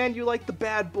understand you like the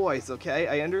bad boys. Okay,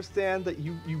 I understand that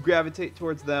you gravitate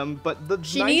towards them, but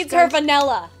she nice needs guys... her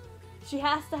vanilla. She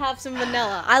has to have some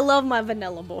vanilla. I love my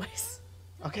vanilla boys.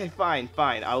 Okay, fine.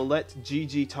 I'll let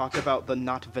Gigi talk about the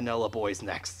not vanilla boys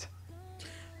next.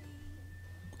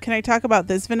 Can I talk about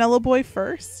this vanilla boy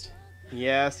first?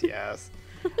 Yes.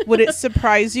 Would it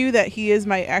surprise you that he is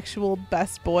my actual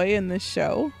best boy in this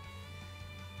show?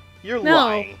 You're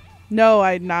lying. No,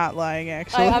 I'm not lying,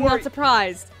 actually. I'm not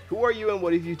surprised. Who are you and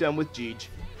what have you done with Gigi?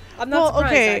 I'm not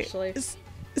surprised, actually.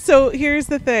 So here's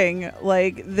the thing.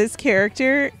 Like, this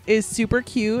character is super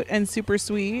cute and super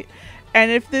sweet. And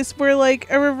if this were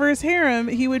like a reverse harem,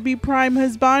 he would be prime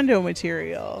husbando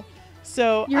material.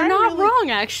 So you're not wrong,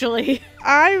 actually.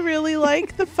 I really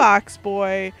like the Fox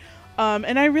boy.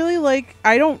 And I really like,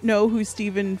 I don't know who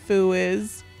Stephen Fu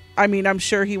is. I mean, I'm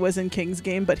sure he was in King's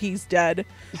Game, but he's dead.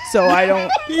 So I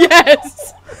don't.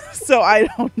 Yes. So I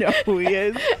don't know who he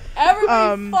is.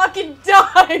 Everybody fucking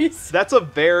dies. That's a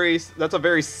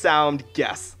very sound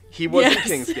guess. He was in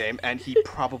King's Game, and he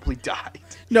probably died.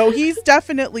 No, he's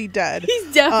definitely dead.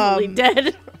 He's definitely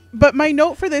dead. But my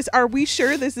note for this, are we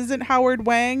sure this isn't Howard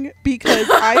Wang? Because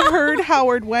I heard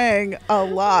Howard Wang a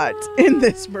lot in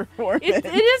this performance. It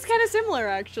is kind of similar,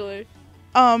 actually.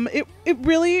 He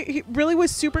really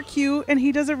was super cute, and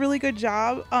he does a really good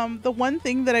job. The one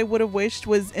thing that I would have wished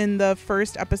was in the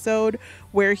first episode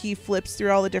where he flips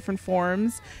through all the different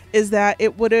forms is that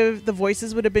the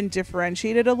voices would have been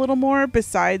differentiated a little more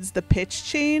besides the pitch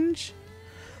change.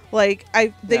 Like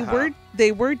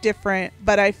they were different,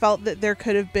 but I felt that there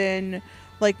could have been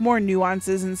like more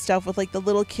nuances and stuff with like the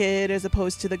little kid as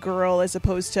opposed to the girl, as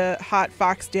opposed to hot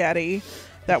fox daddy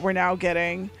that we're now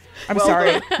getting. I'm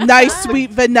sorry. Nice, sweet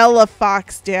vanilla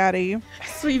fox daddy.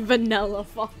 Sweet vanilla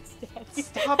fox daddy.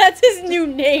 That's his new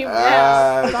name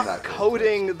now. Stop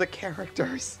coding the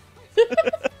characters.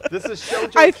 This is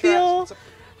shoujo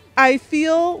I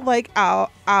feel like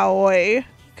Aoi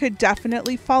could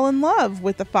definitely fall in love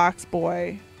with the fox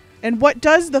boy. And what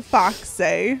does the fox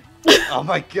say? Oh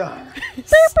my god.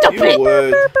 Stop it.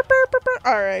 Would.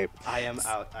 All right. I am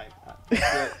out.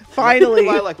 Finally.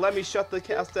 Let me shut the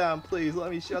cast down, please. Let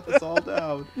me shut this all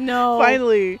down. No.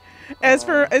 Finally. As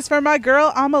for my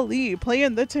girl Amelie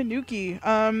playing the Tanuki.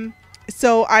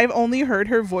 So I've only heard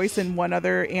her voice in one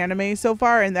other anime so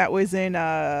far, and that was in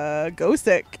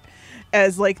Gosek,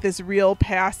 as like this real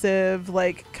passive,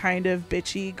 like kind of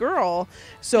bitchy girl.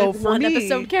 So for me,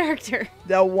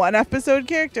 the one episode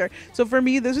character. So for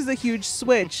me, this was a huge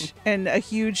switch and a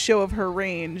huge show of her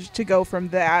range to go from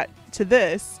that to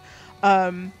this.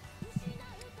 And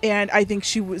I think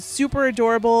she was super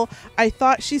adorable. I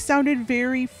thought she sounded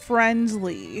very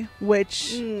friendly,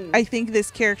 which I think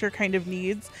this character kind of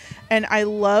needs. And I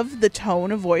love the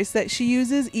tone of voice that she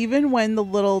uses, even when the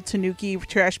little Tanuki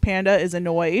trash panda is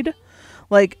annoyed.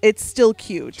 Like, it's still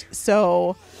cute.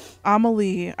 So,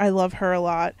 Amelie, I love her a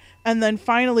lot. And then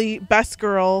finally, best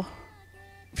girl,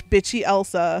 bitchy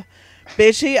Elsa.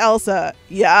 Bitchy Elsa.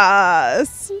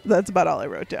 Yes. That's about all I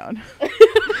wrote down.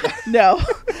 No.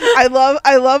 I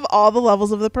love all the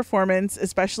levels of the performance,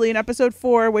 especially in episode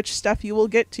 4, which stuff you will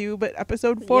get to, but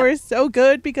episode 4 is so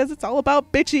good because it's all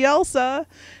about bitchy Elsa.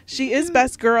 She is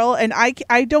best girl, and I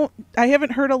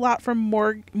haven't heard a lot from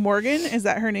Morgan. Is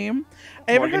that her name?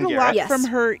 I haven't heard a lot from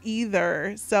her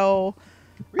either. So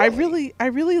really? I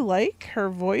really like her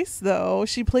voice, though.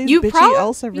 She plays bitchy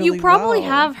Elsa really well. You probably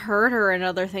have heard her in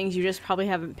other things. You just probably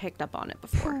haven't picked up on it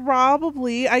before.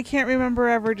 Probably. I can't remember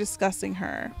ever discussing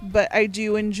her. But I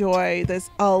do enjoy this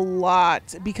a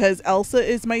lot because Elsa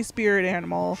is my spirit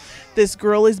animal. This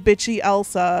girl is bitchy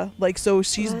Elsa. Like, so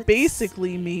she's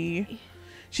basically me.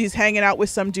 She's hanging out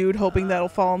with some dude hoping that he'll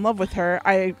fall in love with her.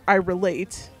 I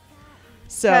relate.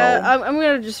 So I'm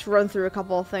going to just run through a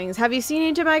couple of things. Have you seen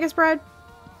Into Magus Bride?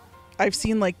 I've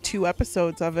seen like 2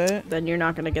 episodes of it. Then you're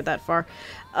not gonna get that far.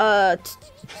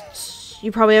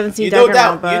 You probably haven't seen. You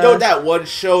know that one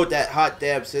show that Hot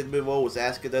Damn Cinnamon Roll was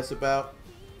asking us about.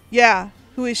 Yeah,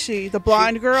 who is she? The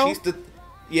blonde girl. She's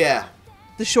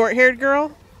the short-haired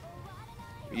girl.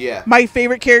 Yeah. My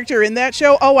favorite character in that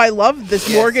show. Oh, I love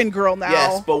this Morgan girl now.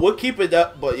 Yes, but we'll keep it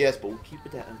up. But we'll keep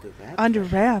it under wraps. Under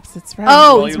wraps. That's right.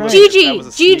 Oh, that's right.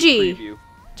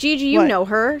 Gigi, you know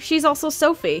her. She's also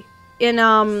Sophie in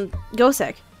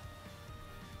Gosek.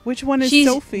 Which one is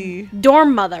Sophie?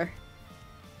 Dorm Mother.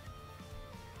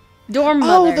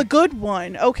 Oh, the good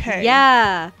one. Okay.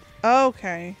 Yeah.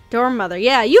 Okay. Dorm Mother.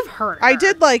 Yeah, you've heard her. I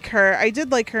did like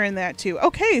her in that too.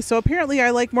 Okay, so apparently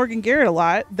I like Morgan Garrett a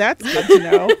lot. That's good to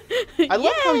know. I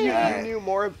love how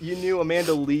you knew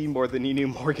Amanda Lee more than you knew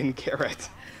Morgan Garrett.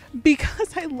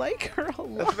 Because I like her a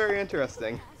lot. That's very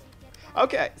interesting.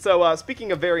 Okay, so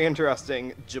speaking of very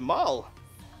interesting, Jamal,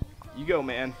 you go,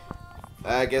 man.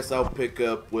 I guess I'll pick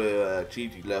up where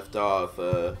Gigi left off.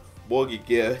 Morgan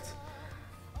Garrett.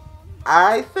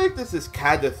 I think this is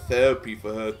kind of therapy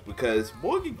for her because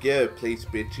Morgan Garrett plays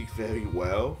bitchy very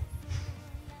well.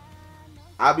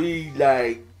 I mean,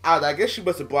 like, I guess she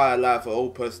must have brought a lot of her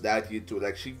own personality into it.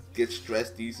 Like, she gets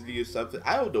stressed easily or something.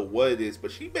 I don't know what it is,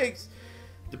 but she makes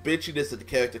the bitchiness of the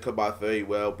character come out very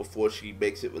well before she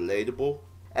makes it relatable.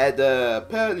 And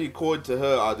apparently, according to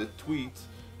her on the tweet,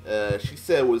 she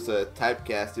said it was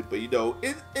typecasted, but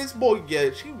it's Morgan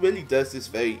Garrett. She really does this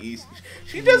very easily.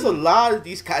 She does a lot of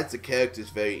these kinds of characters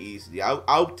very easily.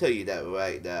 I'll tell you that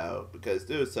right now, because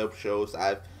there are some shows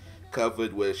I've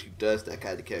covered where she does that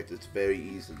kind of characters very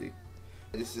easily.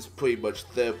 This is pretty much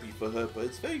therapy for her, but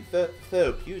it's very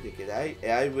therapeutic, and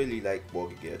I really like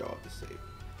Morgan Garrett all the same.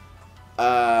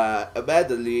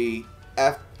 Amanda Lee,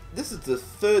 this is the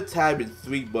 3rd time in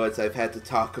 3 months I've had to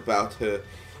talk about her.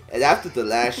 And after the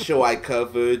last show I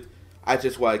covered, I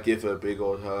just want to give her a big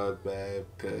old hug, man,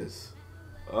 because,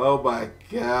 oh my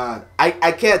god.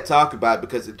 I can't talk about it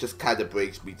because it just kind of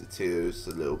breaks me to tears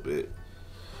a little bit.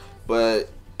 But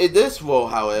in this role,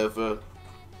 however,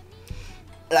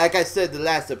 like I said in the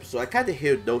last episode, I kind of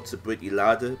hear notes of Brittany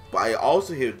Landa, but I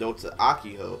also hear notes of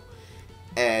Akiho.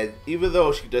 And even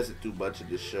though she doesn't do much in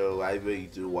the show, I really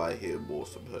do want to hear more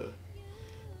from her.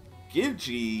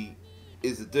 Gigi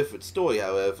is a different story,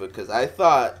 however, because I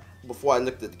thought, before I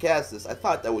looked at the cast list, I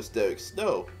thought that was Derek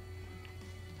Snow.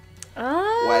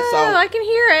 Oh, I can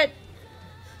hear it.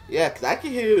 Yeah, because I can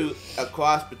hear a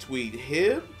cross between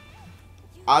him,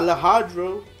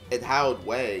 Alejandro, and Howard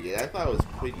Wang, and I thought it was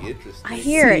pretty interesting. I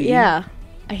hear it, yeah.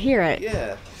 I hear it.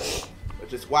 Yeah,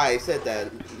 which is why I said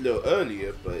that a little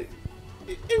earlier, but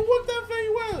it worked out very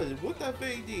well. It worked out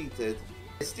very neat. And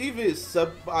Steven is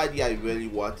somebody I really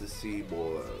want to see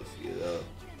more of,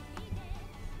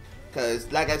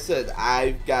 Because, like I said,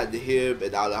 I've gotten him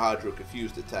and Alejandro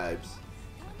confused at times.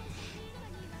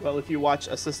 Well, if you watch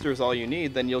A Sister's All You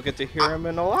Need, then you'll get to hear him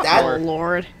in a lot more. Oh,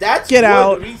 Lord. That's one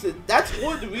of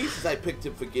the reasons I picked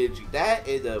him for Genji. That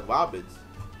and Robbins.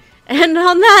 And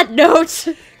on that note,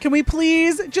 can we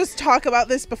please just talk about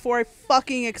this before I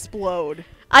fucking explode?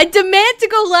 I demand to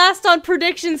go last on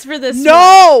predictions for this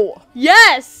No! one.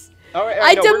 Yes! All right,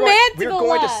 I demand to go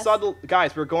last.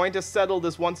 Guys, we're going to settle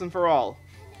this once and for all.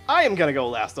 I am gonna go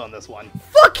last on this one.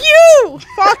 Fuck you!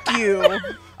 Fuck you!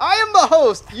 I am the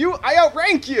host. I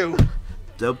outrank you.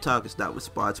 Dub Talk is not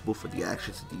responsible for the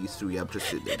actions of these 3. I'm just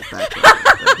sitting in the background.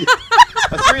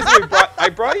 That's the reason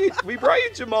we brought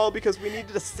you Jamal, because we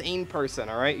needed a sane person.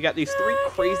 All right, you got these 3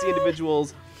 crazy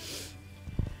individuals,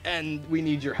 and we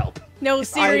need your help. No,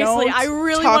 seriously, I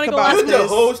really want to go last. You're the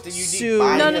host, and you need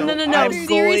my help. No.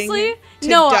 Seriously, to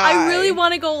No, die. I really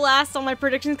want to go last on my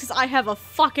predictions because I have a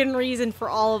fucking reason for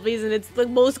all of these, and it's the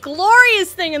most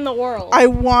glorious thing in the world. I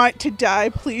want to die.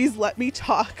 Please let me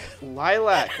talk.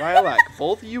 Lilac,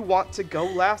 both of you want to go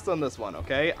last on this one,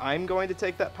 okay? I'm going to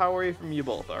take that power away from you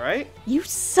both, alright? You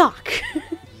suck.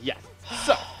 Yes.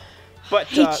 So, but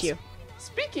Hate you.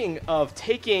 speaking of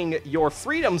taking your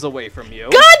freedoms away from you,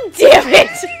 God damn it!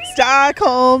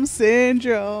 Stockholm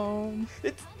Syndrome.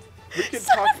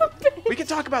 we can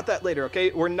talk about that later,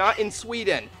 okay? We're not in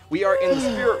Sweden. We are in the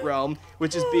spirit realm,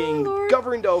 which is being Lord.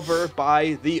 governed over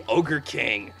by the Ogre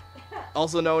King,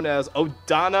 also known as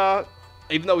Odana,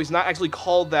 even though he's not actually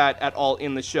called that at all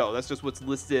in the show. That's just what's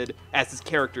listed as his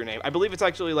character name. I believe it's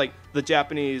actually like the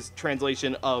Japanese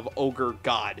translation of Ogre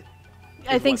God.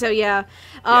 I think so, yeah.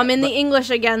 Yeah, In but- the English,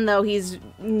 again, though, he's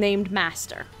named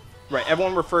Master. Right,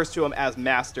 everyone refers to him as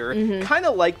Master, Mm-hmm. kind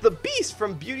of like the Beast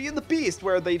from Beauty and the Beast,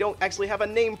 where they don't actually have a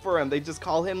name for him. They just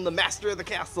call him the Master of the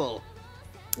Castle.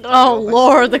 Oh,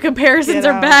 Lord, the comparisons Get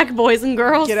are out. back, boys and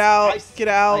girls. Get out. Get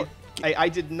out. I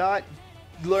did not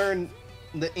learn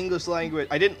the English language.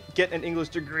 I didn't get an English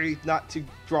degree not to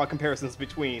draw comparisons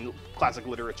between classic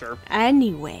literature.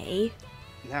 Anyway.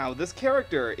 Now, this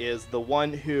character is the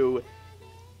one who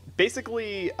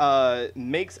basically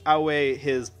makes Aoi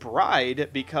his bride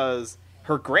because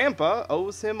her grandpa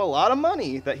owes him a lot of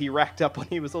money that he racked up when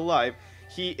he was alive.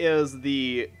 He is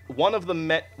one of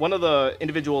the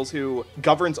individuals who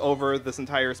governs over this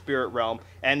entire spirit realm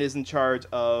and is in charge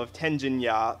of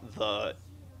Tenjin-ya, the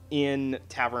inn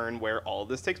tavern where all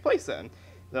this takes place in.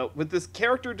 Now, with this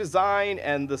character design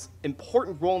and this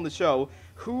important role in the show,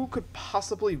 who could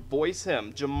possibly voice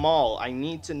him? Jamal, I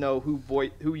need to know who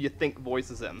you think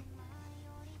voices him.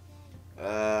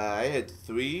 I had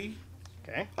 3.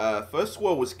 Okay. First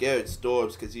one was Garrett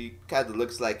Storms because he kind of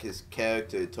looks like his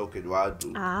character in Token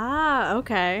Ranbu. Ah,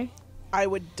 okay. I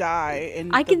would die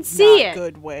in I the can see not it.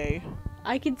 good way.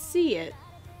 I can see it.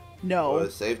 No. Well,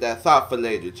 save that thought for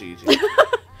later, Gigi.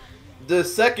 The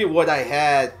second one I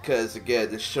had, because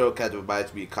again, this show kind of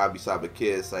reminds me of Kami-sama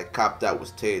Kids, like Copped Out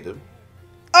was Tatum.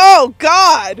 Oh,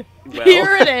 God! Well,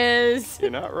 Here it is. You're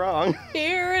not wrong.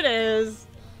 Here it is.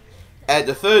 And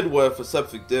the third one, for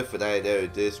something different, I had Aaron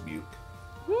Dismuke.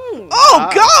 Oh,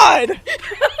 God!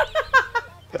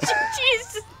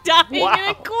 She's just dying in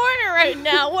a corner right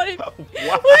now. What?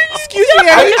 Wow. Excuse me,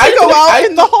 I need to go out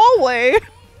in the hallway.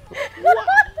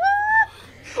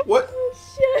 What?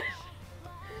 Shit.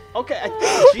 Okay, I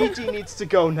think Gigi needs to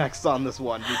go next on this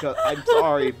one because I'm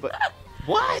sorry, but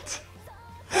what?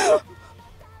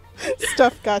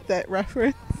 Stuff got that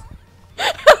reference.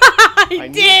 I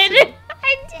need did. to-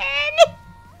 I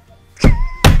did.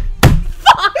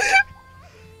 Fuck.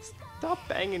 Stop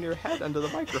banging your head under the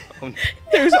microphone.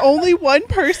 There's only one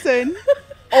person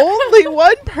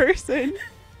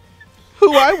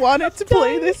who I wanted to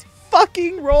play this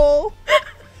fucking role.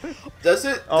 Does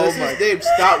his name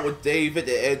start with David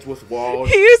and ends with Wall?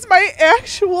 He is my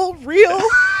actual real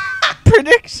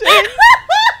prediction.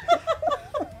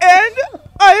 And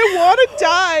I want to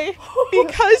die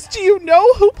because do you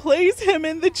know who plays him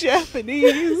in the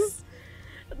Japanese?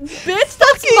 Bitch,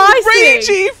 that's my thing.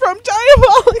 Reiji from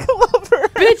Diabolical Lover.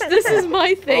 Bitch, this is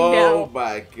my thing Oh now.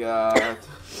 my god.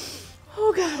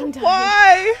 Oh god, I'm dying.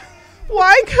 Why?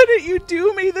 Why couldn't you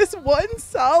do me this one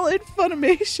solid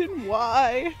Funimation?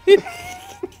 Why?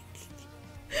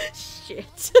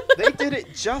 Shit. They did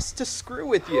it just to screw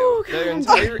with you. Oh, Their God.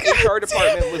 entire God HR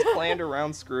department was planned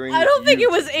around screwing I don't think you.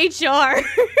 it was HR.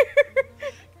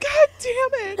 God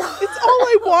damn it. It's all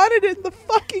I wanted in the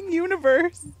fucking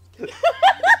universe.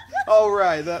 Oh,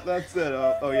 right, that's it.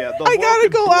 Oh yeah. The I gotta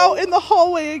world go could out blow- in the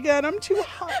hallway again. I'm too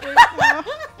hot right now.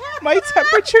 My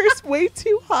temperature's way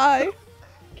too high.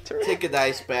 Take a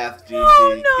nice bath, Gigi.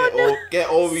 no. Get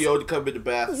Oreo to come in the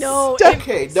bath. No, Steph-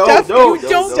 Okay, Steph, no. you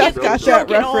don't no, get no, got no, that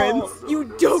no. at all. reference. You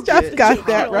don't Steph get got the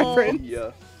that joke at all. reference.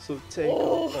 Yeah. So take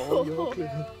off all your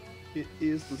clothes. It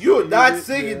is the You're not spirit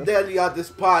singing death. Nelly on this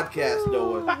podcast, Oh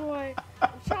Noah. boy. I'm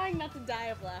trying not to die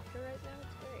of laughter right now.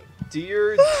 It's great.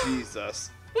 Dear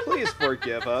Jesus, please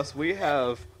forgive us. We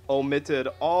have omitted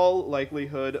all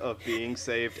likelihood of being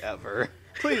saved ever.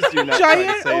 Please do not try to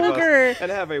Giant save ogre. us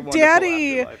and have a wonderful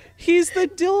Daddy, afterlife. he's the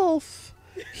DILF.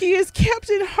 He is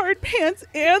Captain Hardpants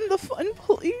and the Fun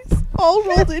Police, all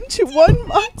rolled into one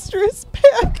monstrous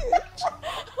package.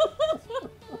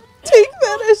 Take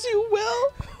that as you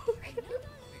will.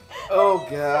 Oh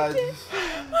god.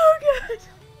 Oh god.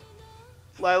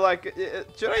 Lilac,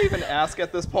 should I even ask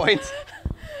at this point?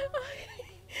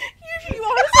 You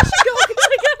honestly should go because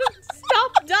I gotta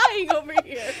stop dying over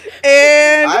here.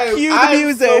 And cue the I'm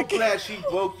music. so glad she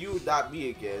broke you, not me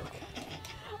again.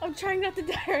 I'm trying not to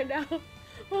die right now.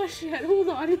 Oh shit, hold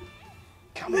on.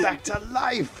 Come back to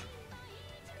life.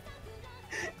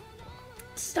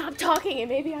 Stop talking and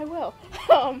maybe I will.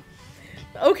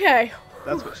 Okay.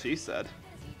 That's what she said.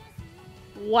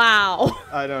 Wow.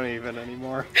 I don't even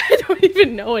anymore. I don't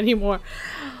even know anymore.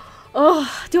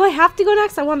 Oh, do I have to go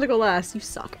next? I wanted to go last. You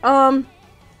suck.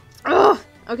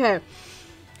 Okay.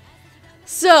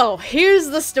 So, here's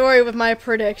the story with my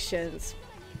predictions.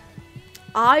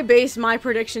 I based my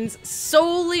predictions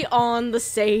solely on the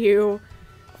Seiyu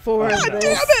for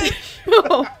this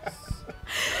show.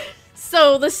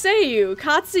 So, the Seiyu,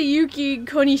 Katsuyuki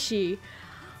Konishi.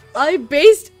 I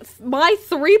based my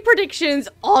 3 predictions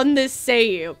on this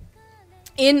Seiyu.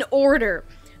 In order.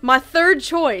 My third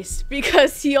choice,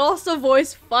 because he also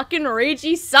voiced fucking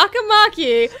Reiji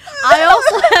Sakamaki, I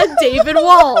also had David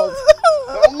Wald.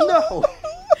 Oh no!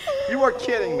 You are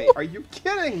kidding me. Are you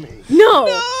kidding me? No!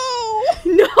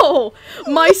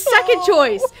 My second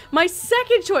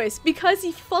choice, because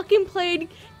he fucking played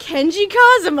Kenji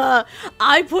Kazuma,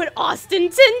 I put Austin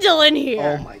Tyndall in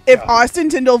here. Oh my god. If Austin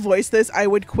Tyndall voiced this, I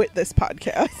would quit this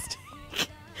podcast.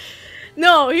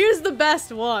 No, here's the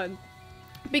best one.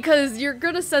 Because you're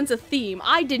gonna sense a theme.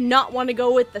 I did not want to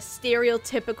go with the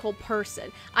stereotypical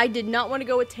person. I did not want to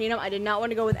go with Tatum. I did not want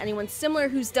to go with anyone similar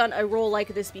who's done a role like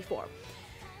this before.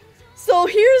 So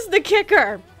here's the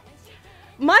kicker.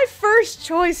 My first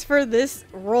choice for this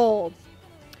role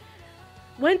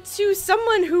went to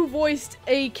someone who voiced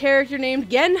a character named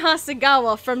Gen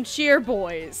Hasegawa from Cheer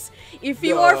Boys. If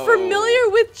you are familiar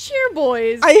with Cheer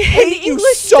Boys, I hate you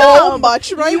English so dub,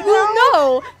 much right you now. will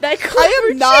know that Clifford I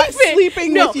am not Chapin,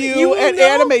 sleeping with you will at know-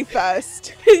 Anime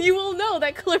Fest. You will know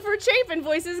that Clifford Chapin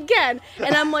voices Gen.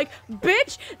 And I'm like,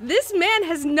 bitch, this man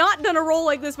has not done a role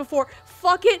like this before.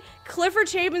 Fuck it. Clifford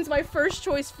Chapin's my first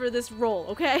choice for this role,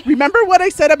 okay? Remember what I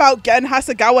said about Gen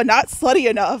Hasegawa not slutty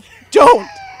enough? Don't.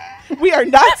 We are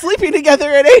not sleeping together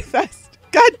at A-Fest.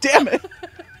 God damn it.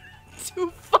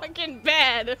 Too fucking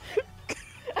bad.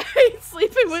 I ain't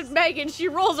sleeping with Megan. She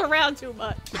rolls around too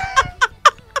much.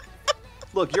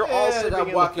 Look, you're all And sleeping I'm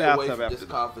in the walking away bathtub from after this this.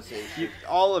 conversation.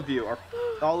 All of you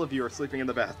are sleeping in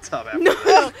the bathtub after No, this.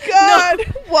 Oh,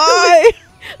 God. Why?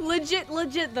 legit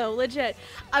though.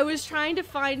 I was trying to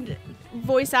find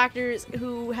voice actors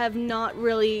who have not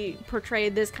really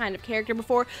portrayed this kind of character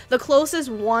before. The closest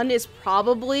one is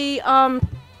probably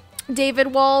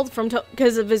David Wald from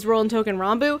because of his role in Token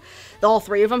Rambu. All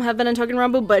 3 of them have been in Token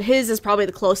Rambu, but his is probably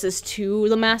the closest to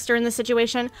the master in this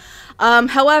situation.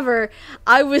 However,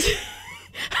 I was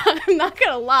I'm not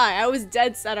gonna lie, I was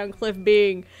dead set on Cliff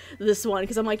being this one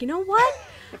because I'm like, you know what?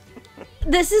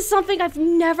 This is something I've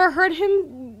never heard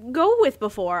him go with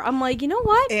before. I'm like, you know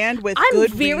what? And with I'm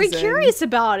good very reason. curious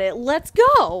about it. Let's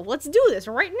go. Let's do this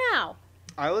right now.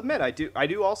 I'll admit, I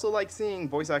do also like seeing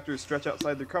voice actors stretch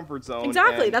outside their comfort zone.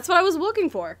 Exactly. And That's what I was looking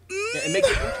for. it makes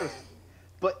it interesting.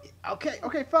 But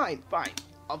okay, fine.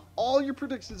 Of all your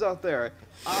predictions out there,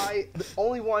 I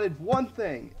only wanted one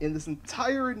thing in this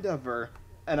entire endeavor,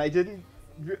 and I didn't.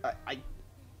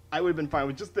 I would have been fine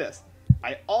with just this.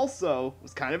 I also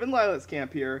was kind of in Lila's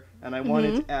camp here, and I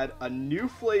wanted to add a new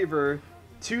flavor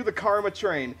to the Karma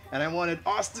train, and I wanted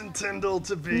Austin Tyndall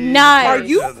to be. Nice. Are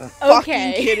you Okay.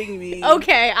 fucking kidding me?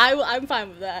 Okay, I'm fine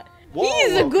with that. Whoa, he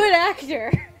is a okay. good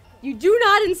actor. You do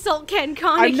not insult Ken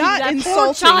Kaneki. I'm not that poor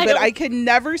insulting, child. but I could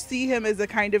never see him as a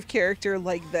kind of character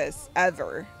like this,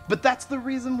 ever. But that's the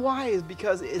reason why, is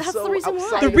because it's That's so the reason why.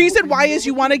 outside The of reason what why we is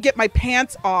you normally want to get my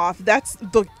pants off. That's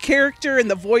the character and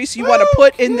the voice you want to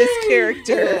put in this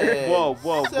character. Whoa.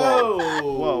 So-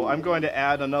 Whoa, I'm going to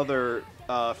add another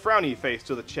frowny face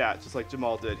to the chat, just like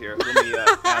Jamal did here. Let me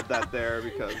add that there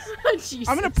because... Jesus.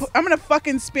 I'm gonna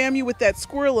fucking spam you with that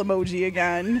squirrel emoji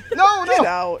again. No! Get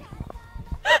out.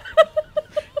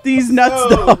 These nuts,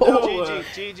 No, though. no.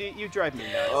 Gigi, you drive me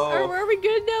nuts. Are we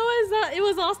good, Noah? Is that it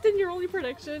was Austin your only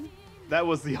prediction? That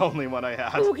was the only one I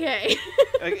had. Okay.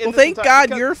 Well, thank God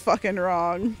you're fucking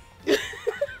wrong. You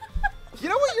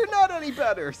know what? You're not any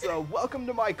better, so welcome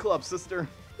to my club, sister.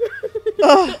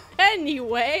 Ugh.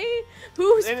 Anyway,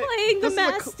 who's And playing the this is a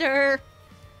master?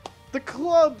 The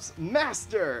club's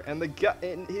master, and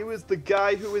he was the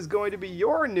guy who is going to be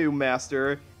your new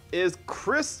master, is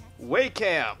Chris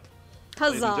Waycamp.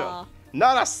 Ladies and Huzzah. gentlemen.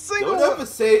 Not a single Don't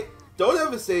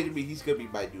ever say to me he's gonna be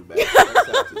my new master. That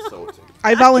sounds insulting.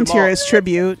 I volunteer Jamal. as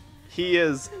tribute. He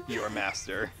is your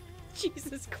master.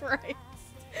 Jesus Christ.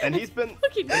 And he's been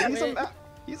Fucking and damn it.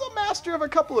 he's a master of a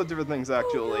couple of different things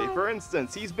actually. no. For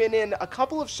instance, he's been in a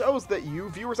couple of shows that you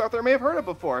viewers out there may have heard of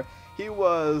before. He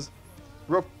was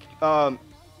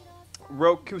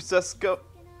Rokusesko.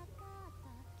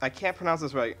 I can't pronounce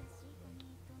this right.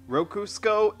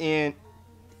 Rokusko in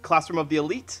Classroom of the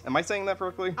Elite. Am I saying that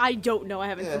correctly? I don't know. I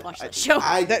haven't watched that show.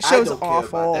 That show's don't care about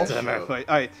awful. that Damn show. it.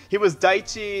 All right. He was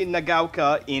Daichi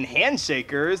Nagaoka in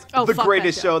Handshakers, Oh, the fuck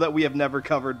greatest that show. show that we have never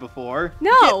covered before.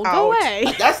 No, Get go out.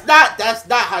 away. That's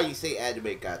not how you say anime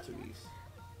Gatsuris.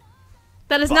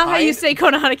 That is not how you Behind- say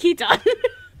Konohana Kitan.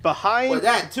 Behind Well,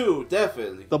 that too,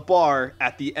 definitely. the bar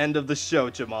at the end of the show,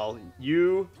 Jamal,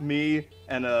 you, me,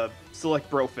 and a select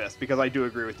brofist, because I do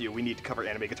agree with you, we need to cover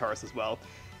anime guitarists as well.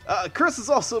 Chris has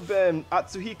also been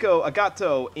Atsuhiko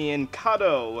Agato in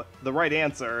Kado, The Right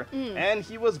Answer, and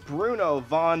he was Bruno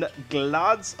von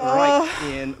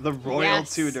Gladsreich in The Royal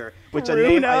Yes. Tutor, which a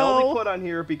name I Bruno. only put on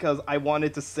here because I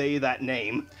wanted to say that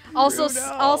name.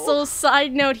 Also,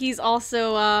 side note, he's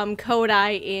also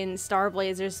Kodai in Star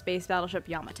Blazers Space Battleship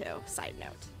Yamato. Side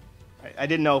note. I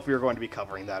didn't know if we were going to be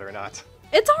covering that or not.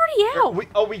 It's already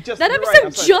out. We just That you're right, episode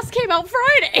I'm sorry. just came out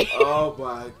Friday. Oh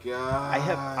my god.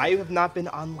 I have not been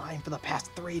online for the past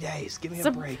 3 days. Give me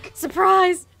a break.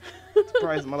 Surprise!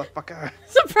 Surprise, motherfucker.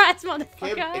 Surprise, It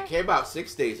motherfucker! came out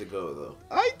 6 days ago though.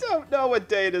 I don't know what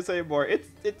day it is anymore. It's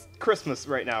Christmas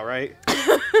right now, right?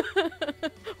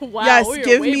 Wow, Yes, we are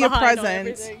give way me a behind on present.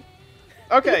 everything.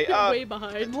 Okay, Way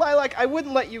behind. Lilac, I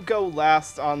wouldn't let you go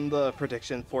last on the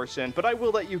prediction portion, but I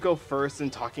will let you go first in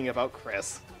talking about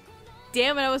Chris.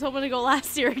 Damn it, I was hoping to go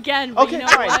last year again. But Okay, you know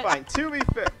fine, what? fine. To be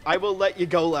fair, I will let you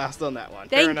go last on that one.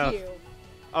 Fair Thank enough. you.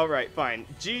 All right, fine.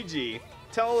 Gigi,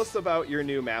 tell us about your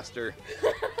new master.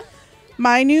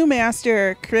 My new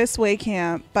master, Chris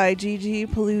Waycamp by Gigi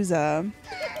Palooza.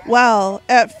 Well,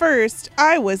 at first,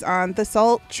 I was on the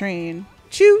salt train.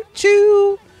 Choo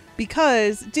choo!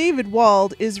 Because David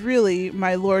Wald is really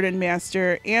my lord and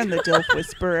master and the Dilf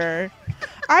Whisperer.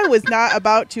 I was not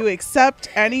about to accept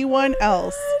anyone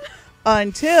else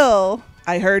until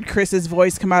I heard Chris's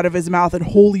voice come out of his mouth and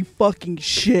holy fucking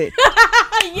shit.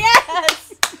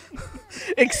 Yes!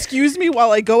 Excuse me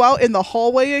while I go out in the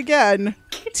hallway again.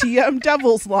 TM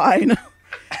Devil's line.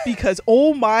 Because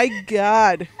oh my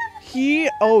god.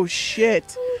 Oh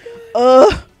shit.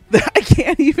 I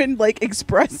can't even like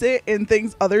express it in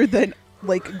things other than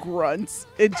like grunts.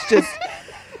 It's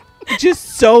just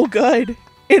so good.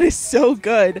 It is so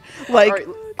good. Like Alright.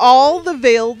 all the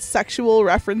veiled sexual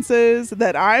references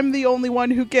that I'm the only one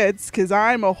who gets because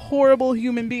I'm a horrible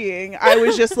human being. I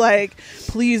was just like,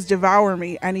 please devour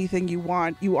me. Anything you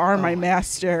want. You are my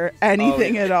master.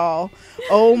 Anything at all.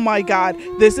 Oh my god.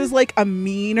 This is like a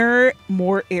meaner,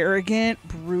 more arrogant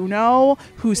Bruno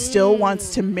who still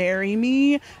wants to marry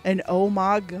me. And oh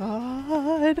my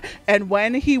god. And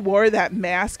when he wore that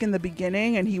mask in the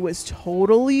beginning and he was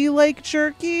totally like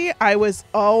jerky, I was,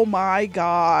 oh my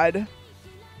god.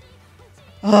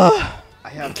 Ugh. I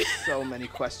have so many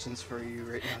questions for you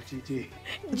right now, Gigi.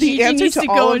 The Gigi answer needs to to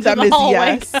all go of into them the is hallway,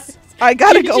 yes. guys. I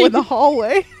gotta go Gigi. in the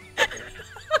hallway.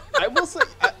 I will say,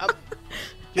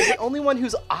 you're the only one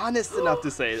who's honest enough to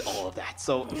say all of that.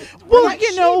 So, we're Well, not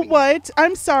you know shaming what?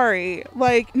 I'm sorry.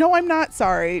 Like, no, I'm not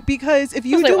sorry. Because if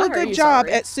you I was like, do why a are good you job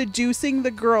sorry? at seducing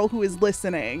the girl who is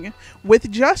listening with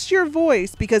just your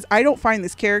voice, because I don't find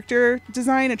this character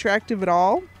design attractive at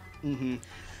all. Mhm.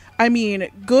 I mean,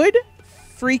 good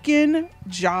freaking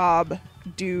job,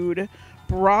 dude.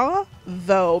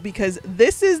 Bravo, because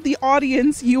this is the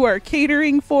audience you are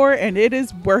catering for, and it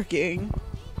is working.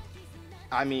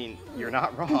 I mean, you're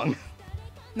not wrong.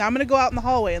 Now I'm gonna go out in the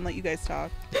hallway and let you guys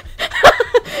talk.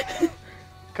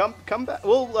 Come back.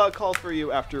 We'll call for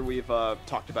you after we've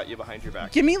talked about you behind your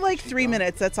back. Give me like 3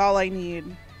 minutes. That's all I need.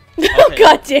 Oh,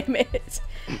 god damn it.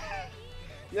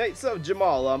 Yeah, so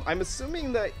Jamal, I'm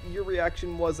assuming that your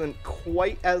reaction wasn't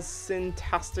quite as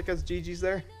syntastic as Gigi's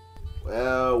there.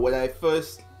 Well, when I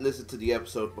first listened to the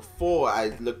episode before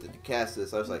I looked at the cast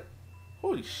list, I was like,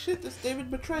 holy shit, that's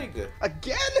David Matranga.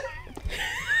 Again?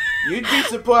 You'd be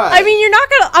surprised. I mean, you're not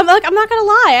gonna. I'm not gonna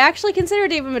lie. I actually consider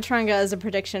David Matranga as a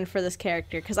prediction for this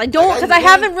character because I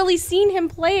haven't really seen him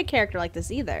play a character like this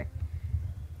either.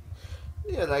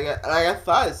 Yeah, I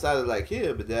thought it sounded like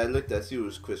him, but then I looked at see it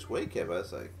was Chris Waycamp. I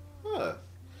was like, huh.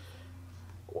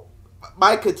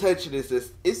 My contention is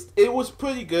this: it was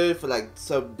pretty good for like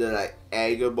some of the like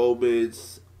anger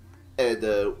moments and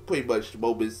pretty much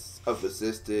moments of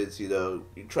resistance. You know,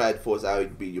 you try to force out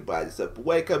and beat your body stuff, but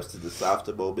when it comes to the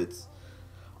softer moments,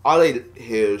 all I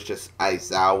hear is just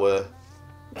Aizawa.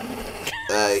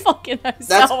 Like, Fucking that's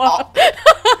Aizawa. all,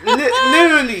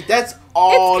 literally, that's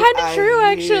all. It's kinda I true, hear.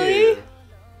 actually.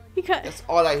 Because That's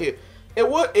all I hear. It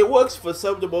works for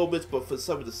some of the moments, but for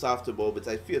some of the softer moments,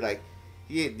 I feel like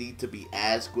he didn't need to be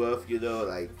as gruff, you know,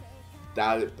 like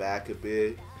dial it back a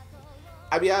bit.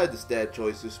 I mean, I understand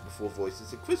choices before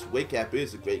voices, and Chris Waycamp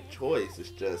is a great choice. It's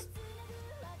just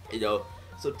You know,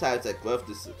 sometimes that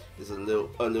gruffness is a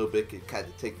little bit can kind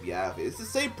of take me out of it. It's the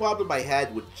same problem I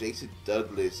had with Jason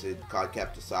Douglas in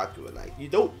Cardcaptor Sakura. Like, you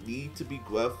don't need to be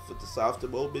gruff for the softer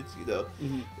moments, you know.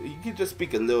 You can just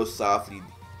speak a little softly,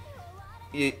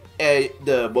 and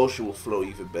the emotion will flow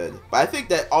even better. But I think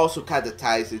that also kind of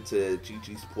ties into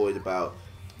Gigi's point about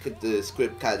the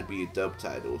script kind of being dub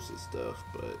titles and stuff,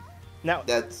 but now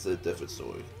that's a different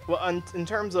story. Well, in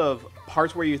terms of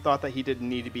parts where you thought that he didn't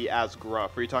need to be as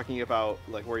gruff, are you talking about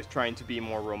like where he's trying to be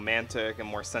more romantic and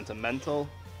more sentimental?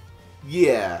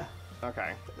 Yeah.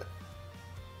 Okay.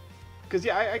 Because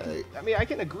yeah, I mean I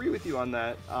can agree with you on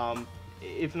that.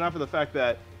 If not for the fact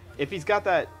that if he's got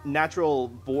that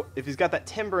if he's got that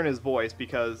timbre in his voice,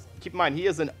 because keep in mind he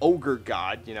is an ogre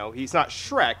god, you know, he's not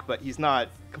Shrek, but he's not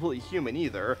completely human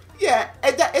either. Yeah,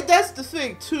 and that's the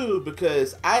thing too,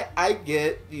 because I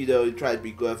get, you know, you try to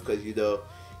be gruff because, you know,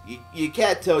 you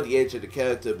can't tell the age of the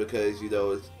character because, you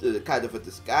know, it's kind of a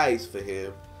disguise for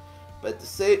him. But at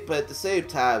the same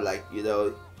time, like, you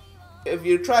know, if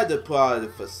you're trying to put on a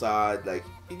facade, like,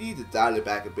 you need to dial it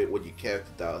back a bit when your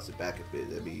character dials it back a bit.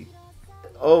 I mean,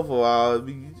 overall, I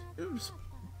mean, it was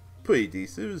pretty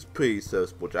decent. It was pretty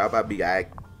serviceable job. I mean, I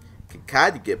can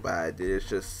kind of get behind it. It's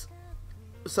just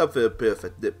something a bit of a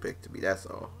nitpick to me, that's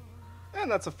all. And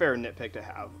that's a fair nitpick to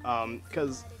have.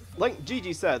 Because, like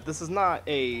Gigi said, this is not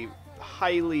a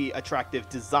highly attractive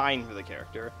design for the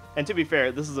character. And to be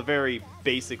fair, this is a very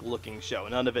basic looking show.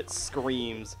 None of it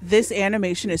screams. This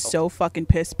animation is so fucking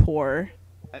piss poor.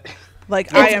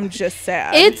 Like, I am just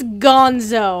sad. It's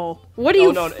Gonzo. What do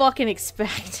you fucking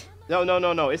expect?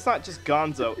 No. It's not just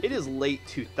Gonzo. It is late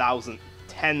 2010s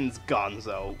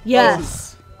Gonzo.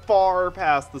 Yes. Far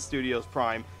past the studio's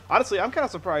prime. Honestly, I'm kind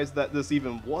of surprised that this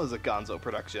even was a Gonzo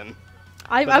production.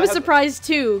 I was surprised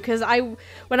too, because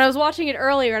when I was watching it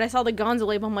earlier and I saw the Gonzo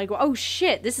label, I'm like, oh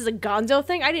shit, this is a Gonzo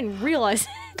thing? I didn't realize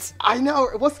it. I know.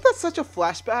 Wasn't that such a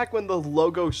flashback when the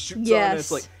logo shoots on and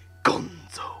it's like,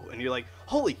 Gonzo? And you're like,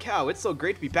 holy cow, it's so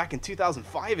great to be back in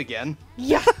 2005 again.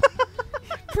 Yeah.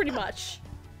 Pretty much.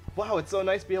 Wow, it's so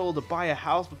nice to be able to buy a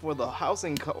house before the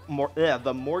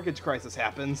the mortgage crisis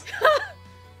happens.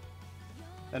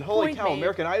 And holy Point cow, made.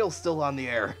 American Idol's still on the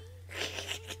air.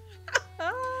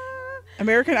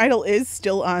 American Idol is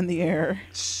still on the air.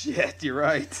 Shit, you're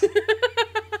right.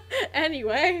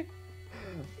 Anyway.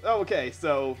 Okay,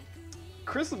 so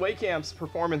Chris Wakehamp's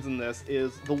performance in this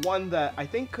is the one that I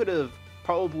think could have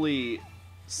probably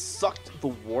sucked the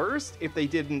worst if they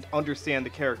didn't understand the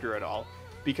character at all.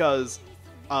 Because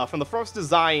from the first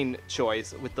design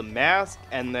choice, with the mask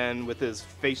and then with his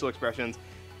facial expressions,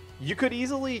 you could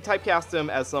easily typecast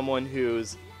him as someone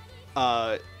who's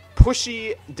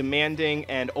pushy, demanding,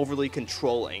 and overly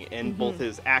controlling in both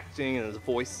his acting and his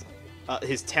voice,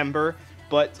 his timbre.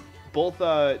 But both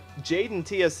Jade and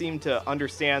Tia seem to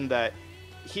understand that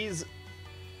he's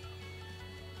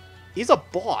a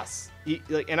boss.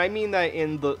 And I mean that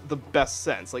in the best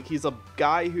sense. Like, he's a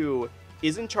guy who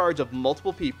is in charge of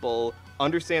multiple people,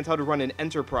 understands how to run an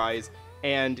enterprise,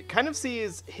 and kind of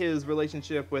sees his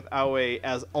relationship with Aoi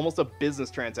as almost a business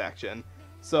transaction.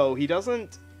 So he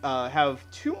doesn't have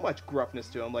too much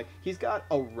gruffness to him. Like, he's got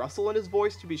a rustle in his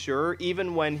voice, to be sure,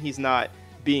 even when he's not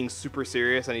being super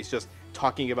serious and he's just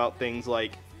talking about things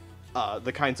like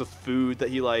the kinds of food that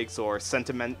he likes or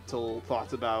sentimental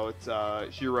thoughts about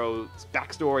Shiro's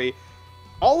backstory.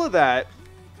 All of that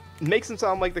makes him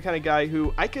sound like the kind of guy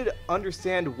who I could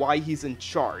understand why he's in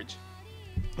charge,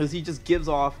 because he just gives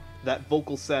off that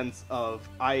vocal sense of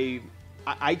I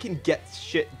can get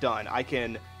shit done. I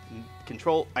can't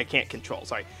control,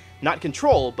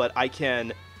 but I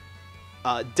can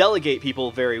delegate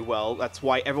people very well. That's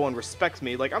why everyone respects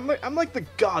me. Like, I'm like the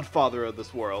godfather of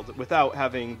this world without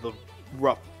having the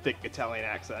rough, thick Italian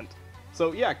accent.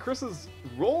 So yeah, Chris's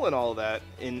role in all of that,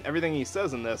 in everything he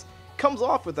says in this, comes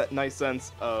off with that nice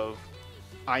sense of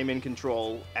I'm in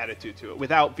control attitude to it,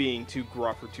 without being too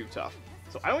gruff or too tough.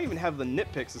 So I don't even have the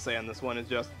nitpicks to say on this one. It's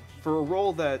just, for a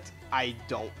role that I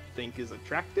don't think is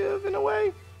attractive in a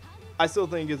way, I still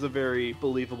think is a very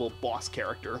believable boss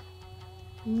character.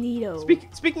 Neato.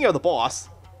 Speaking of the boss,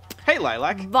 hey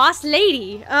Lilac. Boss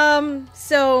lady.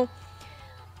 So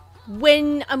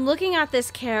when I'm looking at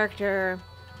this character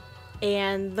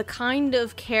and the kind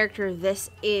of character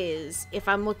this is, if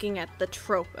I'm looking at the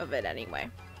trope of it anyway,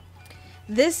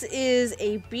 this is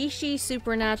a Bishi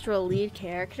supernatural lead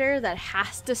character that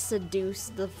has to seduce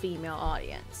the female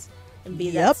audience and be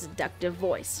that seductive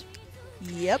voice.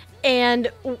 Yep.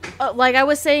 And like I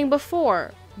was saying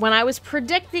before, when I was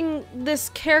predicting this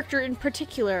character in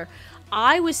particular,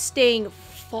 I was staying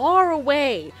far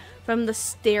away from the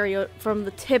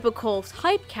typical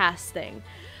typecasting.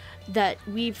 that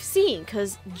we've seen,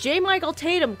 because J. Michael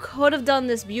Tatum could have done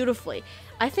this beautifully.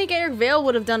 I think Eric Vale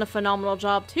would have done a phenomenal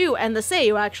job too, and the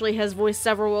Seiyu actually has voiced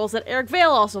several roles that Eric Vale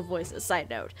also voices, side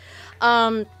note.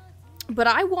 But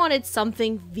I wanted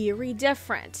something very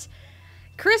different.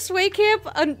 Chris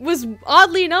Wakehamp was,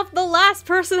 oddly enough, the last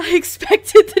person I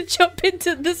expected to jump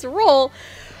into this role,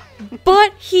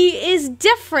 but he is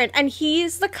different, and he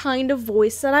is the kind of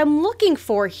voice that I'm looking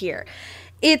for here.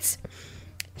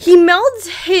 He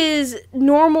melds his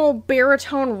normal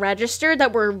baritone register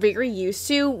that we're very used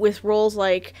to with roles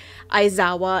like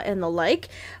Aizawa and the like,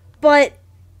 but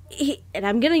and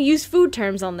I'm gonna use food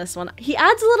terms on this one, he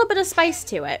adds a little bit of spice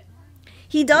to it.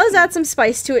 He does add some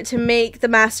spice to it to make the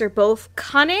master both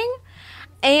cunning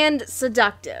and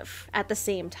seductive at the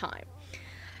same time.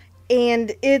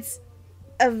 And this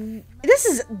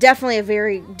is definitely a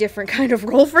very different kind of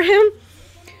role for him,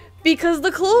 because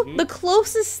the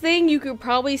closest thing you could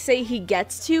probably say he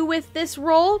gets to with this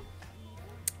role,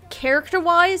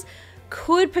 character-wise,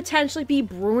 could potentially be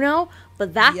Bruno,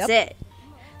 but that's it.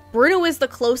 Bruno is the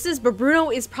closest, but Bruno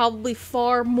is probably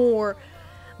far more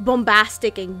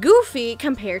bombastic and goofy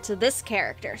compared to this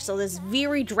character. So there's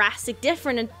very drastic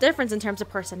difference in terms of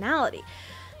personality.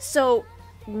 So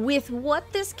with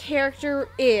what this character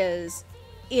is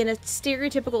in a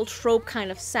stereotypical trope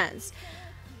kind of sense,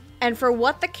 and for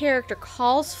what the character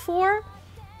calls for,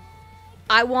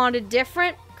 I wanted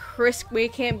different. Chris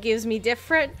Wakehamp gives me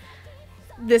different.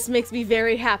 This makes me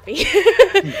very happy.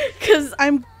 Because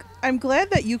I'm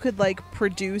glad that you could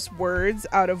produce words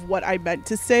out of what I meant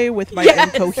to say with my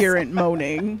incoherent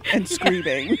moaning and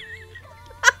screaming.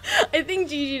 I think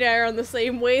Gigi and I are on the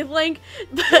same wavelength,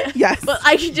 but, yes. But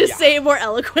I can just say it more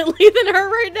eloquently than her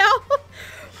right now.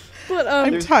 But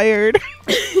I'm tired.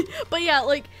 But yeah,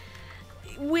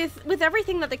 with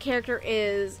everything that the character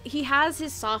is, he has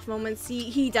his soft moments.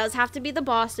 He does have to be the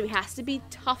boss, so he has to be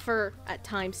tougher at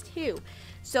times too.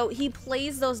 So he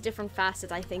plays those different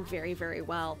facets, I think, very, very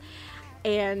well.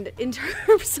 And in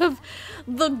terms of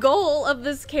the goal of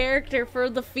this character for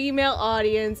the female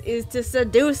audience is to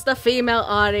seduce the female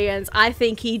audience, I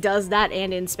think he does that,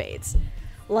 and in spades.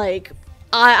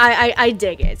 I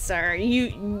dig it, sir.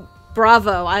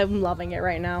 Bravo. I'm loving it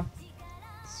right now.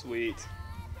 Sweet.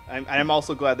 I'm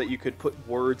also glad that you could put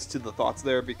words to the thoughts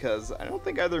there, because I don't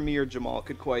think either me or Jamal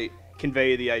could quite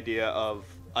convey the idea of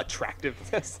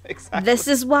attractiveness. Exactly. This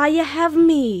is why you have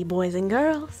me, boys and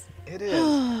girls. It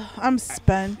is. I'm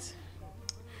spent.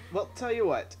 Well, tell you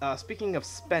what, speaking of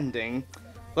spending,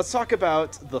 let's talk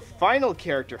about the final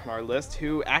character on our list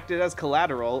who acted as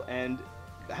collateral and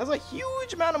has a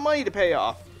huge amount of money to pay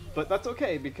off. But that's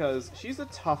okay, because she's a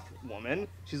tough woman.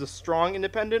 She's a strong,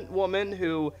 independent woman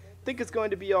who I think is going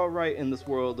to be alright in this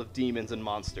world of demons and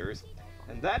monsters.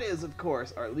 And that is, of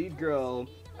course, our lead girl,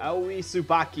 Aoi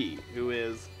Tsubaki, who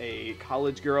is a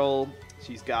college girl.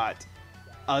 She's got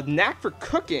a knack for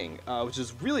cooking, which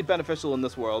is really beneficial in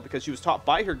this world, because she was taught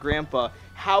by her grandpa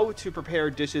how to prepare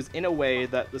dishes in a way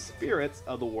that the spirits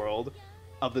of the world,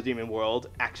 of the demon world,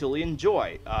 actually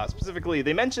enjoy. Specifically,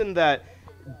 they mentioned that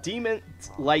demons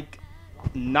like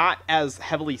not as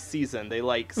heavily seasoned. They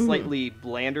like slightly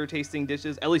blander tasting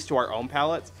dishes, at least to our own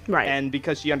palates. Right. And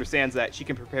because she understands that, she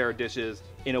can prepare dishes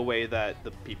in a way that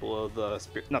the people of the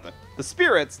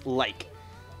spirits like.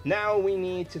 Now we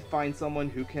need to find someone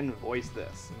who can voice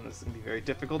this, and this is going to be very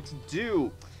difficult to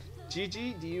do.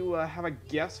 Gigi, do you have a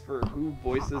guess for who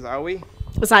voices Aoi?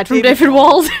 Aside from David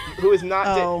Wald. Who is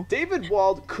not David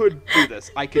Wald could do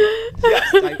this. I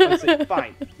would say,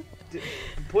 fine.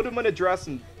 Put him in a dress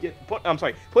and put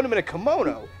him in a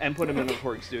kimono and put him in a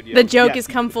recording studio. The joke has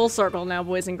come full circle now,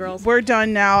 boys and girls. We're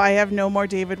done now. I have no more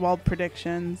David Wald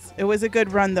predictions. It was a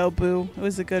good run, though, Boo. It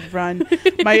was a good run.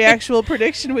 My actual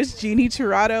prediction was Jeannie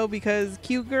Tirado, because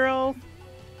cute girl,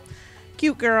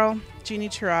 Jeannie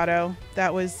Tirado.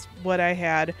 That was what I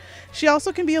had. She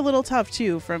also can be a little tough,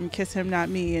 too, from Kiss Him Not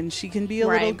Me, and she can be a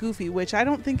little goofy, which I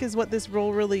don't think is what this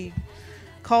role really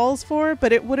calls for,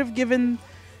 but it would have given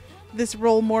this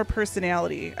role more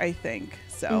personality, I think.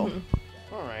 So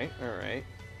all right.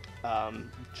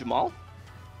 Jamal?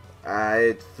 I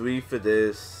had 3 for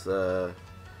this.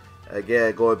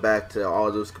 Again, going back to all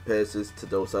those comparisons to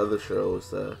those other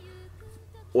shows.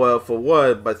 Well, for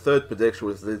one, my third prediction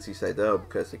was Lindsay Seidel,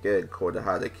 because again,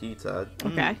 Konohana Kitan.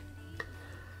 Okay.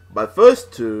 My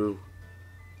first 2,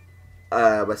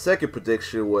 my second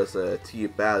prediction was Tia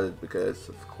Ballad, because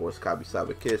of course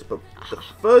Kami-sama Kiss. But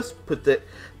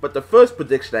the first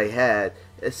prediction I had,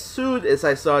 as soon as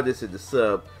I saw this in the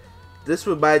sub, this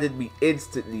reminded me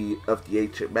instantly of the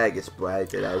Ancient Magus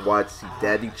Bride, and I want to see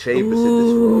Danny Chambers in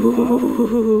this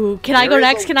role. Can I go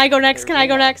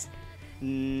next?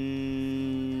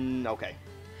 Okay.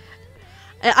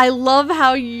 I love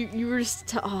how you were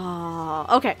just...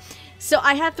 okay. So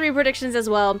I had 3 predictions as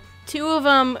well. 2 of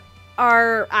them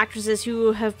are actresses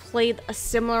who have played a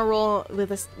similar role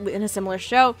in a similar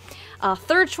show.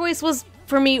 Third choice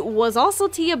for me was also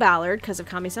Tia Ballard because of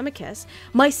Kami-sama Kiss.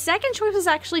 My second choice was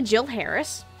actually Jill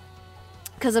Harris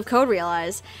because of Code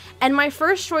Realize. And my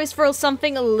first choice for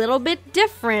something a little bit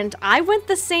different, I went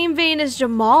the same vein as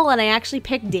Jamal and I actually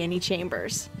picked Danny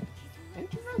Chambers.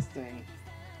 Interesting.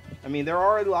 I mean, there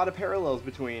are a lot of parallels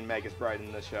between Magus Bride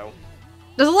and this show.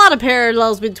 There's a lot of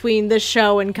parallels between this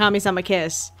show and Kami-sama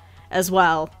Kiss as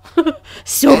well.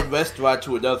 So, And Restaurant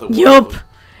to Another World. yup.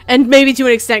 And maybe to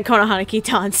an extent Konohana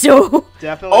Kitan, so...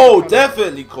 Definitely. Oh,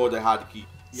 definitely Konohana.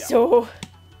 Yeah. So...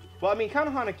 Well, I mean,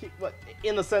 Konohana,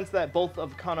 in the sense that both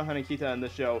of Konohana Kita and the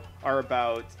show are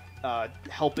about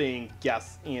helping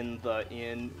guests in the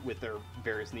inn with their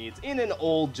various needs in an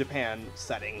old Japan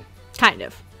setting. Kind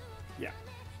of. Yeah.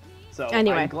 So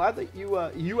Anyway. I'm glad that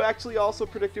you actually also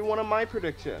predicted one of my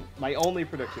only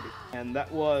prediction, and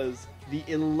that was the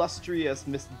illustrious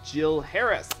Miss Jill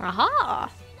Harris.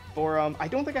 Aha! For I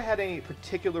don't think I had any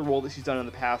particular role that she's done in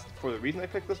the past for the reason I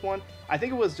picked this one. I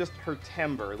think it was just her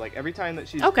timbre. Like every time that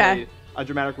she's played a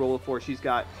dramatic role before, she's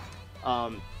got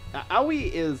Aoi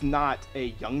is not a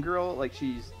young girl. Like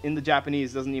she's in the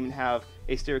Japanese doesn't even have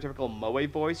a stereotypical moe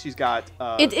voice. She's got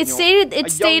It is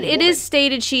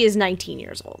stated she is 19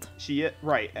 years old.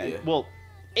 Right. Yeah. Well,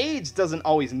 age doesn't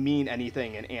always mean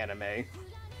anything in anime.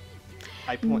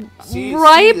 But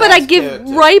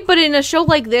in a show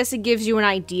like this, it gives you an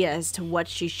idea as to what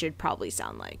she should probably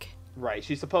sound like. Right,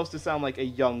 she's supposed to sound like a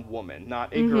young woman,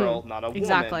 not a girl, not a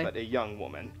woman, but a young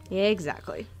woman. Yeah,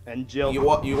 exactly. And Jill. You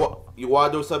want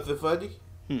to know something funny?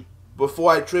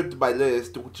 Before I trimmed my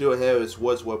list, Jill Harris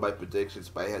was one of my predictions,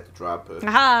 but I had to drop her.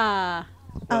 Aha!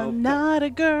 I'm not a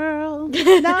girl,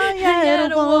 not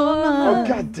yet a woman. Oh,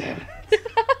 god damn it.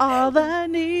 All I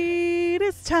need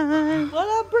is time. What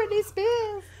up, Britney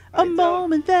Spears? A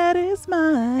moment that is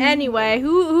mine. Anyway,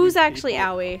 who's actually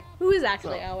Aoi? Who is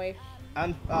actually Aoi?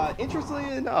 And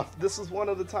interestingly enough, this is one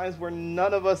of the times where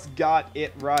none of us got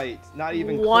it right. Not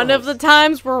even One close. of the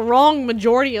times we're wrong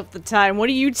majority of the time. What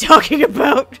are you talking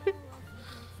about?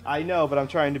 I know, but I'm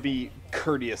trying to be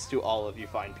courteous to all of you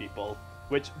fine people.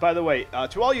 Which, by the way,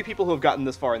 to all you people who have gotten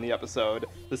this far in the episode,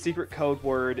 the secret code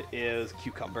word is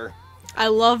cucumber. I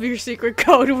love your secret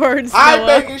code words, I'm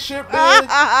Noah. making shit, man.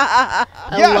 I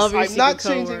love your I'm not secret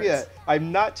code changing words. it.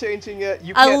 I'm not changing it.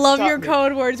 You I can't love stop your me.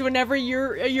 code words whenever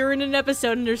you're in an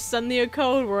episode and there's suddenly a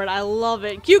code word. I love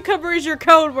it. Cucumber is your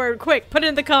code word. Quick, put it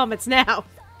in the comments now.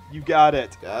 You got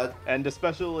it. God. And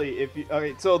especially if you...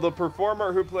 Okay, so the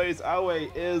performer who plays Aoi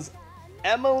is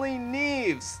Emily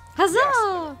Neves. Huzzah!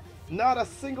 Yes. Not a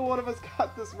single one of us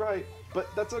got this right. But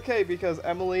that's okay because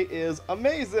Emily is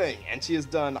amazing. And she has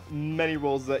done many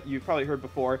roles that you've probably heard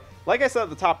before. Like I said at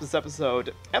the top of this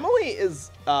episode, Emily is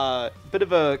a bit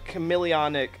of a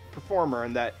chameleonic performer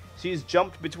in that she's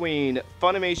jumped between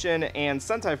Funimation and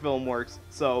Sentai Filmworks.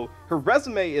 So her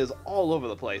resume is all over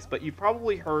the place. But you've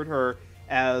probably heard her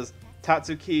as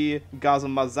Tatsuki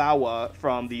Gazumazawa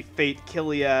from the Fate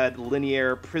Kiliad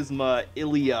Linear Prisma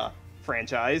Ilia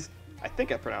franchise. I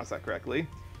think I pronounced that correctly.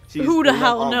 Who the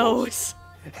hell almost.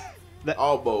 knows?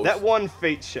 Almost. That one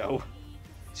Fate show.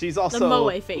 She's also The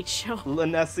Moe Fate show.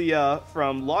 Linesia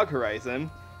from Log Horizon.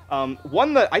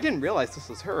 One that I didn't realize this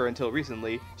was her until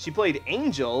recently. She played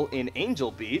Angel in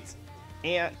Angel Beats.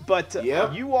 But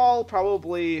Yep. you all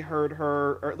probably heard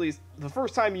her, or at least the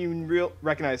first time you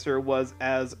recognized her was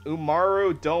as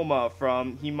Umaru Doma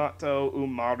from Himato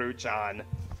Umaru-chan.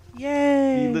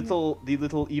 Yay. The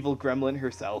little evil gremlin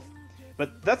herself.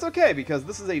 But that's okay, because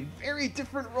this is a very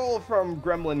different role from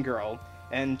Gremlin Girl.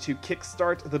 And to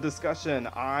kickstart the discussion,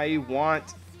 I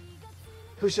want...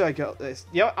 Who should I go?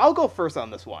 I'll go first on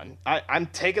this one. I'm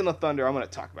taking the thunder. I'm going to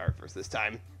talk about her first this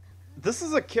time. This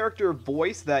is a character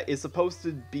voice that is supposed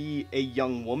to be a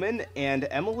young woman, and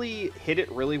Emily hit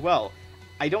it really well.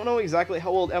 I don't know exactly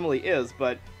how old Emily is,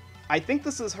 but I think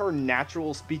this is her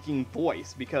natural speaking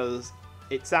voice, because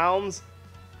it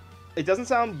doesn't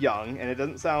sound young, and it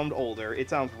doesn't sound older. It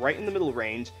sounds right in the middle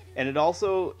range, and it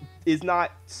also is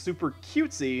not super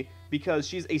cutesy because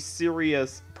she's a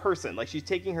serious person. Like, she's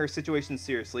taking her situation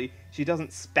seriously. She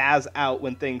doesn't spaz out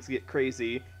when things get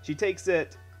crazy. She takes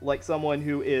it like someone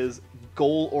who is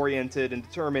goal-oriented and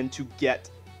determined to get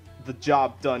the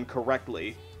job done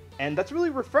correctly. And that's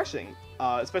really refreshing,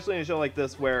 especially in a show like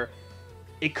this where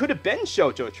it could have been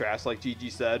shoujo trash, like Gigi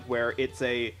said, where it's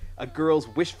a girl's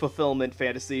wish fulfillment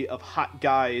fantasy of hot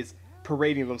guys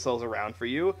parading themselves around for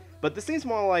you. But this seems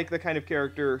more like the kind of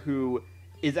character who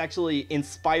is actually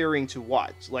inspiring to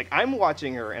watch. Like, I'm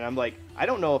watching her and I'm like, I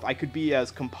don't know if I could be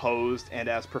as composed and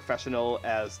as professional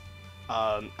as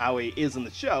Aoi is in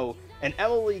the show, and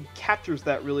Emily captures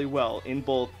that really well in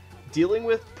both dealing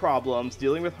with problems,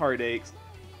 dealing with heartaches,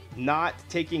 not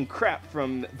taking crap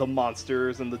from the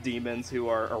monsters and the demons who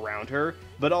are around her,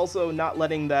 but also not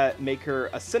letting that make her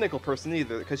a cynical person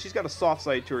either, because she's got a soft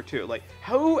side to her too. Like,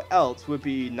 who else would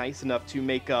be nice enough to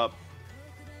make up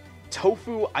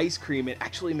tofu ice cream and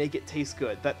actually make it taste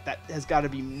good? That has got to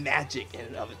be magic in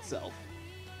and of itself.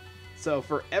 So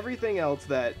for everything else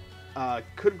that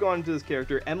could have gone into this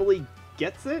character, Emily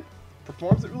gets it,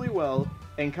 performs it really well,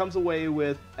 and comes away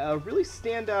with a really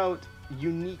standout,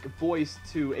 unique voice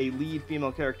to a lead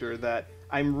female character that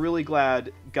I'm really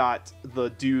glad got the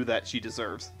due that she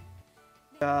deserves.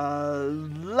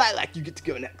 Lilac, you get to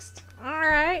go next.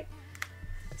 Alright.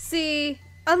 See,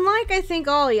 unlike I think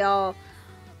all y'all,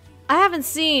 I haven't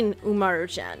seen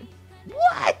Umaru-chan.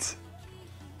 What?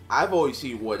 I've only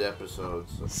seen one episode.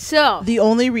 So, The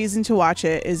only reason to watch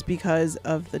it is because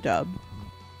of the dub.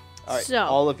 All right, So-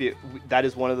 all of you, that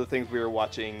is one of the things we were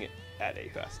watching at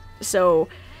A-Fest. so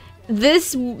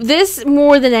this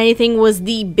more than anything was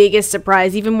the biggest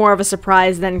surprise, even more of a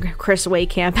surprise than Chris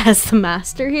Waycamp as the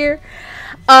master here.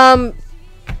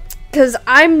 Because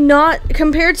I'm not,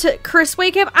 compared to Chris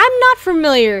Waycamp, I'm not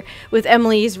familiar with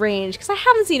Emily's range, because I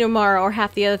haven't seen Umaru or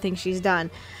half the other things she's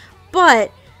done.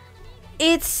 But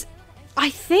I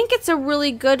think it's a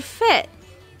really good fit,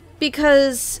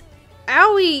 because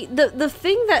Aoi, the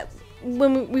thing that,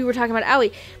 when we were talking about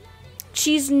Aoi,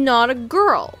 she's not a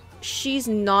girl. She's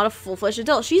not a full-fledged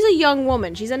adult. She's a young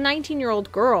woman. She's a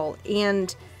 19-year-old girl,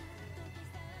 and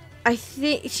I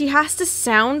think she has to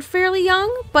sound fairly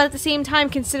young, but at the same time,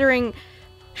 considering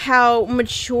how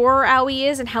mature Aoi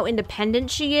is and how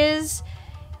independent she is,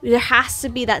 there has to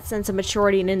be that sense of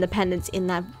maturity and independence in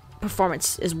that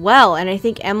performance as well, and I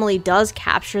think Emily does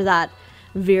capture that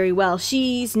very well.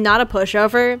 She's not a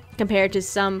pushover compared to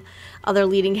some other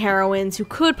leading heroines who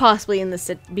could possibly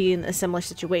be in a similar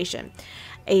situation,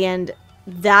 and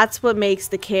that's what makes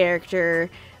the character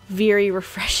very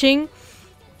refreshing,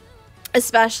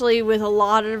 especially with a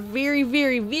lot of very,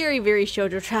 very, very, very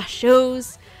shoujo trash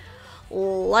shows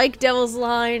like Devil's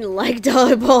Line, like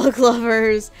Diabolic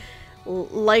Lovers,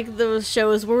 like those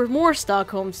shows where more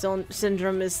Stockholm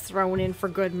Syndrome is thrown in for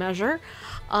good measure.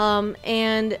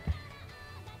 And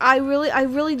I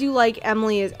really do like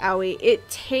Emily as Aoi. It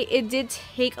did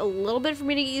take a little bit for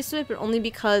me to get used to it, but only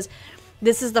because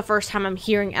this is the first time I'm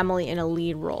hearing Emily in a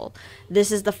lead role.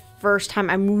 This is the first time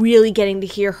I'm really getting to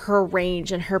hear her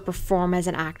range and her perform as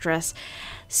an actress.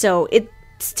 So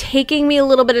it's taking me a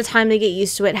little bit of time to get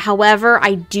used to it. However,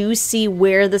 I do see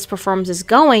where this performance is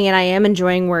going, and I am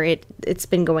enjoying where it's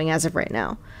been going as of right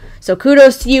now. So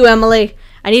kudos to you, Emily.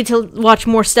 I need to watch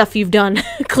more stuff you've done,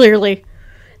 clearly.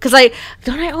 Because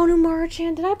don't I own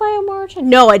Umaru-chan? Did I buy Umaru-chan?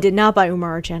 No, I did not buy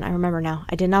Umaru-chan. I remember now.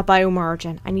 I did not buy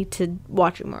Umaru-chan. I need to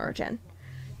watch Umaru-chan.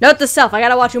 Note to self, I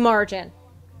gotta watch Umaru-chan.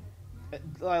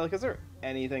 Lilac, is there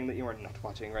anything that you are not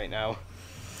watching right now?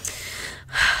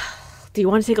 Do you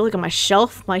want to take a look at my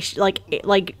shelf? My like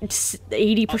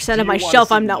 80% of my you wanna shelf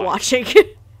see I'm not mine? watching. Do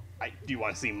you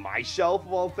want to see my shelf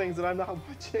of all things that I'm not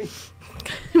watching?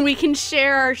 We can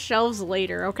share our shelves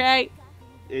later, okay?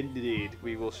 Indeed,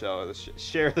 we will share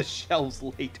the shelves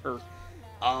later.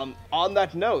 On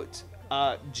that note,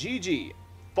 Gigi,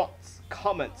 thoughts,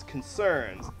 comments,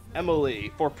 concerns.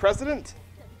 Emily, for president?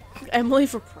 Emily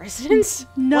for president?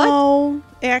 No,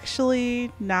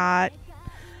 actually not.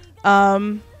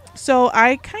 So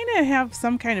I kind of have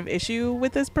some kind of issue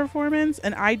with this performance,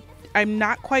 and I'm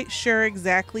not quite sure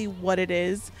exactly what it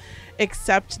is,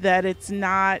 except that it's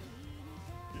not...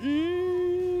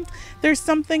 there's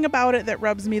something about it that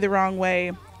rubs me the wrong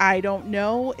way. I don't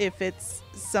know if it's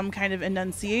some kind of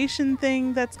enunciation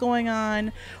thing that's going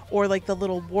on, or like the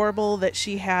little warble that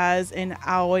she has in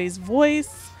Aoi's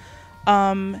voice.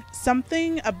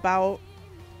 Something about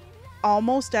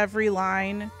almost every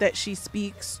line that she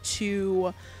speaks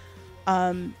to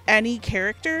any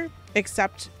character,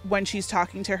 except when she's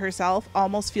talking to herself,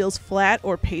 almost feels flat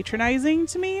or patronizing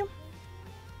to me.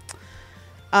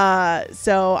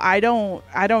 So I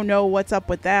don't know what's up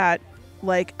with that.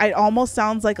 Like, it almost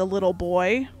sounds like a little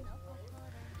boy.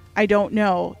 I don't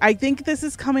know. I think this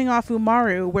is coming off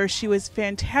Umaru, where she was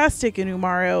fantastic in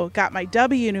Umaru, got my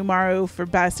W in Umaru for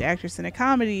Best Actress in a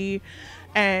Comedy,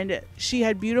 and she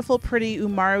had beautiful, pretty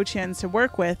Umaru-chans to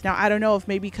work with. Now, I don't know if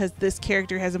maybe because this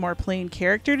character has a more plain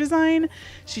character design,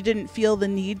 she didn't feel the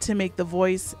need to make the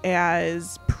voice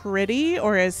as pretty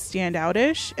or as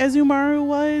standoutish as Umaru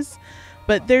was.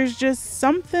 But there's just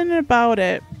something about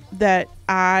it that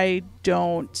I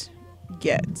don't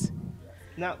get.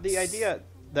 Now, the idea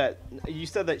that you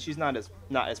said that she's not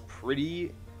as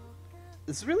pretty.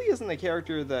 This really isn't a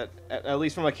character that, at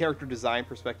least from a character design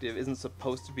perspective, isn't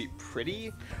supposed to be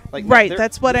pretty. Like, right,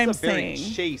 that's what this I'm is a very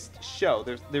saying. chaste show.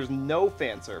 There's no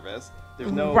fan service.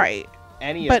 There's no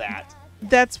any But of that.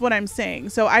 That's what I'm saying.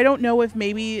 So I don't know if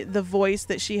maybe the voice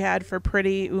that she had for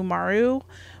Pretty Umaru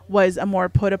was a more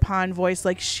put upon voice,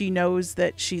 like she knows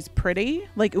that she's pretty,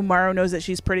 like Umaru knows that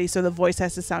she's pretty, so the voice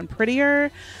has to sound prettier.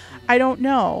 I don't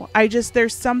know.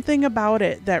 There's something about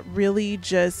it that really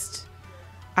just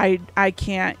I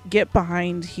can't get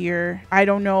behind here. I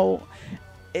don't know.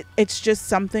 It's just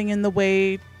something in the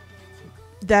way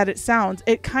that it sounds.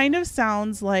 It kind of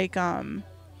sounds like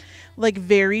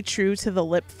very true to the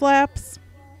lip flaps,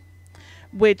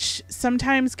 which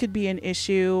sometimes could be an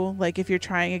issue, like if you're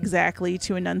trying exactly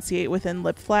to enunciate within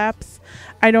lip flaps.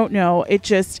 I don't know.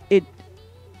 It's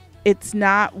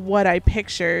not what I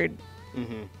pictured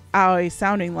Aoi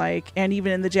sounding like. And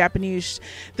even in the Japanese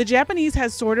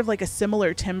has sort of like a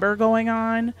similar timbre going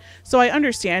on. So I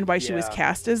understand why she was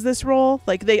cast as this role.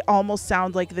 Like they almost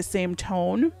sound like the same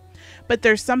tone. But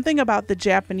there's something about the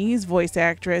Japanese voice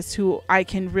actress who I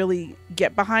can really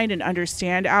get behind and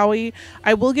understand Aoi.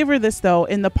 I will give her this, though.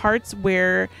 In the parts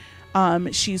where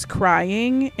she's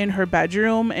crying in her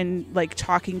bedroom and, like,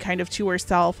 talking kind of to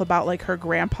herself about, like, her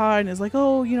grandpa and is like,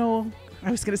 oh, you know, I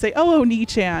was going to say, oh,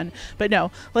 Oni-chan. But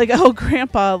no, like, oh,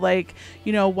 grandpa, like,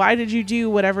 you know, why did you do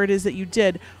whatever it is that you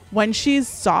did? When she's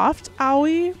soft,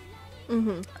 Aoi,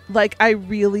 like, I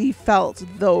really felt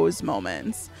those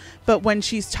moments. But when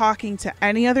she's talking to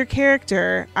any other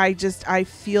character, I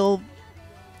feel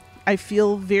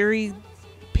very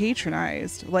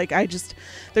patronized. Like,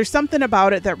 there's something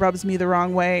about it that rubs me the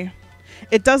wrong way.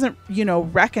 It doesn't,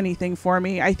 wreck anything for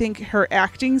me. I think her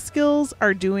acting skills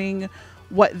are doing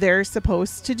what they're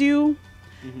supposed to do.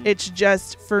 It's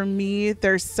just, for me,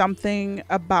 there's something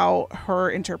about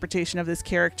her interpretation of this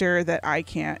character that I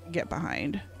can't get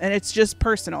behind. And it's just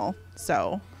personal.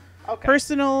 So,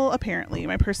 personal, apparently,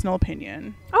 my personal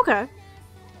opinion. Okay.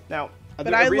 Now,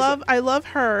 but I love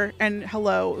her, and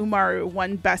hello, Umaru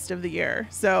won Best of the Year.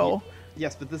 So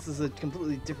yes, but this is a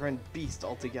completely different beast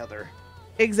altogether.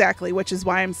 Exactly, which is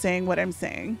why I'm saying what I'm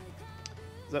saying.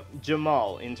 So,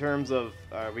 Jamal, in terms of,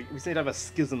 we seem to have a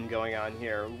schism going on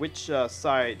here. Which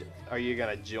side are you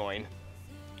going to join?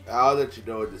 I'll let you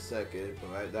know in a second,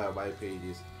 but right now my opinion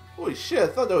is, holy shit, I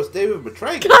thought that was David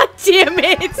Matranga. God damn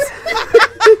it!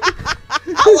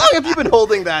 How long have you been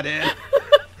holding that in?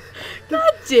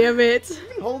 God damn it. You've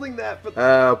been holding that for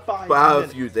 5 about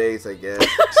minutes. a few days, I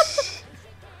guess.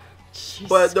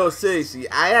 But no, seriously,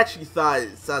 I actually thought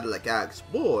it sounded like Alex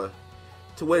Moore.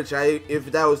 To which,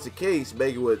 if that was the case,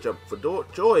 Megan would jump for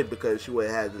joy because she would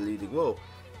have had the leading role.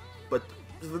 But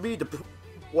for me,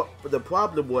 the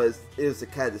problem was the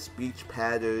kind of speech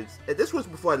patterns, and this was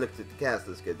before I looked at the cast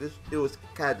list. It was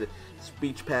kind of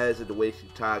speech patterns and the way she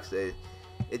talks that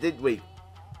it didn't really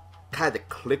kind of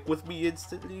click with me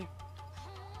instantly.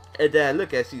 And then I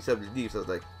look at see some of the names, I was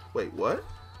like, wait, what?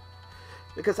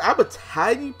 Because I'm a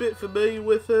tiny bit familiar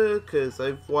with her because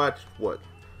I've watched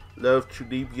Love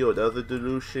Chunibyo and Other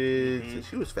Delusions, and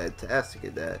she was fantastic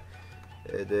in that.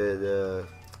 And then,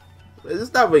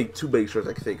 there's not really too many shows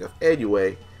I can think of.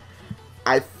 Anyway,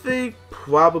 I think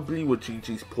probably what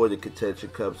Gigi's point of contention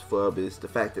comes from is the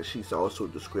fact that she's also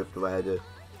the script writer.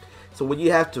 So when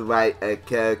you have to write a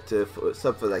character for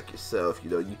something like yourself,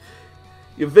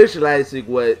 you're visualizing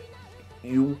what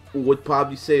you would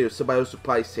probably say, or somebody else would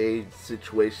probably say in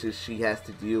situations she has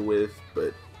to deal with,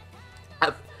 but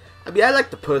I mean, I like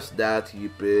the personality a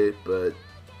bit, but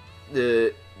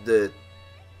the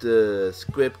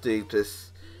scripting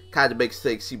just kind of makes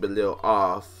things seem a little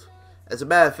off. As a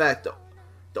matter of fact,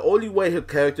 the only way her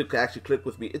character could actually click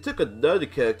with me, it took another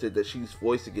character that she's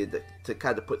voicing in to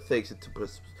kind of put things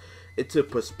into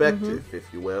perspective,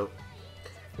 if you will,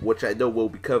 which I know will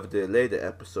be covered in later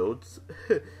episodes.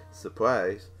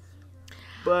 Surprise.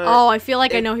 But I feel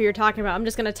like I know who you're talking about. I'm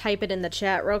just gonna type it in the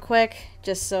chat real quick,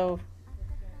 just so.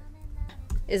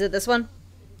 Is it this one?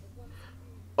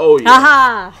 Oh yeah.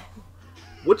 Aha!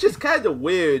 Which is kind of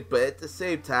weird, but at the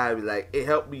same time, like, it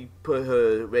helped me put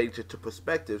her range into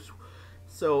perspectives.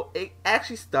 So it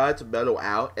actually started to mellow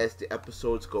out as the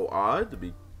episodes go on. I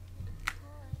mean,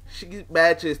 she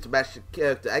manages to match the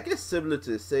character, I guess similar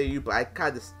to Seiyu, but I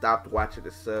kind of stopped watching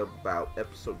the sub about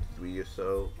episode 3 or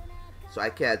so. So I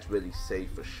can't really say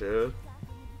for sure.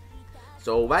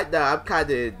 So right now, I'm kind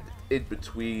of in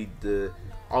between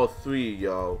all three of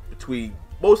y'all, between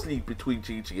mostly between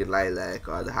Gigi and Lilac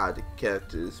on how the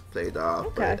characters played off.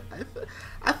 Okay. But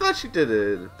I thought she did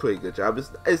a pretty good job.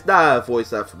 It's not a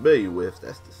voice I'm familiar with,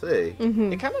 that's the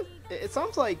thing. It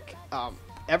sounds like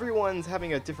everyone's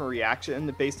having a different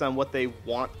reaction based on what they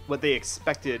want, what they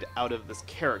expected out of this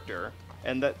character.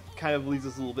 And that kind of leads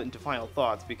us a little bit into final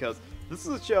thoughts, because this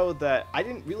is a show that I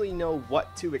didn't really know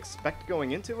what to expect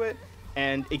going into it,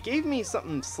 and it gave me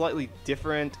something slightly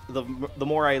different the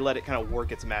more I let it kind of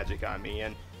work its magic on me.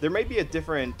 And there may be a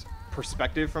different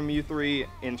perspective from you three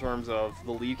in terms of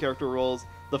the lead character roles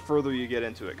the further you get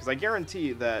into it, because I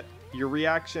guarantee that your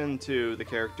reaction to the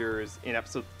characters in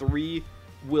episode 3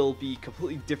 will be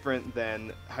completely different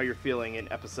than how you're feeling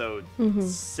in episode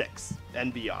 6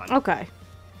 and beyond. Okay.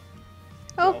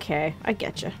 Okay, I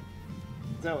get you.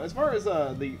 So as far as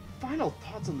the final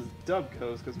thoughts on this dub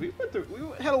goes, because we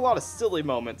had a lot of silly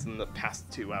moments in the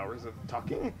past 2 hours of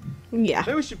talking. Yeah.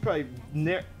 Maybe we should probably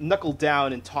knuckle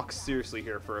down and talk seriously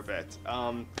here for a bit.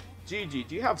 Gigi,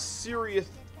 do you have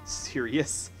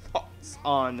serious thoughts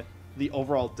on the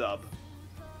overall dub?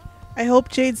 I hope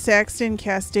Jade Saxton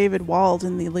cast David Wald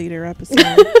in the later episode.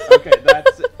 Okay,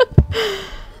 that's it.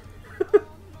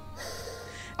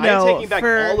 I am No, taking back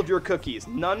all of your cookies.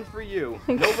 None for you.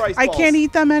 No rice balls. I can't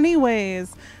eat them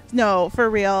anyways. No, for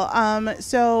real.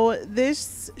 So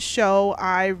this show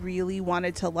I really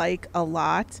wanted to like a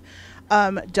lot.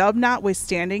 Dub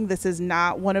notwithstanding, this is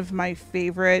not one of my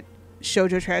favorite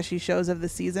shoujo trashy shows of the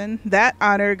season. That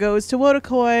honor goes to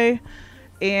Wotakoi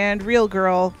and Real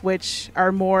Girl, which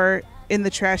are more in the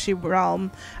trashy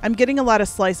realm. I'm getting a lot of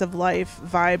slice of life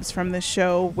vibes from this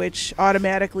show, which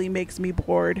automatically makes me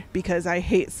bored because I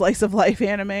hate slice of life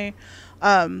anime.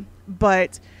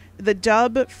 But the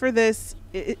dub for this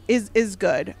is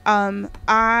good.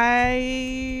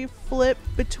 I flip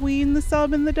between the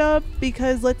sub and the dub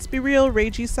because, let's be real,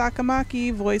 Reiji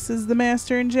Sakamaki voices the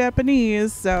master in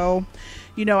Japanese, so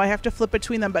I have to flip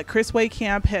between them. But Chris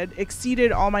Waycamp had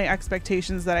exceeded all my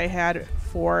expectations that I had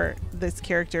for this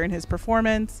character and his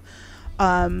performance.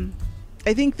 I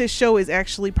think this show is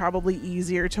actually probably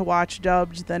easier to watch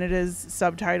dubbed than it is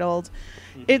subtitled.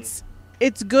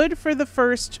 It's good for the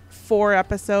first 4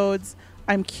 episodes.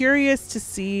 I'm curious to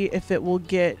see if it will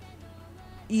get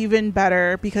even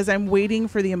better because I'm waiting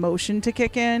for the emotion to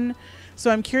kick in. So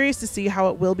I'm curious to see how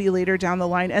it will be later down the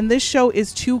line. And this show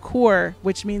is 2 core,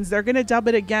 which means they're going to dub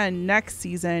it again next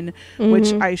season,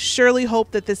 which I surely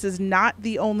hope that this is not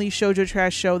the only shoujo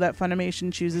trash show that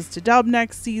Funimation chooses to dub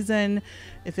next season.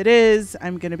 If it is,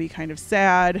 I'm going to be kind of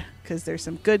sad because there's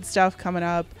some good stuff coming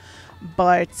up.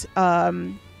 But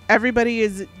everybody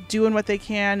is doing what they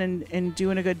can and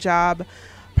doing a good job.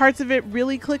 Parts of it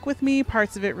really click with me.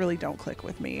 Parts of it really don't click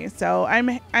with me. So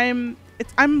I'm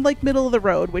like middle of the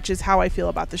road, which is how I feel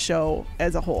about the show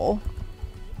as a whole.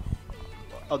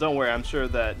 Oh, don't worry. I'm sure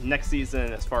that next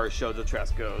season, as far as shoujo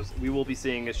trash goes, we will be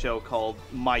seeing a show called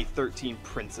My 13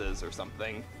 Princes or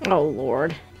something. Oh,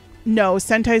 Lord. No,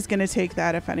 Sentai's going to take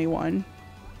that if anyone.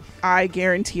 I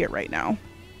guarantee it right now.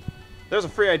 There's a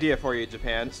free idea for you,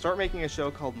 Japan. Start making a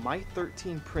show called My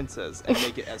 13 Princes and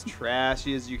make it as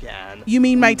trashy as you can. You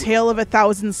mean My Tale of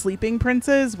 1,000 Sleeping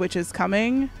Princes, which is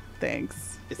coming?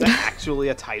 Thanks. Is that actually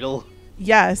a title?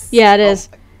 Yes. Yeah, it is.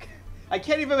 I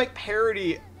can't even make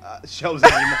parody shows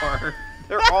anymore.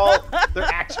 They're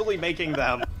actually making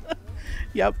them.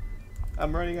 Yep.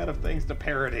 I'm running out of things to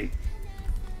parody.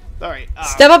 All right.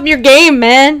 Step up your game,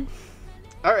 man.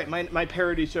 All right, my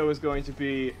parody show is going to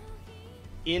be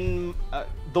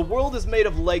the world is made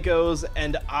of Legos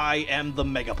and I am the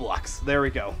Mega Bloks. There we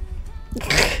go.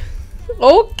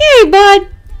 Okay, bud.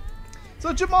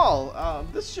 So Jamal,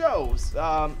 this show's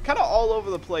kind of all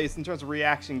over the place in terms of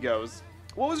reaction goes.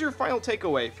 What was your final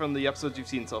takeaway from the episodes you've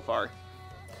seen so far?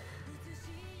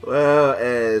 Well,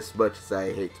 as much as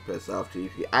I hate to piss off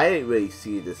GP, I ain't really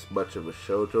seen this much of a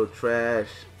shoujo trash.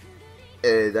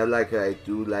 And I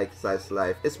do like slice of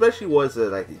life, especially ones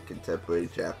that like in contemporary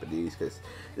Japanese,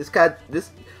 because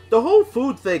the whole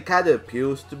food thing kind of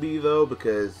appeals to me though,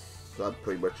 because I'm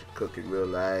pretty much a cook in real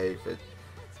life, and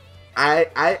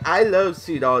I love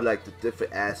seeing all like the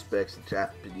different aspects of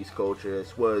Japanese culture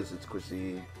as well as its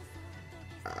cuisine.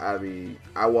 I mean,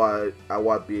 I want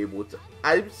to be able to.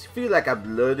 I feel like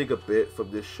I'm learning a bit from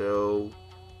this show,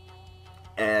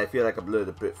 and I feel like I'm learning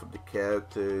a bit from the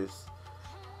characters.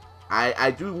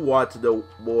 I do want to know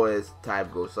more as time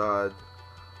goes on.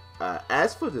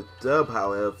 As for the dub,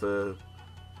 however,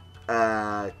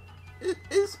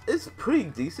 it's pretty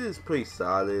decent. It's pretty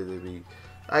solid. I mean,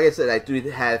 like I said, I do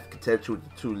have potential with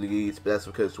the 2 leads, but that's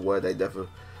because one I never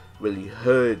really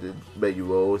heard in many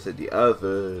roles, and the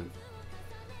other,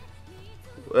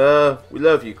 We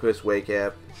love you, Chris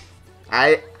Waycap.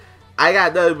 I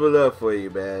got nothing but love for you,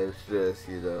 man. It's just,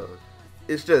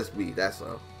 it's just me, that's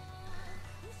all.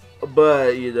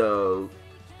 But,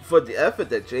 for the effort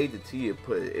that Jade and Tia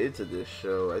put into this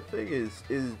show, I think is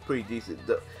pretty decent.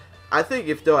 I think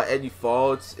if there are any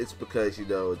faults, it's because,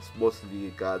 it's mostly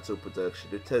a Gonzo production.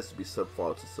 There tends to be some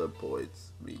faults at some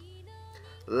points. I mean,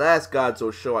 the last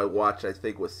Gonzo show I watched, I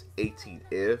think, was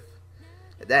 18If.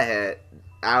 And that had,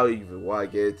 I don't even want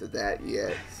to get into that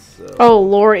yet. So. Oh,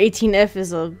 Lord, 18F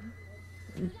is a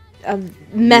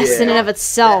mess in and of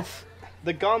itself.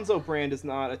 The Gonzo brand is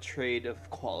not a trade of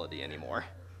quality anymore.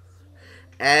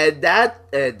 And therein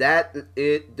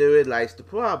lies the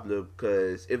problem,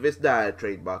 because if it's not a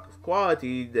trademark of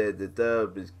quality, then the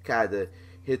dub is kind of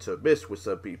hit or miss with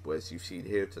some people, as you've seen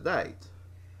here tonight.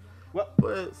 Well,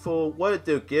 but for what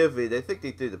they're given, I think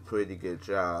they did a pretty good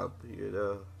job,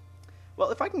 Well,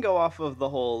 if I can go off of the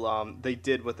whole, they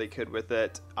did what they could with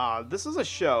it, this is a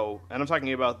show, and I'm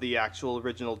talking about the actual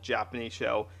original Japanese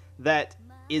show, that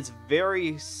is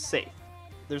very safe.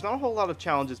 There's not a whole lot of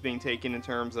challenges being taken in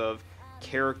terms of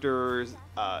characters,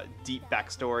 deep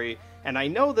backstory, and I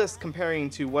know this comparing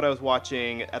to what I was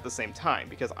watching at the same time,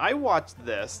 because I watched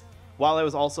this while I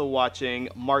was also watching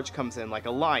March Comes In Like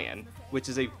a Lion, which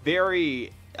is a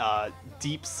very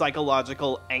deep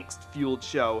psychological angst-fueled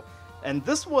show, and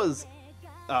this was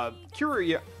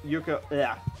Kakuryou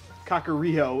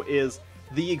is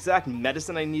the exact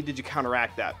medicine I needed to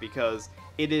counteract that, because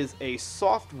it is a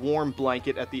soft, warm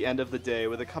blanket at the end of the day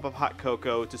with a cup of hot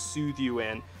cocoa to soothe you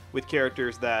in, with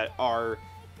characters that are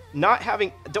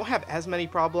don't have as many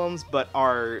problems, but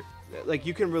are, like,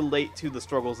 you can relate to the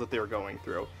struggles that they're going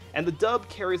through. And the dub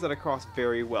carries that across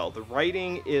very well. The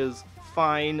writing is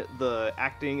fine, the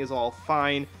acting is all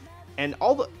fine, and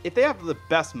if they have the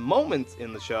best moments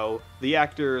in the show, the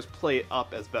actors play it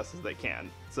up as best as they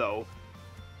can. So,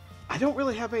 I don't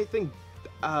really have anything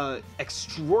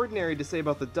extraordinary to say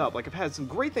about the dub. Like, I've had some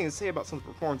great things to say about some of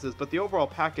the performances, but the overall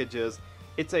package is,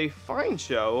 it's a fine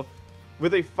show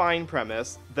with a fine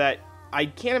premise that I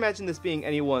can't imagine this being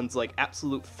anyone's, like,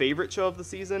 absolute favorite show of the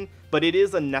season, but it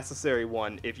is a necessary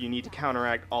one if you need to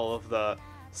counteract all of the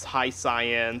high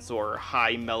science or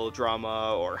high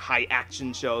melodrama or high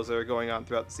action shows that are going on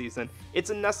throughout the season. It's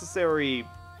a necessary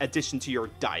addition to your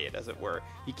diet, as it were.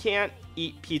 You can't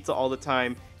eat pizza all the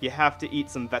time. You have to eat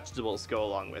some vegetables to go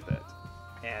along with it.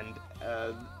 And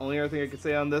only other thing I could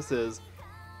say on this is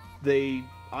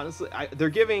they're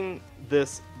giving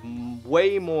this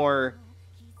way more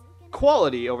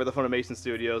quality over the Funimation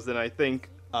Studios than I think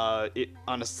it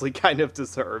honestly kind of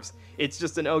deserves. It's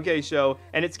just an okay show,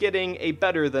 and it's getting a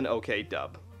better than okay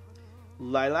dub.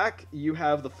 Lilac, you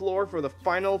have the floor for the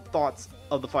final thoughts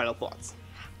of the final thoughts.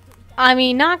 I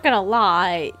mean, not gonna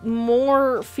lie,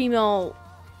 more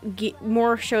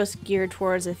shows geared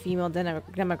towards a female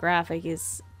demographic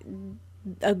is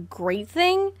a great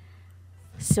thing.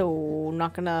 So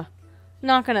not gonna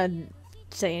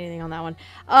say anything on that one.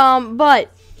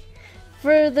 But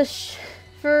for this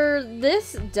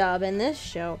dub and this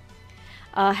show,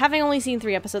 having only seen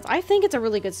 3 episodes, I think it's a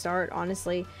really good start.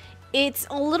 Honestly, it's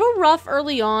a little rough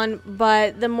early on,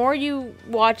 but the more you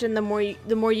watch and the more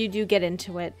you do get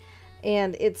into it,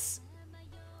 and it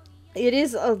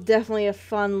is definitely a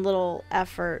fun little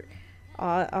effort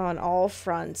on all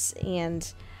fronts.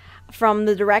 And from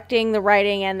the directing, the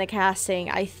writing, and the casting,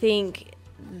 I think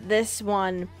this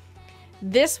one's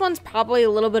probably a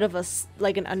little bit of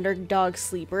an underdog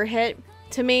sleeper hit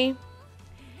to me,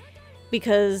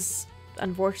 because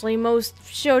unfortunately most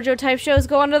shoujo type shows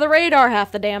go under the radar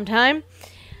half the damn time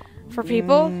for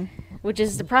people, which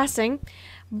is depressing.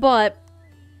 But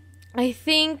I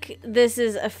think this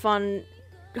is a fun,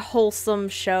 wholesome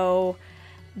show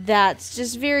that's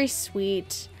just very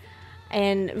sweet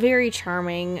and very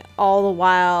charming, all the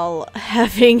while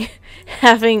having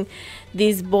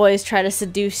these boys try to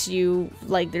seduce you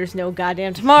like there's no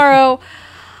goddamn tomorrow.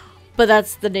 But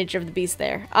that's the nature of the beast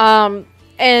there. And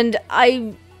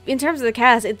in terms of the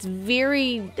cast, it's a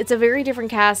very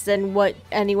different cast than what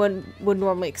anyone would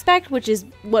normally expect, which is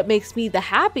what makes me the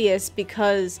happiest,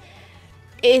 because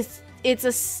the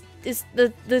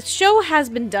show has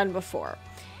been done before,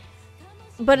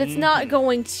 but it's not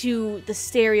going to the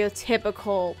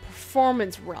stereotypical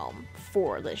performance realm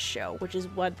for this show, which is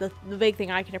what the big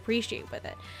thing I can appreciate with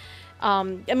it. I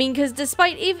mean, because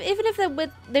despite even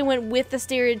if they went with the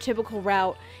stereotypical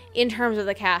route in terms of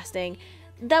the casting,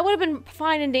 that would have been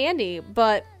fine and dandy.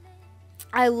 But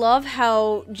I love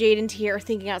how Jade and T are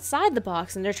thinking outside the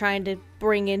box, and they're trying to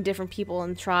bring in different people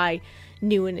and try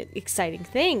new and exciting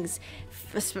things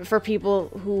for people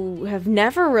who have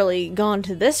never really gone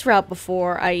to this route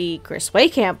before, i.e. Chris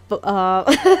Waycamp.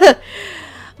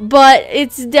 But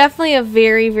it's definitely a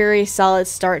very, very solid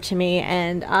start to me,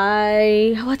 and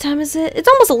what time is it? It's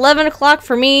almost 11 o'clock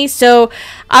for me, so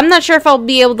I'm not sure if I'll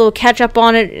be able to catch up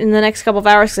on it in the next couple of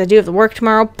hours, because I do have to work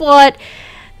tomorrow, but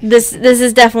this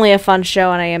is definitely a fun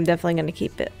show, and I am definitely going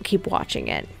to keep watching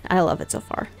it. I love it so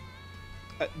far.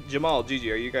 Jamal,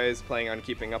 Gigi, are you guys planning on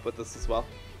keeping up with this as well?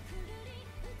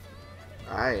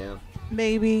 I am.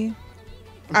 Maybe.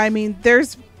 I mean,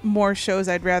 there's more shows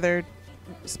I'd rather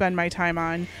spend my time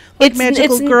on, like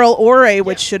Magical Girl Ore,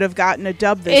 which should have gotten a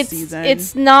dub this season.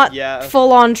 It's not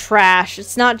full on trash.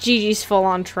 It's not Gigi's full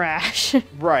on trash.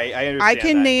 Right, I understand. I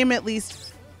can name at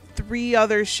least 3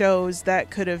 other shows that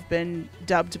could have been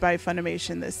dubbed by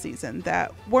Funimation this season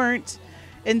that weren't,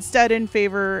 instead in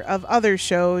favor of other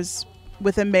shows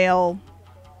with a male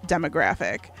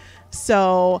demographic.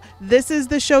 So this is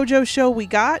the shoujo show we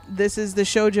got. This is the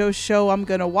shoujo show I'm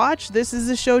gonna watch. This is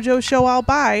the shoujo show I'll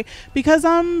buy, because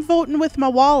I'm voting with my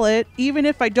wallet. Even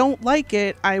if I don't like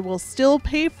it, I will still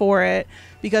pay for it,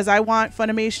 because I want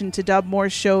Funimation to dub more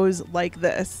shows like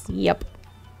this. Yep.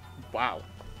 Wow.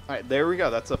 All right, there we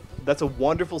go. That's a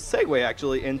wonderful segue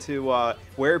actually into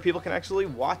where people can actually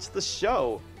watch the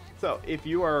show. So if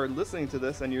you are listening to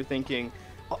this and you're thinking,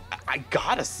 I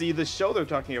gotta see the show they're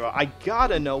talking about, I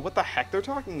gotta know what the heck they're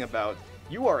talking about,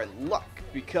 you are in luck,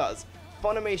 because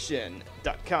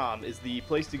Funimation.com is the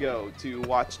place to go to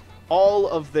watch all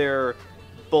of their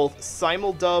both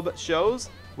simuldub shows,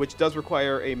 which does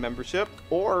require a membership,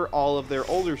 or all of their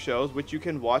older shows, which you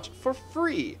can watch for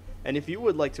free. And if you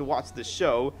would like to watch this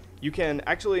show, you can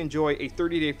actually enjoy a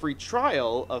 30-day free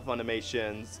trial of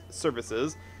Funimation's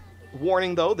services.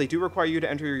 Warning though, they do require you to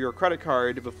enter your credit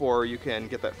card before you can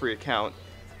get that free account,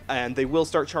 and they will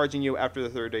start charging you after the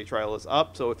 30-day trial is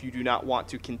up. So if you do not want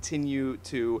to continue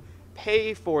to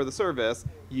pay for the service,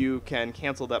 you can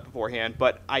cancel that beforehand,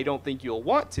 but I don't think you'll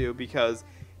want to, because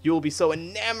you'll be so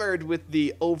enamored with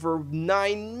the over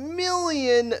 9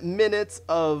 million minutes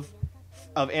of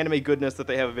anime goodness that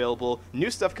they have available.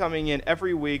 New stuff coming in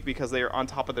every week because they are on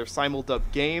top of their simuldub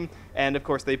game, and of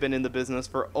course they've been in the business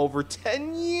for over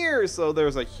 10 years, so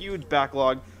there's a huge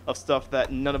backlog of stuff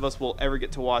that none of us will ever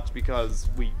get to watch because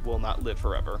we will not live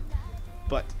forever.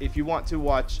 But if you want to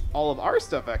watch all of our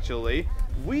stuff, actually,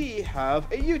 we have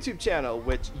a YouTube channel,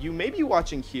 which you may be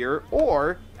watching here,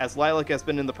 or, as Lilac has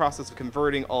been in the process of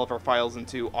converting all of our files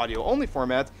into audio-only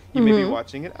format, you may be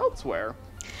watching it elsewhere.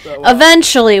 So,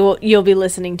 eventually, you'll be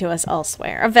listening to us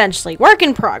elsewhere. Eventually. Work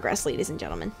in progress, ladies and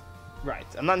gentlemen. Right.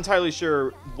 I'm not entirely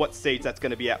sure what stage that's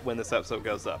going to be at when this episode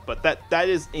goes up, but that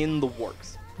is in the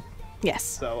works. Yes.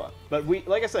 So, but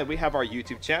like I said, we have our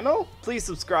YouTube channel. Please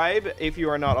subscribe if you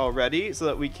are not already, so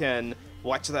that we can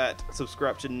watch that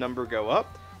subscription number go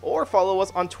up. Or follow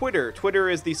us on Twitter. Twitter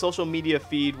is the social media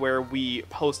feed where we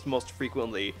post most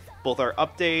frequently, both our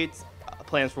updates,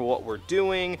 plans for what we're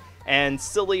doing, and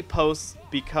silly posts,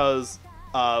 because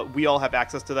we all have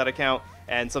access to that account,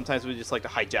 and sometimes we just like to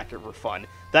hijack it for fun.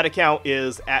 That account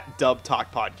is at Dub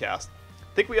Talk Podcast.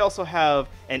 I think we also have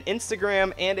an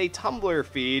Instagram and a Tumblr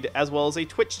feed, as well as a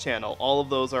Twitch channel. All of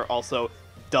those are also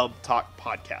Dub Talk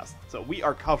Podcast. So we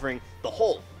are covering the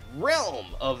whole realm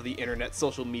of the internet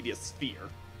social media sphere.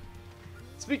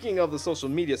 Speaking of the social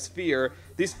media sphere,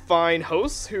 these fine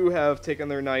hosts who have taken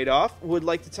their night off would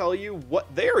like to tell you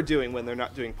what they are doing when they're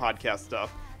not doing podcast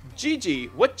stuff. Gigi,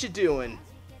 what you doing?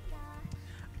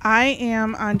 I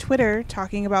am on Twitter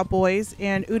talking about boys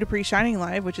and Udapri Shining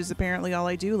Live, which is apparently all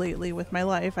I do lately with my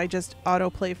life. I just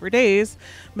autoplay for days.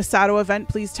 Masato event,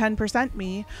 please 10%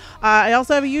 me. I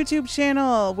also have a YouTube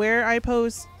channel where I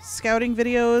post scouting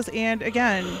videos and,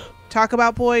 again, talk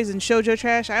about boys and shoujo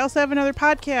trash. I also have another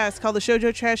podcast called the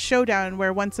Shoujo Trash Showdown,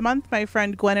 where once a month my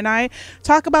friend Gwen and I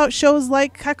talk about shows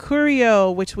like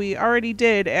Kakurio, which we already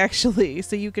did actually.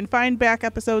 So you can find back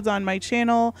episodes on my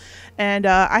channel, and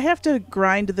I have to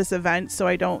grind this event so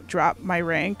I don't drop my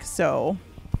rank. So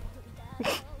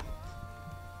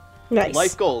nice.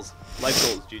 Life goals,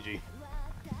 Gigi.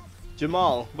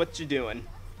 Jamal, what you doing?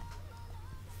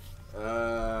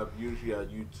 Usually on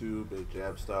YouTube at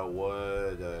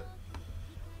Jamstar1.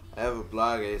 I have a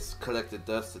blog. It's collected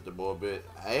dust at the moment.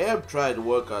 I am trying to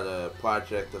work on a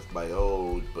project of my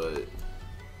own, but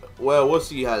well, we'll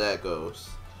see how that goes.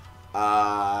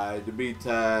 In the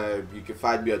meantime, you can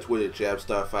find me on Twitter at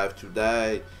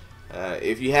Jamstar529.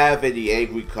 If you have any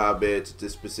angry comments,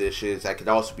 dispositions, I can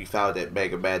also be found at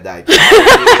Mega Man 9.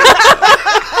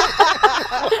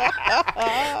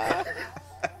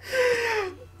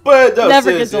 But no,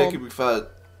 Never gets seriously, I old. can be found.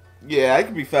 Yeah, I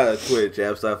can be found on Twitch,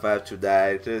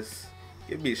 Amstar529. Just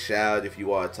give me a shout if you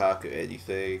want to talk or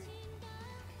anything.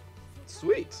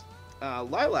 Sweet.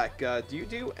 Lilac, do you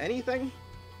do anything?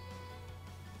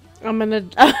 I'm gonna.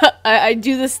 I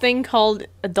do this thing called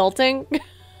adulting.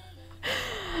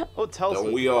 Oh, tell Don't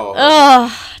us. we all?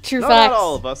 Ugh, true No, facts. not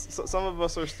all of us. Some of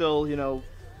us are still,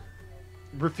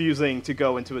 refusing to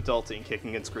go into adulting,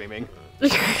 kicking and screaming.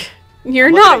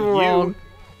 You're Look not at you. wrong.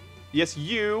 Yes,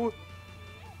 you,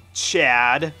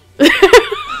 Chad. Who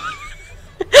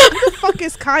the fuck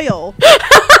is Kyle?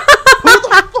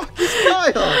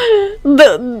 Kyle.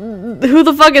 Who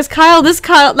the fuck is Kyle?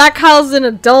 That Kyle's an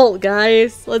adult,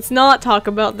 guys. Let's not talk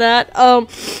about that.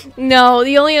 No,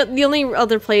 the only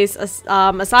other place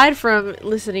aside from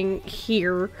listening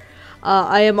here,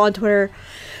 I am on Twitter.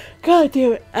 God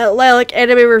damn it, at Lilac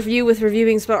Anime Review with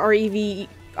reviewing spelled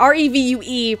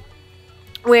REVUE,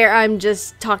 where I'm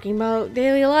just talking about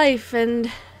daily life and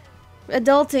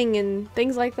adulting and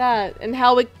things like that, and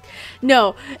how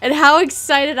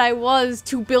excited I was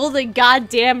to build a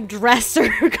goddamn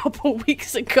dresser a couple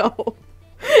weeks ago.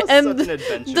 And such an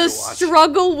adventure the to watch.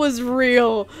 struggle was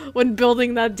real when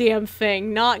building that damn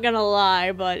thing. Not gonna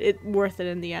lie, but it worth it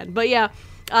in the end. But yeah,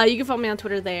 you can follow me on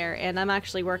Twitter there, and I'm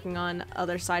actually working on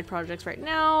other side projects right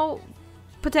now,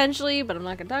 potentially, but I'm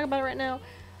not gonna talk about it right now.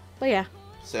 But yeah,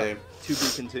 Same. To be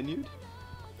continued.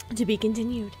 to be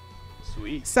continued.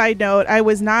 Sweet. Side note, I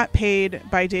was not paid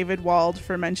by David Wald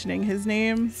for mentioning his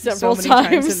name Several so many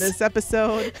times times. in this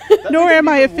episode, nor am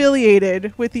I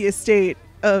affiliated with the estate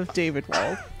of David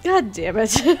Wald. God damn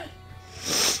it.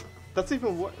 That's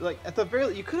even worse. Like, at the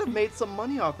very you could have made some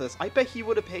money off this. I bet he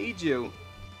would have paid you.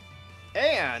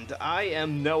 And I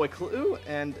am Noah Clue,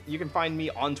 and you can find me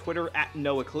on Twitter at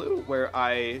Noah Clue, where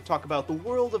I talk about the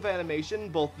world of animation,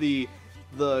 both the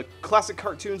classic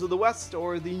cartoons of the West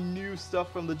or the new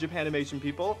stuff from the Japanimation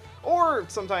people, or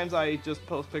sometimes I just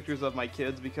post pictures of my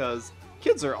kids because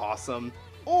kids are awesome.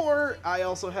 Or I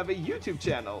also have a YouTube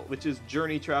channel, which is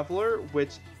Journey Traveler,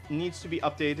 which needs to be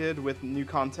updated with new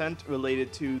content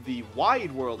related to the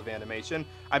wide world of animation.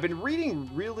 I've been reading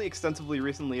really extensively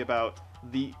recently about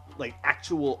the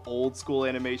actual old school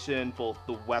animation, both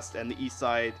the West and the East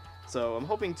side. So I'm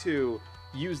hoping to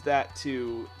use that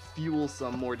to fuel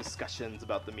some more discussions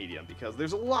about the medium, because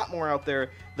there's a lot more out there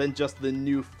than just the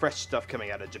new fresh stuff coming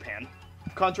out of Japan.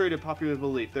 Contrary to popular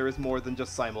belief, there is more than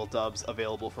just simuldubs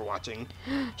available for watching.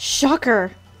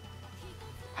 Shocker.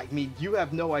 I mean, you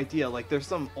have no idea. Like, there's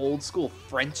some old school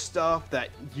French stuff that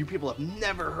you people have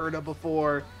never heard of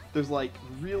before. There's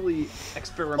really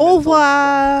experimental Au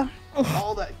revoir. stuff.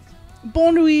 All that.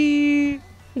 Bonne nuit.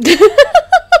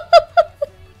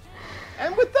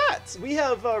 And with that, we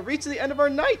have reached the end of our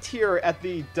night here at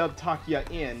the Dubtakia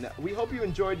Inn. We hope you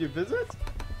enjoyed your visit.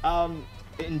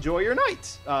 Enjoy your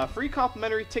night. Free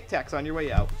complimentary Tic Tacs on your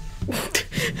way out.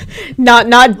 Not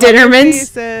Dinnerman's.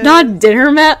 faces. Not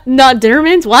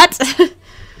Dinnerman's. What?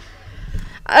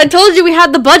 I told you we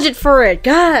had the budget for it.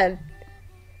 God.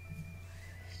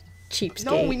 Cheapskate.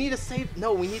 No, we need to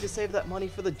save that money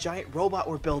for the giant robot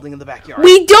we're building in the backyard.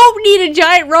 We don't need a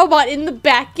giant robot in the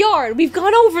backyard. We've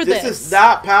gone over this. This is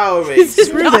not Power Rangers.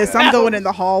 Screw this. I'm going in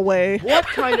the hallway. What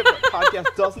kind of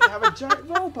podcast doesn't have a giant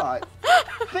robot?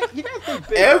 You gotta think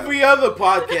big. Every other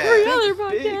podcast. Every other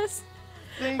big. podcast.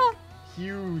 Think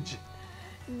huge.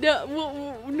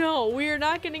 No, we are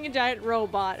not getting a giant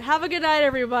robot. Have a good night,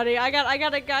 everybody. I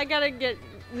gotta get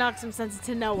knock some sense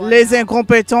into Noah. Les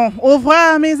incompétents. Au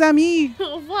revoir, mes amis.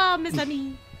 Au revoir, mes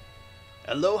amis.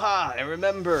 Aloha, and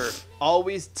remember,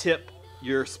 always tip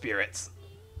your spirits.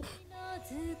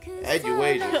 And your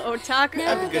wages. Otaku.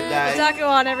 Have a good night. Otaku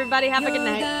on, everybody. Have a good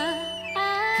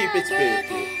night. Keep it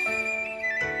spiritual.